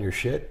call you on your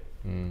shit.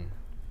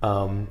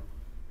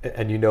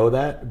 And you know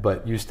that,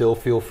 but you still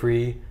feel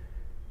free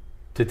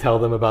to tell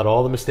them about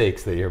all the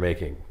mistakes that you're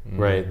making,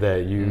 right?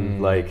 That you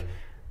like,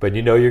 but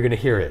you're going to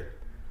hear it,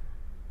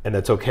 and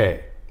that's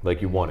okay.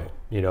 Like you want it,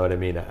 you know what I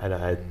mean?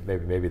 And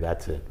maybe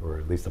that's it, or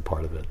at least a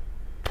part of it.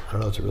 I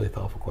don't know. It's a really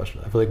thoughtful question.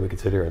 I feel like we could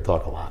sit here and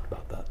talk a lot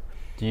about that.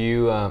 Do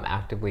you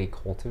actively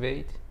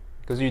cultivate?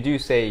 Because you do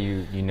say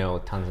you know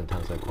tons and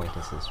tons of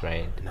acquaintances,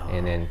 right? No.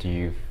 And then do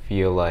you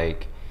feel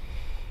like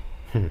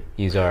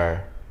these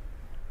are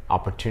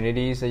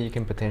opportunities that you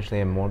can potentially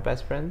have more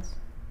best friends,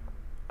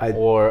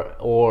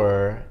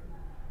 or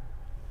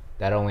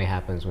that only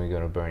happens when you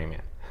go to Burning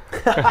Man?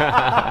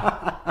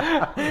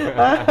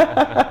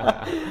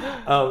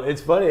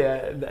 It's funny.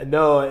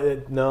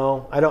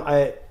 No, I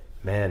don't.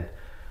 Man,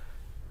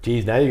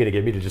 geez, now you're gonna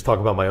get me to just talk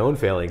about my own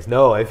failings.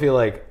 No, I feel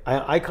like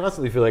I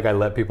constantly feel like I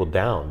let people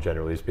down,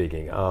 generally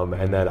speaking,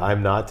 and that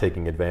I'm not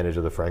taking advantage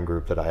of the friend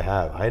group that I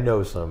have. I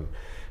know some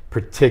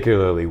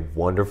particularly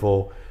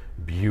wonderful,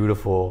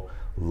 beautiful,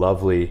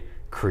 lovely,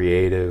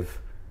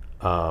 creative,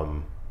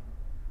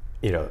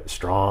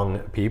 strong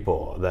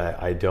people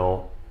that I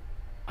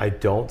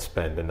don't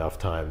spend enough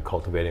time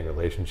cultivating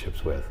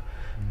relationships with.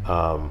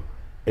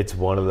 It's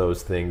one of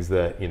those things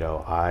that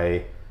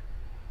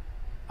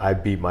I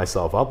beat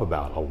myself up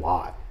about a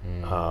lot,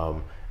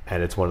 and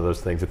it's one of those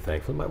things that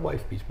thankfully my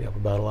wife beats me up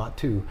about a lot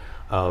too,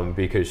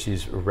 because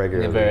she's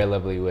regularly, in a very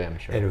lovely way, I'm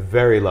sure. In a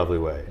very lovely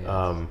way,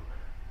 yes.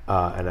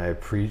 And I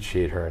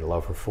appreciate her and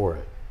love her for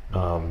it.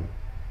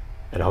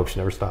 And I hope she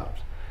never stops,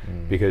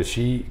 because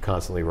she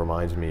constantly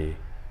reminds me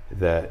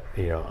that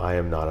I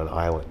am not an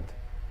island,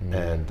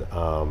 and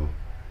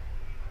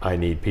I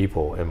need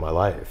people in my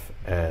life,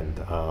 and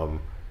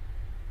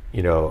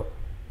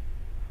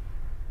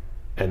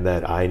and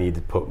that I need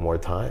to put more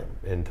time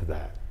into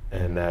that,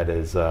 and that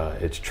is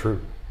it's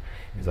true,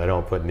 because I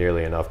don't put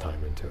nearly enough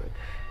time into it.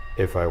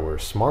 If I were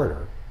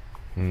smarter,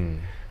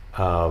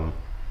 I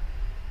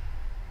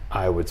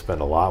would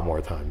spend a lot more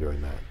time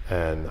doing that,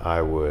 and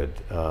I would.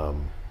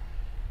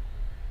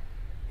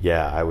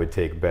 I would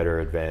take better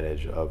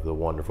advantage of the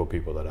wonderful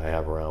people that I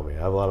have around me. I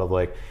have a lot of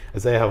I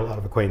have a lot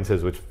of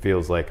acquaintances, which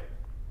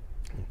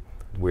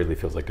weirdly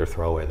feels like they're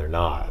throwaway. They're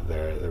not.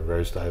 They're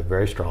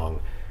very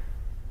strong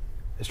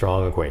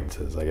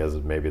acquaintances, I guess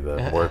is maybe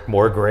the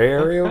more gray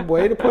area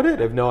way to put it.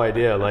 I have no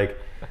idea. Like,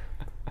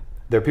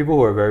 there are people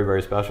who are very,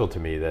 very special to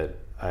me that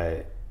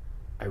I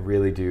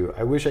really do.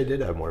 I wish I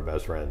did have more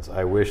best friends.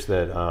 I wish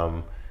that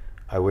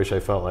I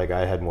felt like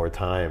I had more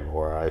time,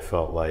 or I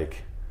felt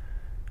like,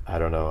 I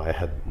don't know, I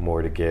had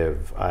more to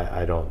give.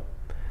 I don't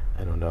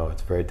know.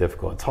 It's very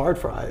difficult. It's hard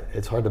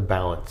to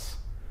balance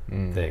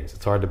things.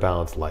 It's hard to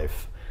balance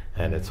life,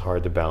 and it's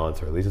hard to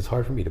balance, or at least it's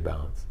hard for me to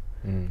balance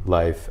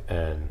life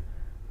and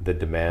the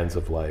demands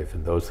of life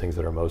and those things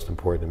that are most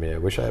important to me. I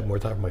wish I had more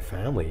time for my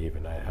family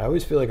even. I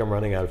always feel like I'm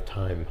running out of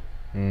time.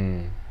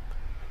 I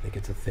think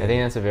it's a thing. I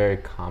think that's a very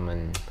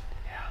common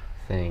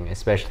thing,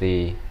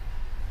 especially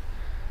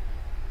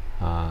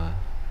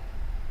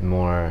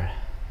more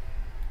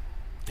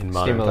in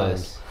modern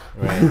stimulus,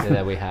 times. right?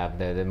 that we have,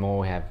 the more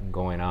we have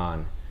going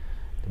on,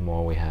 the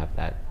more we have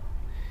that.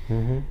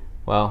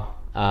 Well,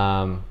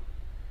 I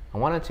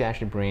wanted to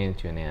actually bring it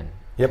to an end.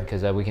 Yep.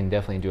 Because we can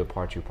definitely do a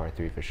part 2, part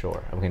 3 for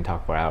sure. And we can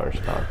talk for hours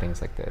about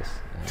things like this.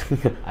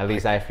 At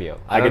least I feel.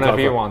 I don't know if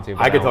you want to.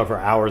 But I could talk for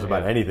hours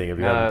about anything if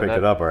you haven't picked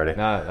it up already.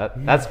 No,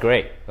 that's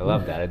great. I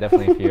love that. I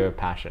definitely feel your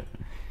passion.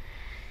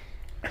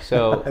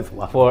 So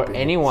for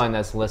anyone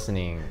that's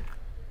listening,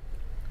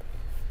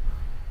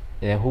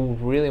 who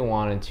really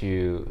wanted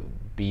to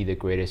be the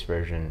greatest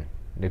version,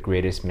 the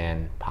greatest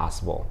man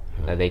possible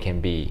that they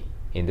can be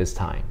in this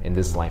time, in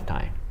this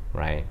lifetime,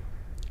 right?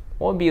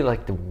 What would be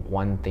like the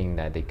one thing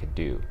that they could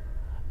do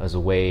as a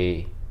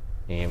way,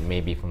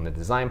 maybe from the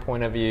design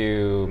point of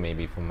view,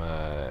 maybe from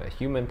a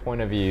human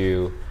point of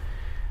view?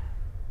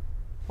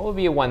 What would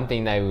be one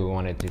thing that we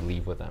wanted to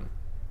leave with them?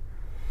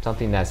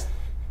 Something that's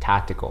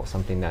tactical,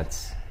 something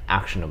that's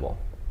actionable.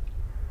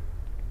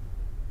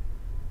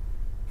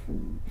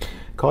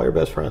 Call your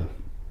best friend.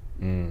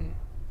 And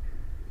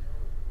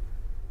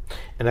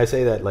I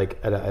say that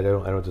like I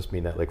don't just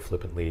mean that like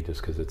flippantly,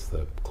 just because it's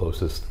the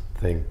closest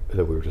thing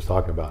that we were just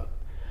talking about.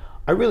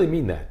 I really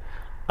mean that.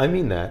 I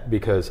mean that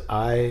because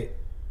I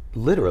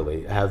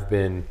literally have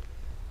been,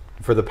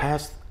 for the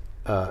past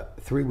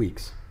 3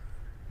 weeks,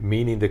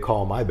 meaning to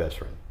call my best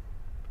friend,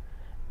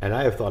 and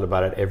I have thought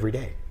about it every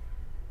day.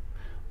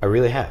 I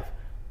really have.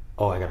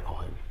 Oh, I gotta call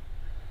him.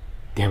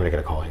 Damn it, I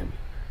gotta call him.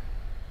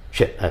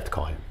 Shit, I have to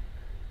call him.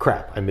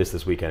 Crap, I missed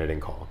this weekend, I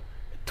didn't call him.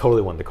 I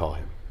totally wanted to call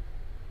him.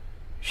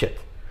 Shit.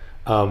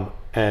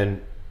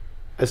 And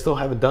I still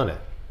haven't done it.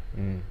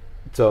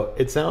 So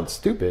it sounds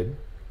stupid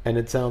and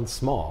it sounds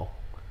small.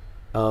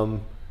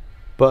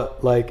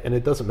 But like, and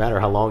it doesn't matter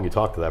how long you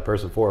talk to that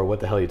person for or what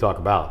the hell you talk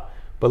about.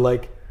 But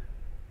like,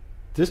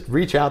 just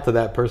reach out to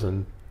that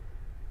person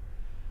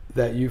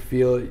that you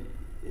feel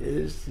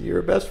is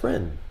your best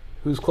friend,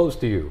 who's close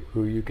to you,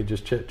 who you could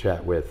just chit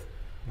chat with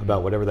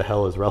about whatever the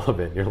hell is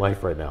relevant in your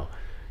life right now.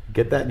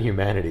 Get that in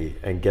humanity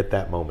and get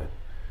that moment,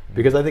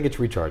 because I think it's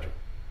recharging.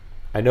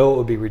 I know it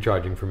would be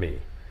recharging for me,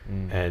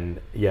 and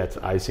yet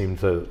I seem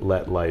to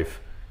let life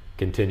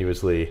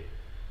continuously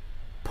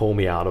pull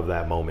me out of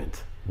that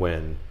moment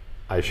when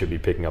I should be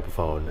picking up a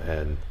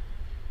phone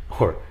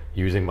or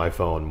using my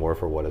phone more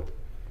for what it's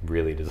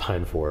really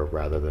designed for,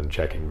 rather than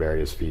checking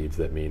various feeds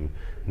that mean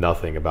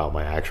nothing about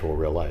my actual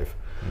real life.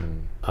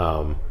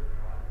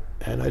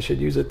 And I should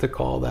use it to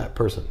call that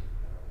person.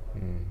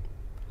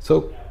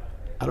 So,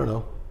 I don't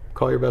know,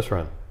 call your best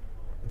friend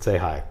and say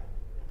hi.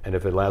 And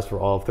if it lasts for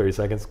all of 30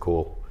 seconds,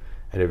 cool.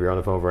 And if you're on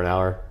the phone for an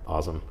hour,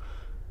 awesome.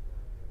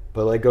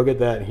 But like, go get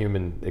that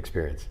human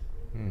experience.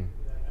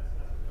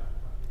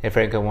 Hey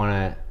Frank, I want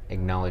to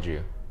acknowledge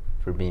you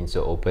for being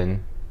so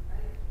open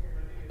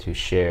to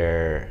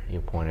share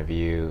your point of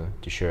view,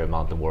 to share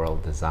about the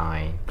world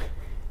design,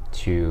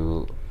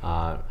 to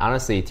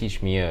honestly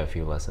teach me a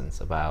few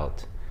lessons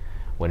about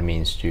what it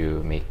means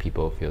to make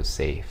people feel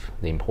safe,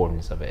 the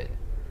importance of it,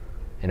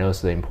 and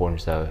also the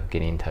importance of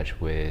getting in touch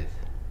with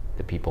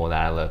the people that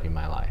I love in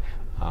my life.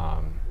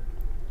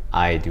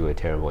 I do a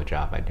terrible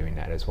job at doing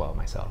that as well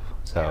myself.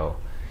 So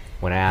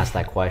when I ask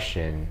that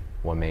question,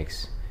 what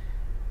makes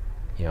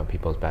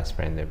people's best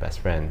friend their best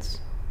friends,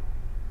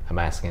 I'm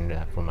asking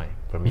that for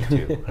me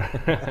too.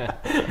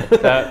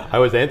 So, I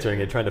was answering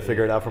it, trying to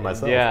figure it out for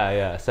myself.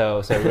 Yeah.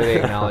 So I really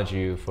acknowledge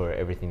you for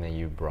everything that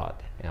you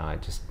brought. I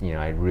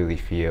really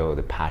feel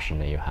the passion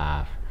that you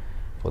have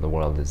for the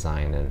world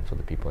design and for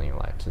the people in your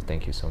life. So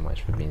thank you so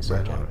much for being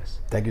so generous.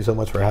 Thank you so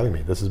much for having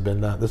me. This has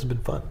been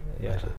fun. Yeah. Actually.